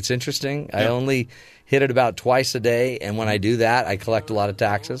interesting. Yeah. I only hit it about twice a day, and when I do that, I collect a lot of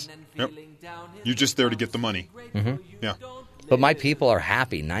taxes. Yep. You're just there to get the money. Mm-hmm. Yeah. But my people are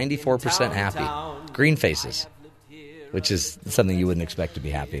happy, 94% happy. Green faces, which is something you wouldn't expect to be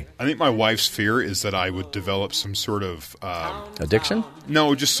happy. I think my wife's fear is that I would develop some sort of addiction?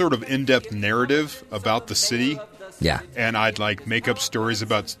 No, just sort of in-depth narrative about the city. Yeah. And I'd make up stories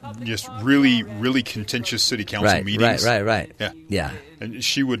about just really, really contentious city council meetings. Right. Yeah. Yeah. And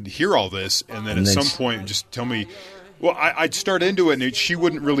she would hear all this and then at some point just tell me, well, I'd start into it and she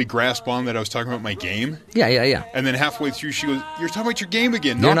wouldn't really grasp on that I was talking about my game. Yeah. And then halfway through she goes, you're talking about your game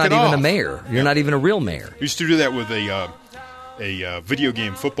again. You're Knock not it even off. a mayor. You're not even a real mayor. I used to do that with a video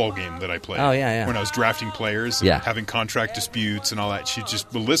game, football game that I played. Oh, yeah. When I was drafting players and having contract disputes and all that. She'd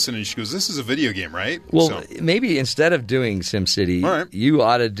just listen and she goes, this is a video game, right? Well, maybe instead of doing SimCity, you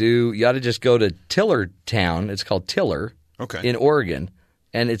ought to just go to Tiller Town. It's called Tiller in Oregon,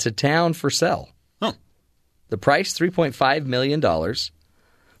 and it's a town for sale. Oh. The price, $3.5 million.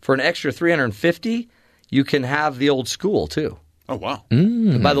 For an extra $350,000, you can have the old school, too. Oh, wow.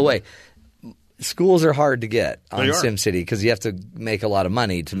 And by the way, schools are hard to get on They are. SimCity because you have to make a lot of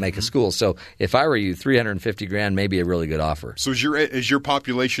money to make a school. So if I were you, $350,000 may be a really good offer. So is your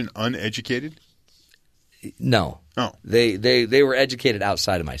population uneducated? No. Oh. They were educated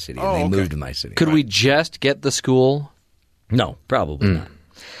outside of my city, and they moved to my city. Could we just get the school? No, probably not.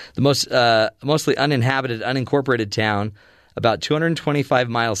 The mostly uninhabited, unincorporated town, about 225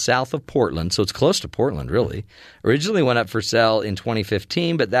 miles south of Portland, so it's close to Portland, really. Originally went up for sale in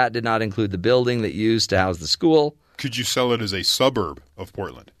 2015, but that did not include the building that used to house the school. Could you sell it as a suburb of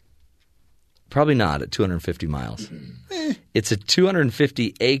Portland? Probably not at 250 miles. It's a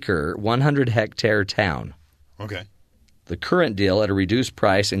 250-acre, 100-hectare town. Okay. The current deal at a reduced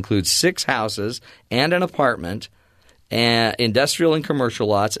price includes 6 houses and an apartment and industrial and commercial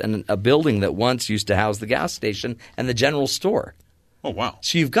lots, and a building that once used to house the gas station and the general store. Oh, wow.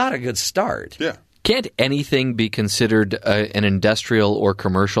 So you've got a good start. Yeah. Can't anything be considered an industrial or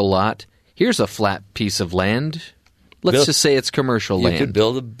commercial lot? Here's a flat piece of land. Let's just say it's commercial land. You could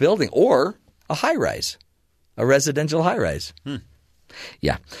build a building or a high-rise, a residential high-rise.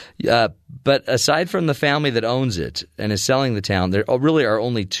 Yeah. But aside from the family that owns it and is selling the town, there really are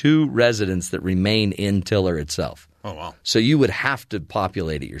only 2 residents that remain in Tiller itself. Oh, wow. So you would have to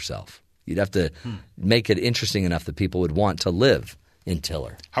populate it yourself. You'd have to make it interesting enough that people would want to live in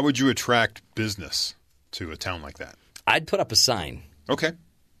Tiller. How would you attract business to a town like that? I'd put up a sign. Okay.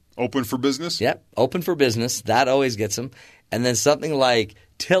 Open for business? Yep. Open for business. That always gets them. And then something like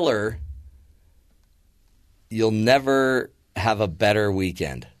Tiller, you'll never have a better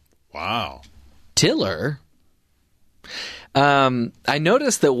weekend. Wow. Tiller? I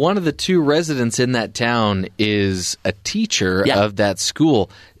noticed that one of the 2 residents in that town is a teacher of that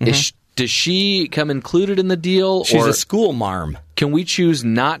school. Does she come included in the deal? She's a school marm. Can we choose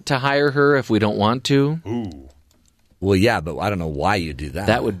not to hire her if we don't want to? Ooh. Well, yeah, but I don't know why you do that.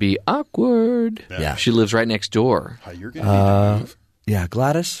 That would be awkward. Yeah. She lives right next door. You're going to need to move. Yeah,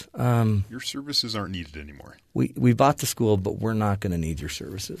 Gladys. Your services aren't needed anymore. We bought the school, but we're not going to need your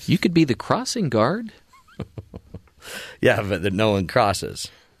services. You could be the crossing guard. Yeah, but that no one crosses,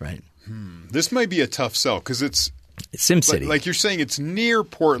 right? This might be a tough sell because it's SimCity. Like you're saying, it's near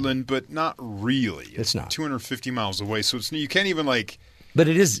Portland, but not really. It's not 250 miles away, so you can't even like. But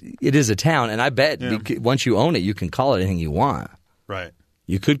it is a town, and I bet once you own it, you can call it anything you want. Right.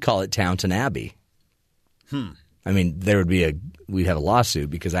 You could call it Taunton Abbey. I mean, we'd have a lawsuit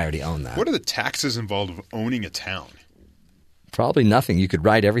because I already own that. What are the taxes involved of owning a town? Probably nothing. You could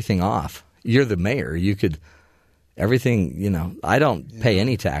write everything off. You're the mayor. You could everything. I don't pay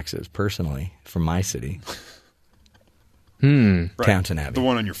any taxes personally from my city. Right. Taunton Abbey, the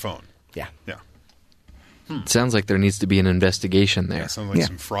one on your phone. Yeah. It sounds like there needs to be an investigation there. Yeah, sounds like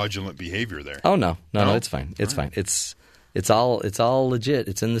some fraudulent behavior there. Oh no, it's fine. It's fine. It's all legit.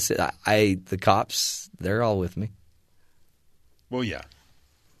 It's in the city. The cops, they're all with me. Well, yeah.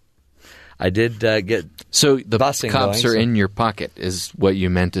 I did get so the busing cops going, are in your pocket, is what you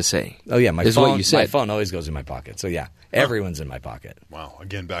meant to say. Oh yeah, my is phone. What you said. My phone always goes in my pocket. So yeah, everyone's in my pocket. Wow.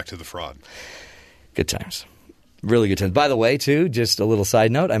 Again, back to the fraud. Good times, really good times. By the way, too, just a little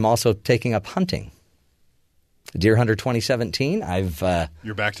side note. I'm also taking up hunting. Deer Hunter 2017.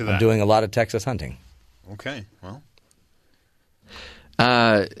 You're back to that. I'm doing a lot of Texas hunting. Okay. Well.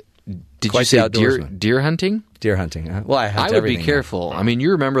 Did you say deer hunting? Deer hunting. Well, I would be careful. Now. I mean,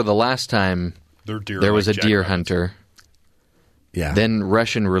 you remember the last time there was a deer hunter. Yeah. Then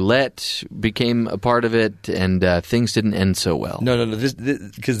Russian roulette became a part of it, and things didn't end so well. No.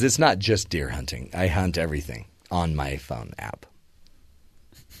 Because it's not just deer hunting. I hunt everything on my phone app.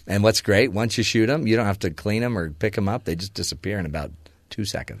 And what's great, once you shoot them, you don't have to clean them or pick them up. They just disappear in about 2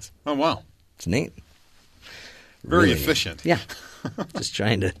 seconds. Oh, wow. It's neat. Very really efficient. Neat. Yeah. Just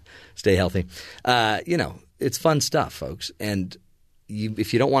trying to stay healthy. It's fun stuff, folks. And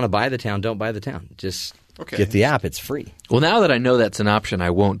if you don't want to buy the town, don't buy the town. Just get the app. It's free. Well, now that I know that's an option, I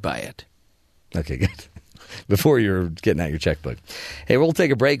won't buy it. Okay, good. Before you're getting out your checkbook. Hey, we'll take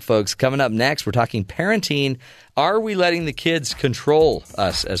a break, folks. Coming up next, we're talking parenting. Are we letting the kids control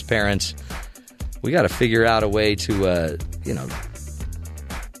us as parents? We got to figure out a way to,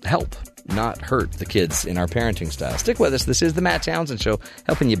 help, not hurt the kids in our parenting style. Stick with us. This is the Matt Townsend Show,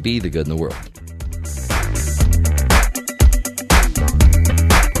 helping you be the good in the world.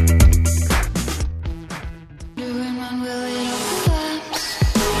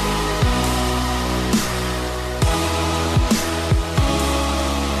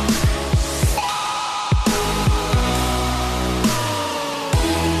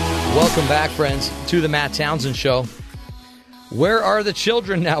 Welcome back, friends, to the Matt Townsend Show. Where are the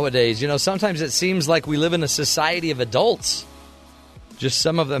children nowadays? Sometimes it seems like we live in a society of adults. Just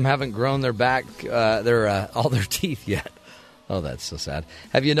some of them haven't grown all their teeth yet. Oh, that's so sad.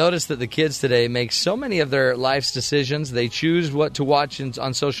 Have you noticed that the kids today make so many of their life's decisions? They choose what to watch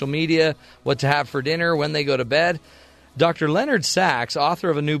on social media, what to have for dinner, when they go to bed. Dr. Leonard Sax, author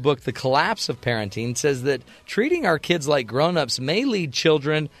of a new book, The Collapse of Parenting, says that treating our kids like grown-ups may lead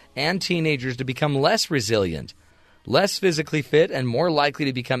children and teenagers to become less resilient, less physically fit, and more likely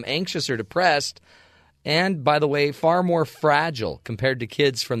to become anxious or depressed, and, by the way, far more fragile compared to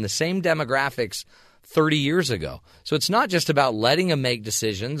kids from the same demographics 30 years ago. So it's not just about letting them make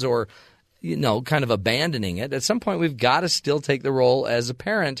decisions or, kind of abandoning it. At some point, we've got to still take the role as a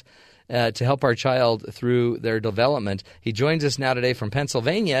parent to help our child through their development. He joins us now today from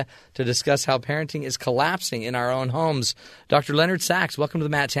Pennsylvania to discuss how parenting is collapsing in our own homes. Dr. Leonard Sax, welcome to the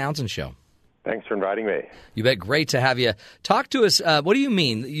Matt Townsend Show. Thanks for inviting me. You bet. Great to have you. Talk to us. What do you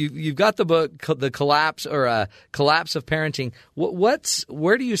mean? You've got the book, The Collapse or Collapse of Parenting.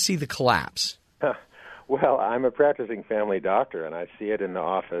 Where do you see the collapse? Well, I'm a practicing family doctor, and I see it in the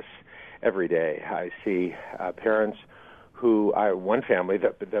office every day. I see parents who, one family,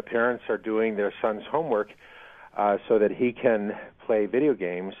 the parents are doing their son's homework so that he can play video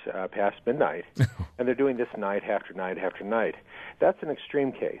games past midnight, and they're doing this night after night after night. That's an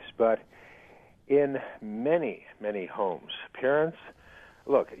extreme case, but in many, many homes, parents,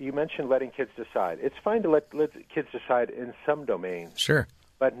 look, you mentioned letting kids decide. It's fine to let kids decide in some domains. Sure.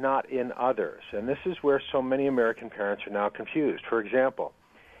 But not in others. And this is where so many American parents are now confused. For example,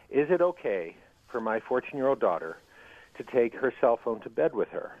 is it okay for my 14-year-old daughter to take her cell phone to bed with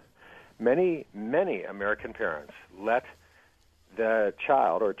her? Many, many American parents let the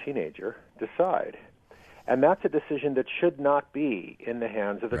child or teenager decide. And that's a decision that should not be in the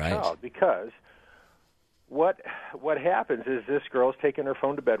hands of the child, because what happens is this girl's taking her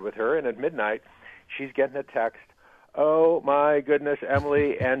phone to bed with her, and at midnight she's getting a text, "Oh, my goodness,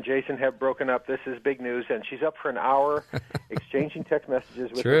 Emily and Jason have broken up. This is big news." And she's up for an hour exchanging text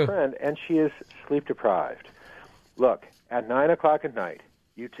messages with her friend, and she is sleep-deprived. Look, at 9 o'clock at night,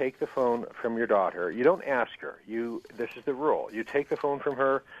 you take the phone from your daughter. You don't ask her. This is the rule. You take the phone from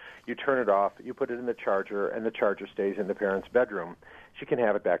her, you turn it off, you put it in the charger, and the charger stays in the parent's bedroom. She can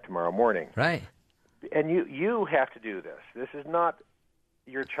have it back tomorrow morning. Right. And you have to do this. This is not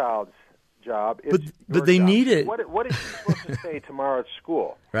your child's job. But they need it. What is she supposed to say tomorrow at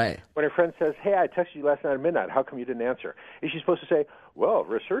school? Right. When her friend says, "Hey, I texted you last night at midnight. How come you didn't answer?" Is she supposed to say, "Well,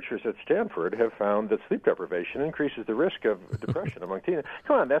 researchers at Stanford have found that sleep deprivation increases the risk of depression among teenagers"?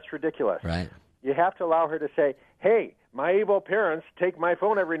 Come on, that's ridiculous. Right. You have to allow her to say, "Hey, my evil parents take my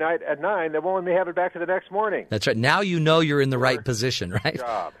phone every night at 9. They won't let me have it back to the next morning." That's right. Now you know you're in the right position, right?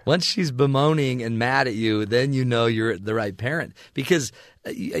 Job. Once she's bemoaning and mad at you, then you know you're the right parent. Because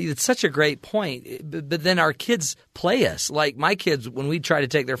it's such a great point. But then our kids play us. Like my kids, when we try to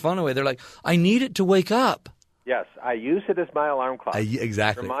take their phone away, they're like, "I need it to wake up." Yes, I use it as my alarm clock.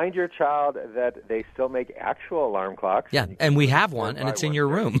 Exactly. Remind your child that they still make actual alarm clocks. Yeah, and we have one, and it's in your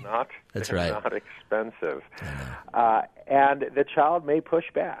room. That's right. Not expensive. And the child may push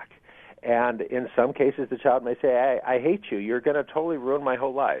back. And in some cases, the child may say, I hate you. You're going to totally ruin my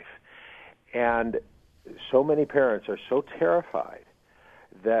whole life. And so many parents are so terrified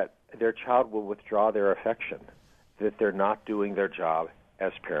that their child will withdraw their affection, that they're not doing their job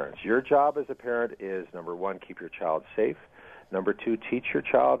as parents. Your job as a parent is, number one, keep your child safe. Number two, teach your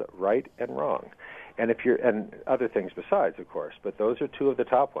child right and wrong. And and other things besides, of course, but those are two of the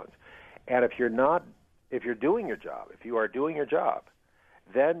top ones. And if you are doing your job,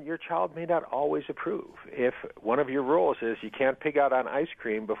 then your child may not always approve. If one of your rules is you can't pig out on ice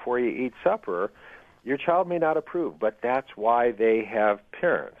cream before you eat supper, your child may not approve, but that's why they have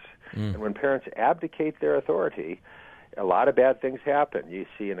parents. And when parents abdicate their authority, a lot of bad things happen. You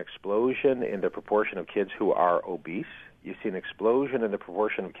see an explosion in the proportion of kids who are obese. You see an explosion in the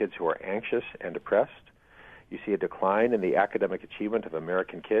proportion of kids who are anxious and depressed. You see a decline in the academic achievement of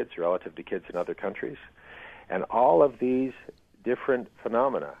American kids relative to kids in other countries. And all of these different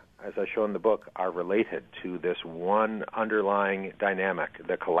phenomena, as I show in the book, are related to this one underlying dynamic,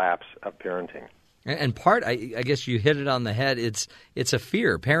 the collapse of parenting. And part, I guess you hit it on the head, it's a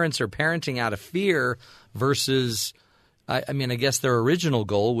fear. Parents are parenting out of fear versus, I guess their original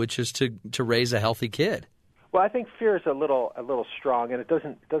goal, which is to raise a healthy kid. Well, I think fear is a little strong, and it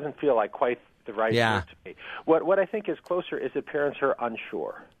doesn't feel like quite the right word to me. What I think is closer is that parents are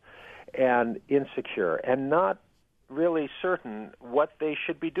unsure and insecure and not really certain what they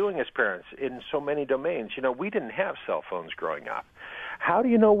should be doing as parents in so many domains. We didn't have cell phones growing up. How do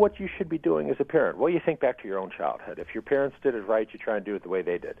you know what you should be doing as a parent? Well, you think back to your own childhood. If your parents did it right, you try and do it the way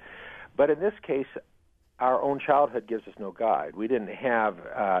they did. But in this case, our own childhood gives us no guide. We didn't have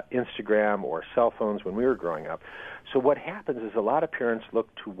Instagram or cell phones when we were growing up. So what happens is a lot of parents look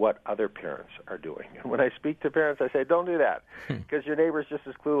to what other parents are doing. And when I speak to parents, I say, don't do that, because your neighbor's just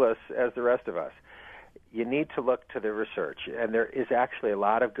as clueless as the rest of us. You need to look to the research, and there is actually a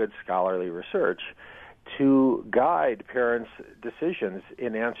lot of good scholarly research to guide parents' decisions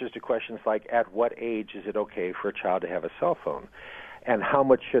in answers to questions like, at what age is it okay for a child to have a cell phone? And how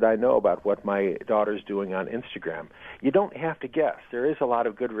much should I know about what my daughter's doing on Instagram? You don't have to guess. There is a lot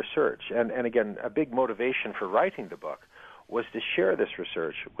of good research. And again, a big motivation for writing the book was to share this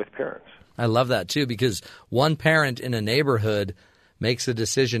research with parents. I love that, too, because one parent in a neighborhood makes a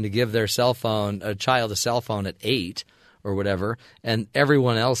decision to give their a child a cell phone at 8 or whatever, and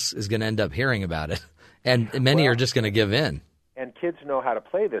everyone else is going to end up hearing about it. And many are just going to give in. And kids know how to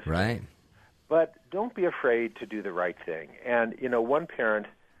play this right. game. But don't be afraid to do the right thing. And, one parent,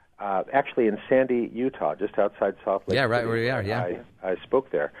 actually in Sandy, Utah, just outside Salt Lake City, right where we are, yeah. I spoke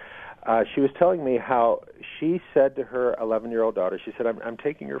there. She was telling me how she said to her 11-year-old daughter, she said, I'm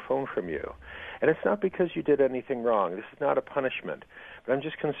taking your phone from you. And it's not because you did anything wrong. This is not a punishment. But I'm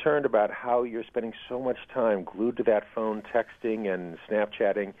just concerned about how you're spending so much time glued to that phone, texting and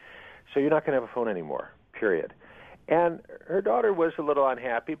Snapchatting, so you're not going to have a phone anymore, period. And her daughter was a little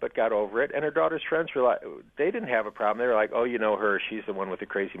unhappy but got over it. And her daughter's friends were like, they didn't have a problem. They were like, oh, you know her. She's the one with the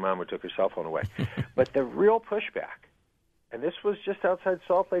crazy mom who took her cell phone away. But the real pushback, and this was just outside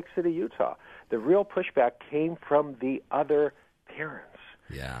Salt Lake City, Utah, the real pushback came from the other parents.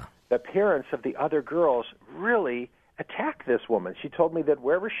 Yeah. The parents of the other girls really attack this woman. She told me that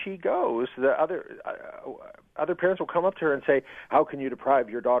wherever she goes, the other parents will come up to her and say, how can you deprive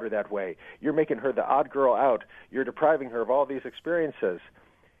your daughter that way? You're making her the odd girl out. You're depriving her of all these experiences.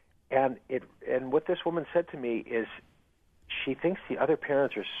 And what this woman said to me is she thinks the other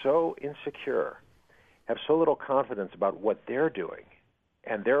parents are so insecure, have so little confidence about what they're doing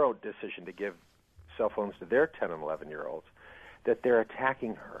and their own decision to give cell phones to their 10 and 11-year-olds, that they're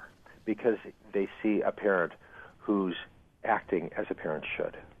attacking her because they see a parent who's acting as a parent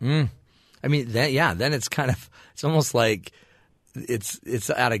should. I mean, then it's it's almost like it's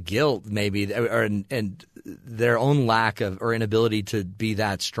out of guilt maybe, and their own lack of or inability to be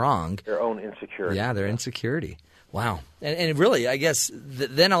that strong. Their own insecurity. Yeah, their insecurity. Wow. And really, I guess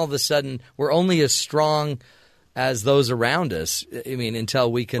then all of a sudden we're only as strong as those around us. I mean,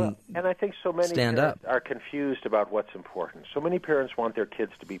 until we can and I think so many stand parents up. Are confused about what's important. So many parents want their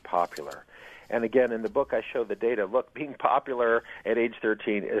kids to be popular. And again, in the book, I show the data. Look, being popular at age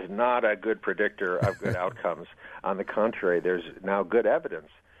 13 is not a good predictor of good outcomes. On the contrary, there's now good evidence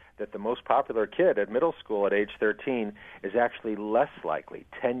that the most popular kid at middle school at age 13 is actually less likely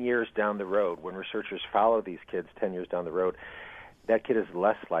 10 years down the road. When researchers follow these kids 10 years down the road, that kid is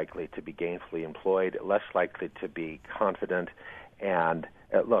less likely to be gainfully employed, less likely to be confident. And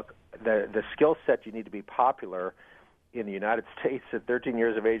look, the skill set you need to be popular in the United States at 13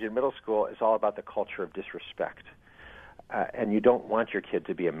 years of age in middle school is all about the culture of disrespect. And you don't want your kid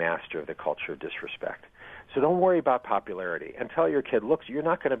to be a master of the culture of disrespect. So don't worry about popularity and tell your kid, look, you're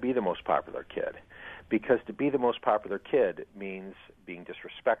not going to be the most popular kid, because to be the most popular kid means being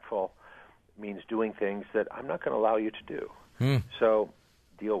disrespectful, means doing things that I'm not going to allow you to do. So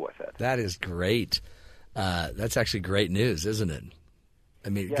deal with it. That is great. That's actually great news, isn't it? I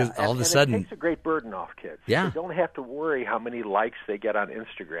mean, because all of a it sudden takes a great burden off kids. Yeah. They don't have to worry how many likes they get on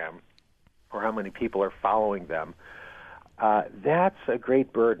Instagram or how many people are following them. That's a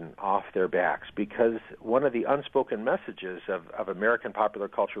great burden off their backs, because one of the unspoken messages of American popular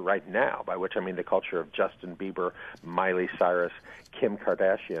culture right now, by which I mean the culture of Justin Bieber, Miley Cyrus, Kim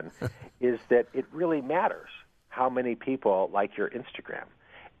Kardashian, is that it really matters how many people like your Instagram.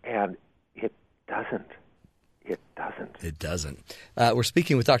 And it doesn't. It doesn't. We're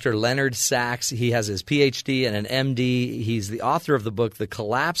speaking with Dr. Leonard Sax. He has his PhD and an MD. He's the author of the book, The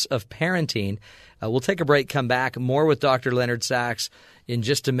Collapse of Parenting. We'll take a break, come back. More with Dr. Leonard Sax in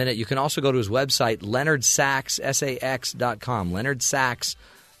just a minute. You can also go to his website, leonardsax.com,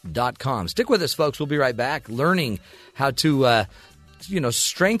 leonardsax.com. Stick with us, folks. We'll be right back, learning how to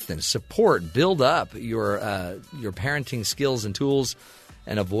strengthen, support, build up your parenting skills and tools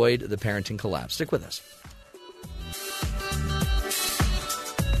and avoid the parenting collapse. Stick with us.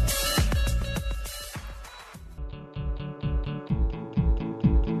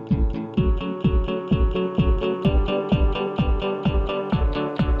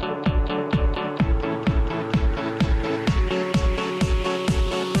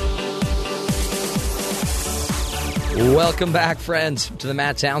 Welcome back, friends, to the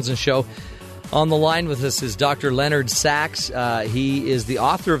Matt Townsend Show. On the line with us is Dr. Leonard Sax. He is the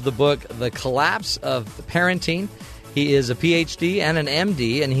author of the book, The Collapse of Parenting. He is a PhD and an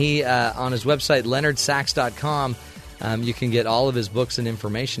MD, and he, on his website, leonardsax.com, you can get all of his books and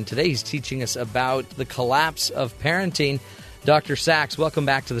information. Today he's teaching us about the collapse of parenting. Dr. Sax, welcome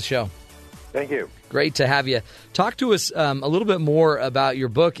back to the show. Thank you. Great to have you. Talk to us a little bit more about your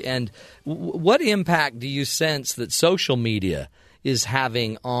book, and what impact do you sense that social media is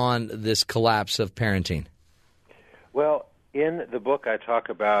having on this collapse of parenting? Well, in the book I talk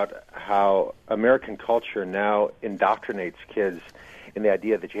about how American culture now indoctrinates kids in the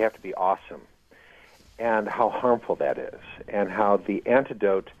idea that you have to be awesome, and how harmful that is, and how the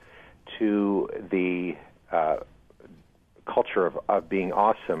antidote to the culture of being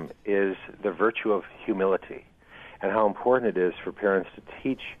awesome is the virtue of humility, and how important it is for parents to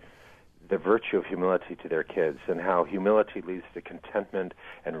teach the virtue of humility to their kids, and how humility leads to contentment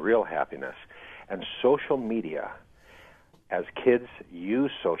and real happiness. And social media, as kids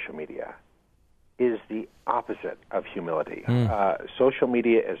use social media, is the opposite of humility. Social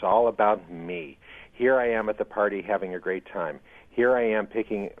media is all about me. Here I am at the party having a great time. Here I am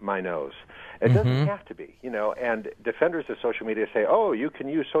picking my nose. It doesn't have to be, and defenders of social media say, oh, you can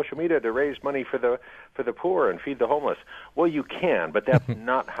use social media to raise money for the poor and feed the homeless. Well, you can, but that's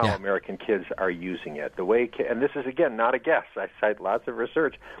not how American kids are using it. And this is, again, not a guess. I cite lots of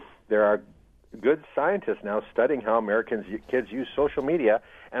research. There are good scientists now studying how American kids use social media,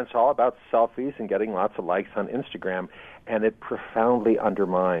 and it's all about selfies and getting lots of likes on Instagram, and it profoundly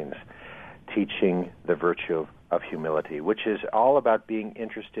undermines teaching the virtue of humility, which is all about being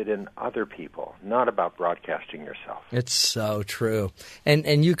interested in other people, not about broadcasting yourself. It's so true.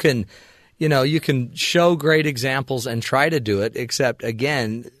 And you can, you can show great examples and try to do it, except,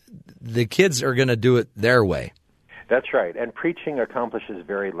 again, the kids are going to do it their way. That's right. And preaching accomplishes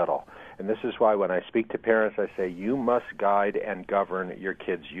very little. And this is why when I speak to parents, I say you must guide and govern your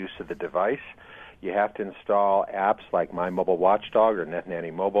kids' use of the device. You have to install apps like My Mobile Watchdog or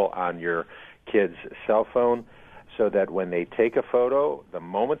NetNanny Mobile on your kid's cell phone, so that when they take a photo, the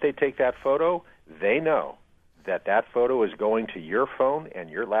moment they take that photo, they know that that photo is going to your phone and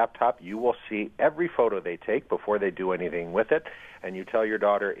your laptop. You will see every photo they take before they do anything with it. And you tell your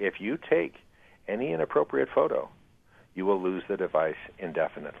daughter, if you take any inappropriate photo, you will lose the device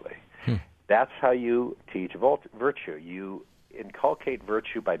indefinitely. That's how you teach virtue. You inculcate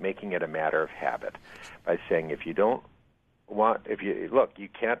virtue by making it a matter of habit, by saying if you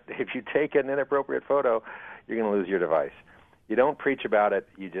take an inappropriate photo, you're going to lose your device. You don't preach about it,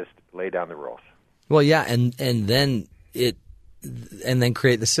 you just lay down the rules. Well, yeah, and then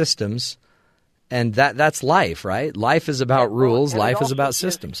create the systems, and that's life, right? Life is about rules, life is about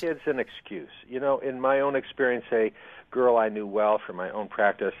systems. Kids an excuse. In my own experience, a girl I knew well from my own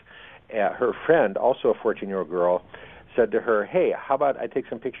practice, her friend, also a 14-year-old girl, said to her, hey, how about I take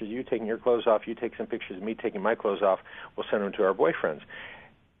some pictures of you taking your clothes off, you take some pictures of me taking my clothes off, we'll send them to our boyfriends.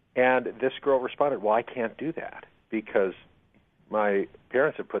 And this girl responded, well, I can't do that because my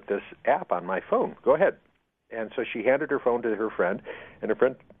parents have put this app on my phone. Go ahead. And so she handed her phone to her friend, and her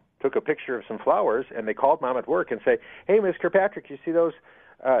friend took a picture of some flowers, and they called Mom at work and say, hey, Miss Kirkpatrick, you see those?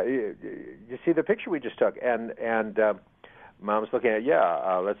 You see the picture we just took? And Mom's looking at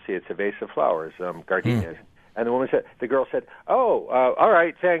it. Let's see, it's a vase of flowers, gardenias. And the girl said, oh, all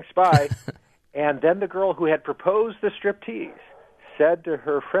right, thanks, bye. And then the girl who had proposed the striptease said to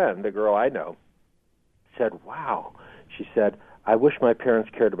her friend, the girl I know, said, wow. She said, I wish my parents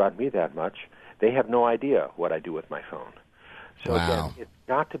cared about me that much. They have no idea what I do with my phone. So again, it's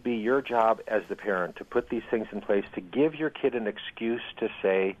got to be your job as the parent to put these things in place, to give your kid an excuse to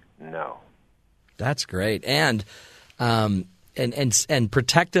say no. That's great. And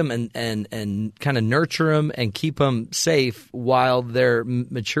protect them and kind of nurture them and keep them safe while their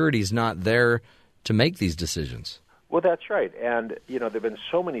maturity is not there to make these decisions. Well, that's right. And, there have been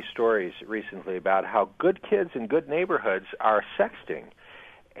so many stories recently about how good kids in good neighborhoods are sexting.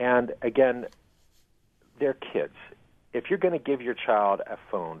 And, again, they're kids. If you're going to give your child a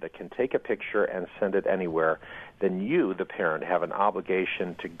phone that can take a picture and send it anywhere, then you, the parent, have an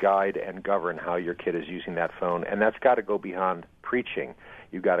obligation to guide and govern how your kid is using that phone. And that's got to go beyond preaching.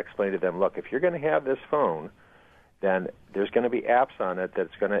 You've got to explain to them, look, if you're going to have this phone, then there's going to be apps on it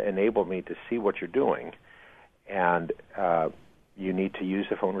that's going to enable me to see what you're doing. And you need to use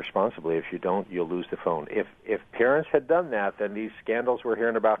the phone responsibly. If you don't, you'll lose the phone. If parents had done that, then these scandals we're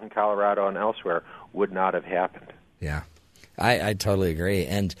hearing about in Colorado and elsewhere would not have happened. Yeah, I totally agree.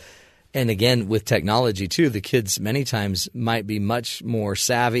 And again, with technology, too, the kids many times might be much more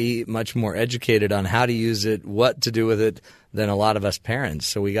savvy, much more educated on how to use it, what to do with it, than a lot of us parents.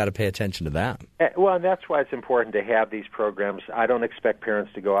 So we got to pay attention to that. Well, and that's why it's important to have these programs. I don't expect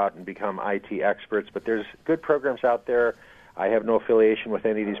parents to go out and become IT experts, but there's good programs out there. I have no affiliation with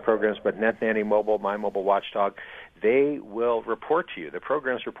any of these programs, but NetNanny Mobile, My Mobile Watchdog, they will report to you, the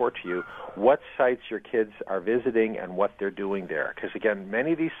programs report to you what sites your kids are visiting and what they're doing there. Because, again,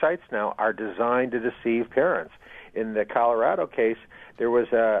 many of these sites now are designed to deceive parents. In the Colorado case, there was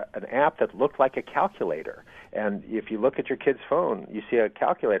an app that looked like a calculator. And if you look at your kid's phone, you see a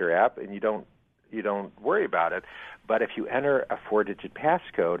calculator app, and you don't worry about it. But if you enter a 4-digit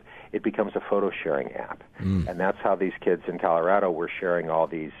passcode, it becomes a photo-sharing app. And that's how these kids in Colorado were sharing all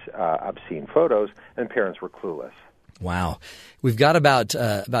these obscene photos, and parents were clueless. Wow. We've got about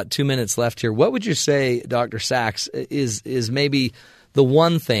 2 minutes left here. What would you say, Dr. Sax, is maybe the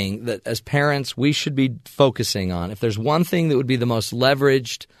one thing that as parents we should be focusing on? If there's one thing that would be the most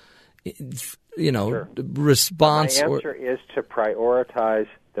leveraged, response. My answer is to prioritize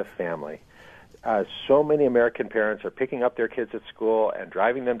the family. So many American parents are picking up their kids at school and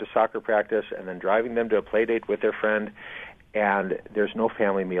driving them to soccer practice and then driving them to a play date with their friend, and there's no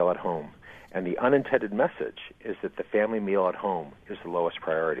family meal at home. And the unintended message is that the family meal at home is the lowest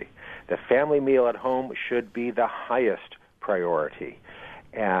priority. The family meal at home should be the highest priority.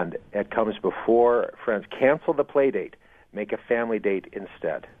 And it comes before friends. Cancel the play date. Make a family date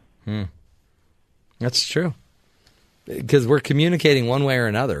instead. That's true. Because we're communicating one way or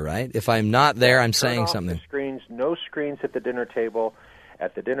another, right? If I'm not there, I'm saying something. The screens, no screens at the dinner table.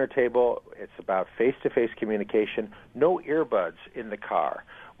 At the dinner table, it's about face-to-face communication. No earbuds in the car.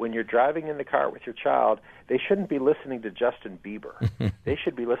 When you're driving in the car with your child, they shouldn't be listening to Justin Bieber. They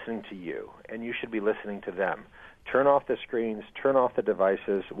should be listening to you, and you should be listening to them. Turn off the screens, turn off the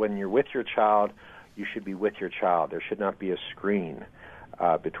devices. When you're with your child, you should be with your child. There should not be a screen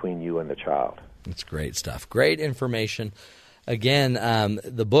between you and the child. That's great stuff. Great information. Again,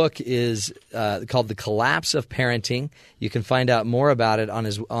 the book is called The Collapse of Parenting. You can find out more about it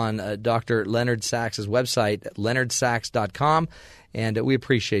on Dr. Leonard Sax's website, leonardsax.com. And we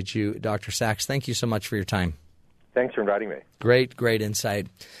appreciate you, Dr. Sax. Thank you so much for your time. Thanks for inviting me. Great insight.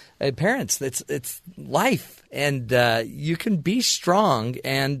 Parents, it's life, and you can be strong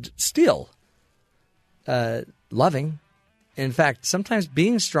and still loving. In fact, sometimes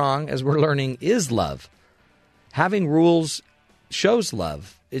being strong, as we're learning, is love. Having rules shows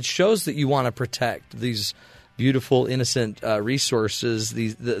love. It shows that you want to protect these beautiful, innocent resources,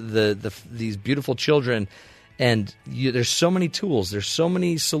 these beautiful children. And there's so many tools, there's so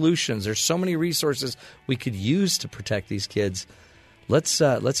many solutions, there's so many resources we could use to protect these kids. Let's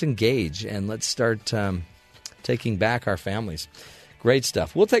engage and let's start taking back our families. Great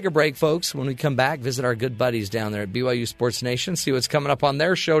stuff. We'll take a break, folks. When we come back, visit our good buddies down there at BYU Sports Nation, see what's coming up on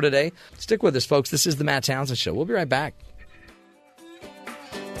their show today. Stick with us, folks. This is the Matt Townsend Show. We'll be right back.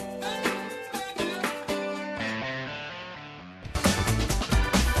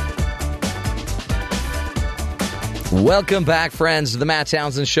 Welcome back, friends, to the Matt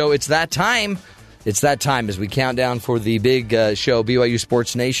Townsend Show. It's that time. It's that time as we count down for the big show, BYU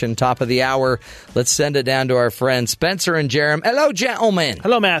Sports Nation, top of the hour. Let's send it down to our friends Spencer and Jerem. Hello, gentlemen.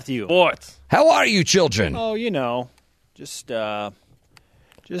 Hello, Matthew. Sports. How are you, children? Oh, just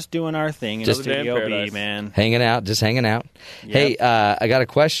doing our thing in Studio B, man. Just hanging out. Yep. Hey, I got a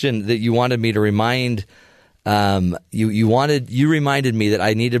question that you wanted me to remind. You reminded me that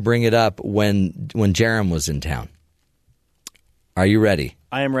I need to bring it up when Jerem was in town. Are you ready?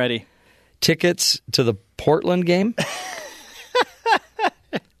 I am ready. Tickets to the Portland game?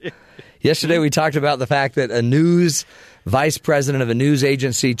 Yesterday we talked about the fact that a vice president of a news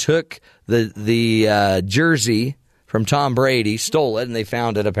agency took the jersey from Tom Brady, stole it, and they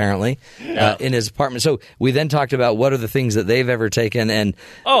found it apparently in his apartment. So we then talked about what are the things that they've ever taken, and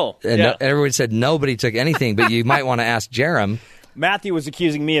everyone said nobody took anything, but you might want to ask Jerem. Matthew was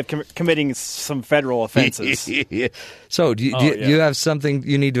accusing me of committing some federal offenses. So do you have something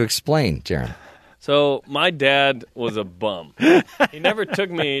you need to explain, Jerem? So my dad was a bum. He never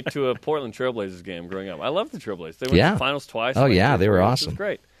took me to a Portland Trailblazers game growing up. I loved the Trailblazers. They went to the finals twice. Oh, yeah, they were awesome. It was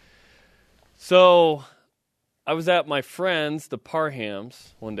great. So I was at my friend's, the Parhams,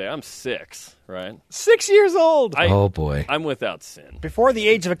 one day. I'm 6, right? 6 years old. Oh, boy. I'm without sin. Before the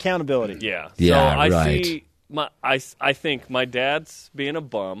age of accountability. Yeah. Yeah, so I right. see... I think my dad's being a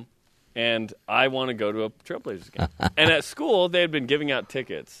bum, and I want to go to a Trailblazers game. And at school, they had been giving out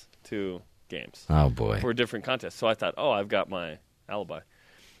tickets to games. Oh, boy. For different contests. So I thought, I've got my alibi.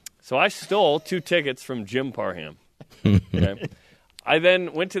 So I stole 2 tickets from Jim Parham. Okay? I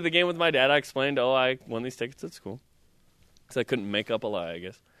then went to the game with my dad. I explained, I won these tickets at school. Because I couldn't make up a lie, I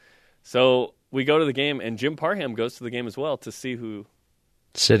guess. So we go to the game, and Jim Parham goes to the game as well to see who...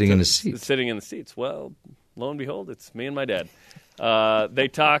 Sitting in the seats. Well... Lo and behold, it's me and my dad. They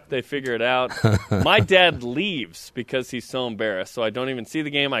talk, they figure it out. My dad leaves because he's so embarrassed, so I don't even see the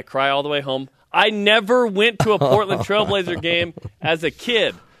game. I cry all the way home. I never went to a Portland Trailblazer game as a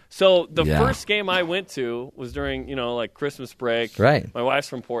kid. So the first game I went to was during, Christmas break. Right. My wife's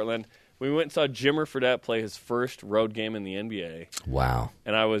from Portland. We went and saw Jimmer Fredette play his first road game in the NBA. Wow.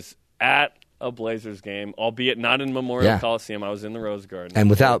 And I was at a Blazers game, albeit not in Memorial Coliseum. I was in the Rose Garden. And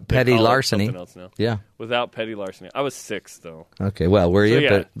without petty larceny. Else now. Yeah. Without petty larceny. I was 6, though. Okay, well, were you?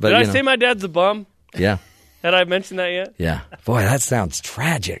 So, but did I say my dad's a bum? Yeah. Had I mentioned that yet? Yeah. Boy, that sounds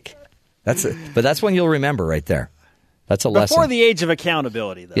tragic. But that's one you'll remember right there. That's a lesson. Before the age of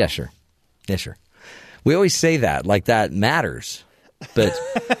accountability, though. Yeah, sure. We always say that, like that matters. But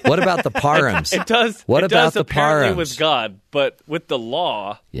what about the params? It does. What it about does the apparently params? with God, but with the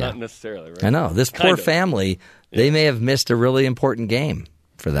law, not necessarily. Right? I know. This poor family, they may have missed a really important game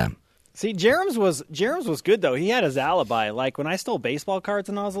for them. See, Jerem's was good, though. He had his alibi. Like, when I stole baseball cards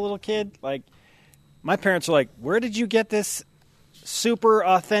when I was a little kid, like, my parents were like, where did you get this super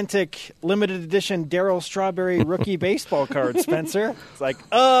authentic limited edition Darryl Strawberry rookie baseball card, Spencer? It's like,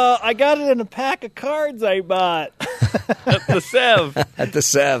 I got it in a pack of cards I bought. At the Sev. At the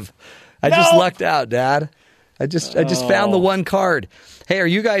Sev. I just lucked out, Dad. I just found the one card. Hey, are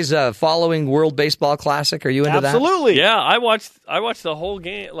you guys following World Baseball Classic? Are you into that? Absolutely. Yeah, I watched the whole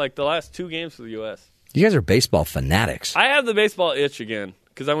game, like the last 2 games for the U.S. You guys are baseball fanatics. I have the baseball itch again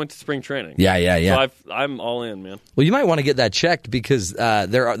because I went to spring training. Yeah. So I'm all in, man. Well, you might want to get that checked because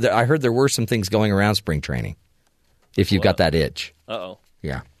I heard there were some things going around spring training if you've got that itch. Uh-oh.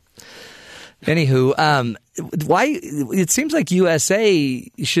 Yeah. Anywho, why it seems like USA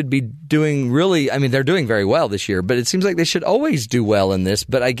should be doing really. I mean, they're doing very well this year, but it seems like they should always do well in this.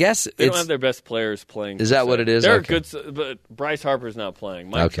 But I guess they don't have their best players playing. Is that what it is? They're good, but Bryce Harper's not playing.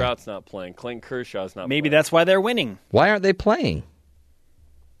 Mike Trout's not playing. Clayton Kershaw's not. Maybe playing. that's why they're winning. Why aren't they playing?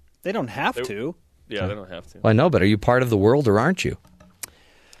 They don't have to. Yeah, they don't have to. Well, I know, but are you part of the world or aren't you?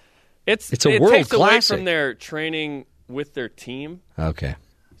 It's a world takes away classic from their training with their team. Okay.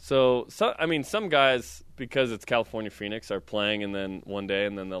 So I mean, some guys, because it's California Phoenix, are playing, and then one day,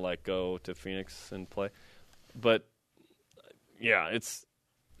 and then they'll like go to Phoenix and play. But yeah, it's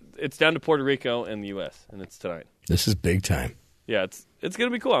down to Puerto Rico and the U.S., and it's tonight. This is big time. Yeah, it's gonna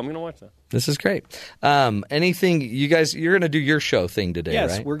be cool. I'm gonna watch that. This is great. Anything you guys? You're gonna do your show thing today,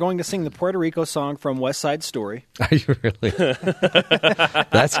 yes, right? Yes, we're going to sing the Puerto Rico song from West Side Story. Are you really?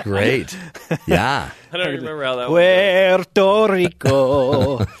 That's great. Yeah. I don't remember how that was. Puerto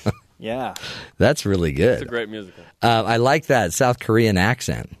Rico. Yeah. That's really good. It's a great musical. I like that South Korean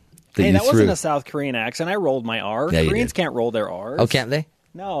accent. That wasn't a South Korean accent. I rolled my R. Yeah, Koreans can't roll their R's. Oh, can't they?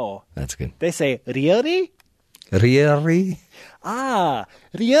 No. That's good. They say, really? Really?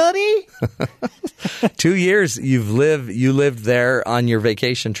 Really? 2 years you lived there on your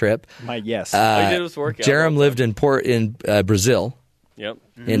vacation trip. Yes. All you did was work out. Jerem lived in Brazil. Yep.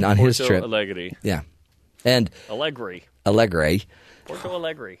 On his Porto trip. Alegre. Yeah. And Alegre. Porto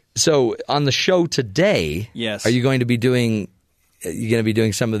Alegre. So on the show today, yes, are you going to be doing? You're going to be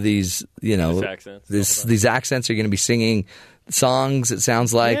doing some of these, accents. These accents. Are you going to be singing songs? It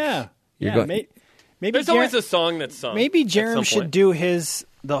sounds like. Yeah. Maybe there's always a song that's sung. Maybe Jerem should do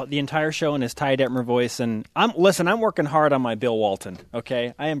the entire show in his Ty Detmer voice. And I'm working hard on my Bill Walton.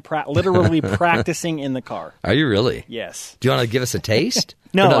 Okay, I am literally practicing in the car. Are you really? Yes. Do you want to give us a taste?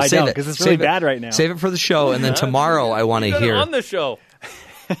 No, I don't, because it's really bad right now. Save it for the show, and then tomorrow I want to hear on the show.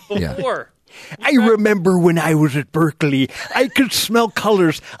 Before. I remember when I was at Berkeley, I could smell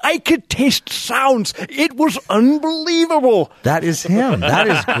colors. I could taste sounds. It was unbelievable. That is him. That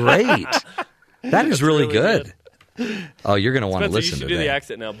is great. That is really good. Oh, you're going to want to listen to that. You should do the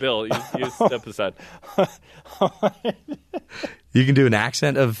accent now. Bill, you step aside. You can do an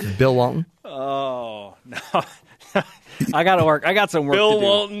accent of Bill Walton? Oh, no. I got to work. I got some work to do. Bill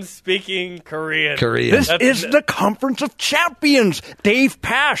Walton speaking Korean. This is the Conference of Champions. Dave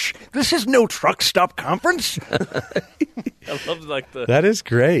Pash. This is no truck stop conference. I love that is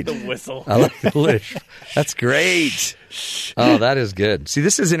great. The whistle. I like the lisp. That's great. Oh, that is good. See,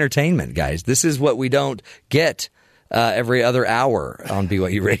 this is entertainment, guys. This is what we don't get every other hour on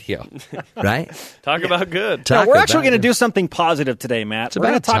BYU Radio, right? Talk about good. We're actually going to do something positive today, Matt. We're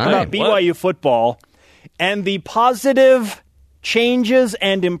going to talk about BYU football and the positive changes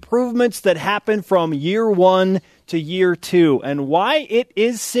and improvements that happen from year 1 to year 2 and why it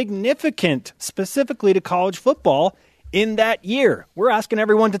is significant specifically to college football in that year. We're asking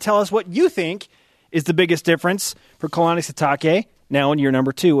everyone to tell us what you think is the biggest difference for Kalani Sitake now in year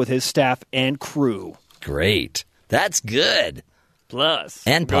number 2 with his staff and crew. Great. That's good. Plus.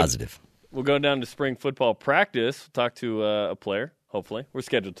 And positive. We'll go down to spring football practice. We'll talk to a player, hopefully. We're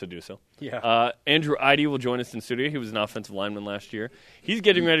scheduled to do so. Yeah. Andrew Eide will join us in studio. He was an offensive lineman last year. He's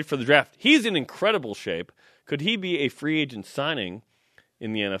getting ready for the draft. He's in incredible shape. Could he be a free agent signing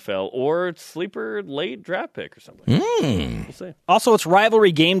in the NFL or sleeper late draft pick or something? We'll see. Also, it's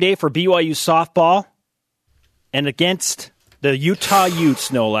rivalry game day for BYU softball and against the Utah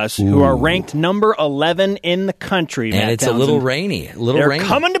Utes, no less, who are ranked number 11 in the country. And it's a little rainy. They're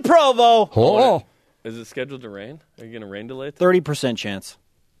coming to Provo. Oh. Is it scheduled to rain? Are you going to rain delay? 30% chance.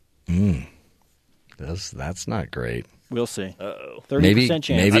 That's not great. We'll see. 30%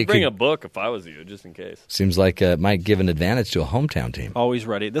 chance. I'd bring a book if I was you, just in case. Seems like it might give an advantage to a hometown team. Always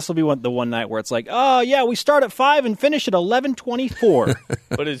ready. This will be the one night where it's like, oh, yeah, we start at 5 and finish at 11:24.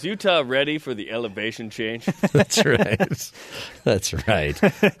 But is Utah ready for the elevation change? That's right. That's right.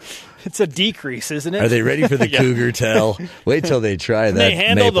 It's a decrease, isn't it? Are they ready for the Cougar Tell? Wait till they try that. They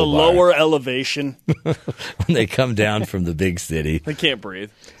handle maple the bar. lower elevation. When they come down from the big city. They can't breathe.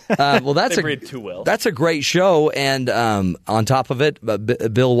 Well, that's they breathe too well. That's a great show, and on top of it,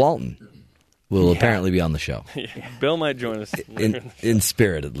 Bill Walton will apparently be on the show. Bill might join us in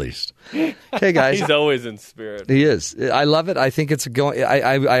spirit, at least. Okay, guys, he's always in spirit. He is. I love it. I think it's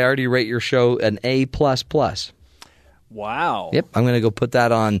I already rate your show an A++. Wow. Yep, I'm going to go put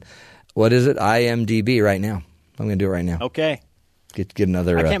that on. What is it? IMDb right now. I'm going to do it right now. Okay. Get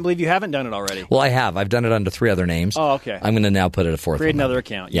another. I can't believe you haven't done it already. Well, I have. I've done it under 3 other names. Oh, okay. I'm going to now put it a 4th. Create another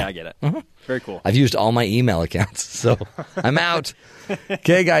account. Yeah, I get it. Mm-hmm. Very cool. I've used all my email accounts, so I'm out.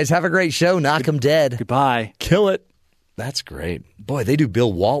 Okay, guys, have a great show. Knock 'em dead. Goodbye. Kill it. That's great. Boy, they do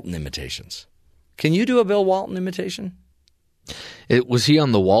Bill Walton imitations. Can you do a Bill Walton imitation? Was he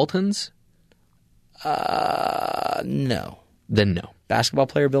on the Waltons? No. Then no. Basketball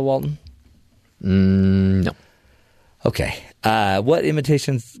player Bill Walton? No. Okay. What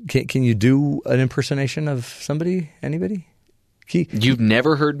imitations can you do? An impersonation of somebody? Anybody? You've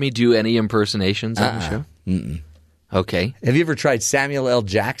never heard me do any impersonations on the show? Mm-mm. Okay. Have you ever tried Samuel L.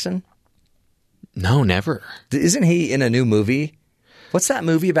 Jackson? No, never. Isn't he in a new movie? What's that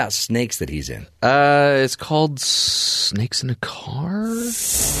movie about snakes that he's in? It's called Snakes in a Car?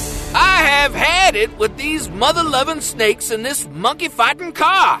 I have had it with these mother-loving snakes in this monkey-fighting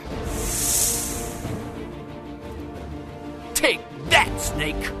car. Take that,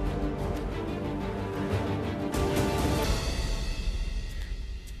 snake.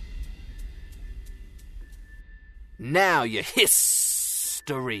 Now your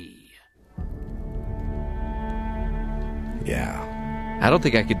history. Yeah. I don't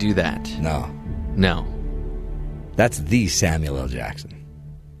think I could do that. No. That's the Samuel L. Jackson.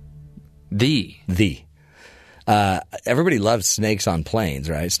 The. Everybody loves snakes on planes,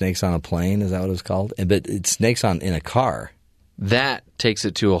 right? Snakes on a plane, is that what it's called? But it's snakes in a car. That takes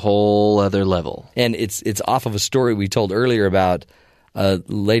it to a whole other level. And it's off of a story we told earlier about a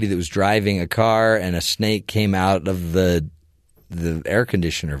lady that was driving a car and a snake came out of the air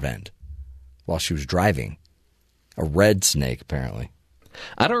conditioner vent while she was driving. A red snake, apparently.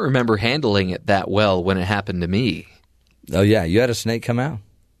 I don't remember handling it that well when it happened to me. Oh, yeah. You had a snake come out?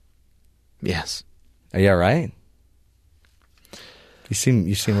 Yes. Are you all right? You seem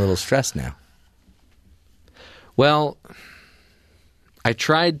a little stressed now. Well, I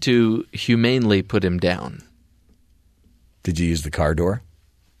tried to humanely put him down. Did you use the car door?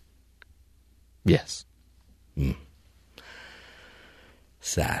 Yes.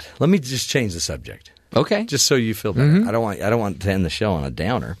 Sad. Let me just change the subject. Okay. Just so you feel better. Mm-hmm. I don't want to end the show on a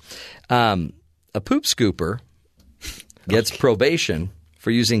downer. A poop scooper gets probation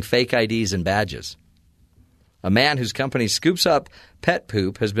for using fake IDs and badges. A man whose company scoops up pet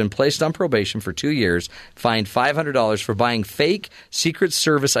poop has been placed on probation for 2 years, fined $500 for buying fake Secret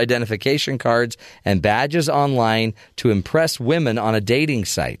Service identification cards and badges online to impress women on a dating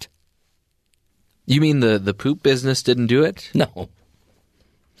site. You mean the poop business didn't do it? No.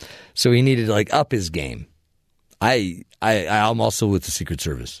 So he needed to up his game. I'm also with the Secret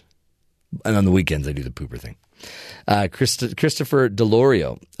Service. And on the weekends I do the pooper thing. Christopher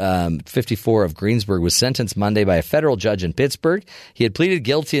Delorio, 54 of Greensburg, was sentenced Monday by a federal judge in Pittsburgh. He had pleaded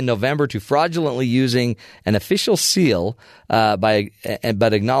guilty in November to fraudulently using an official seal, but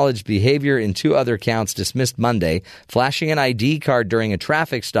acknowledged behavior in 2 other counts dismissed Monday, flashing an ID card during a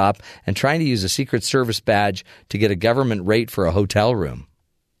traffic stop and trying to use a Secret Service badge to get a government rate for a hotel room.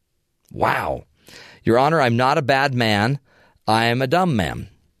 Wow. Your Honor, I'm not a bad man. I am a dumb man.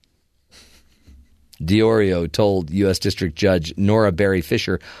 Diorio told U.S. District Judge Nora Barry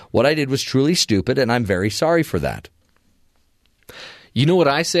Fisher, "What I did was truly stupid, and I'm very sorry for that." You know what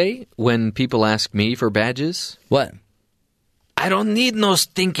I say when people ask me for badges? What? I don't need no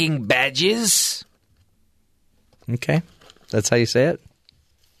stinking badges. Okay. That's how you say it?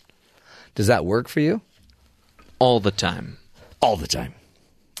 Does that work for you? All the time. All the time.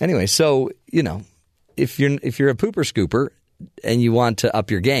 Anyway, so, if you're a pooper scooper and you want to up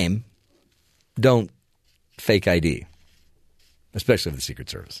your game, don't fake ID, especially the Secret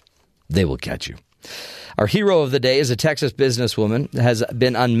Service. They will catch you. Our hero of the day is a Texas businesswoman that has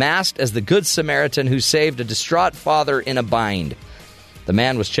been unmasked as the Good Samaritan who saved a distraught father in a bind. The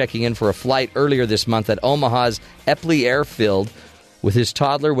man was checking in for a flight earlier this month at Omaha's Epley Airfield with his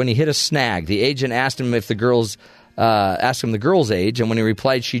toddler when he hit a snag. The agent asked him if the girl's asked him the girl's age, and when he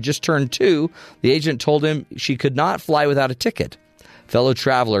replied she just turned 2, the agent told him she could not fly without a ticket. Fellow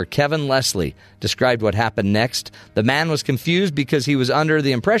traveler Kevin Leslie described what happened next. The man was confused because he was under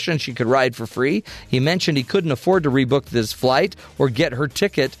the impression she could ride for free. He mentioned he couldn't afford to rebook this flight or get her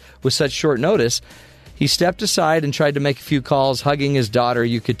ticket with such short notice. He stepped aside and tried to make a few calls, hugging his daughter.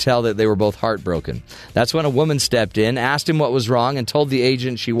 You could tell that they were both heartbroken. That's when a woman stepped in, asked him what was wrong, and told the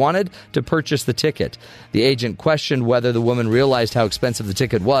agent she wanted to purchase the ticket. The agent questioned whether the woman realized how expensive the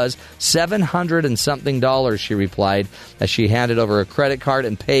ticket was. $700 and something, she replied, as she handed over a credit card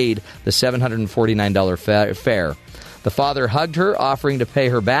and paid the $749 fare. The father hugged her, offering to pay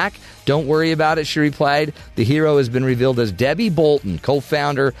her back. Don't worry about it, she replied. The hero has been revealed as Debbie Bolton,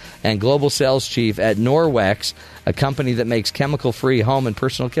 co-founder and global sales chief at Norwex, a company that makes chemical-free home and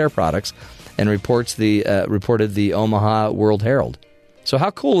personal care products, and reported the Omaha World Herald. So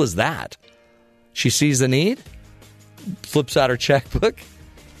how cool is that? She sees the need, flips out her checkbook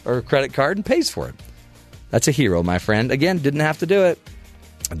or her credit card, and pays for it. That's a hero, my friend. Again, didn't have to do it.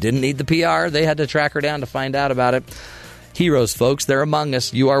 Didn't need the PR. They had to track her down to find out about it. Heroes, folks, they're among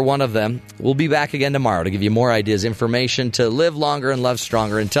us. You are one of them. We'll be back again tomorrow to give you more ideas, information to live longer and love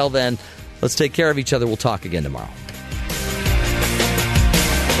stronger. Until then, let's take care of each other. We'll talk again tomorrow.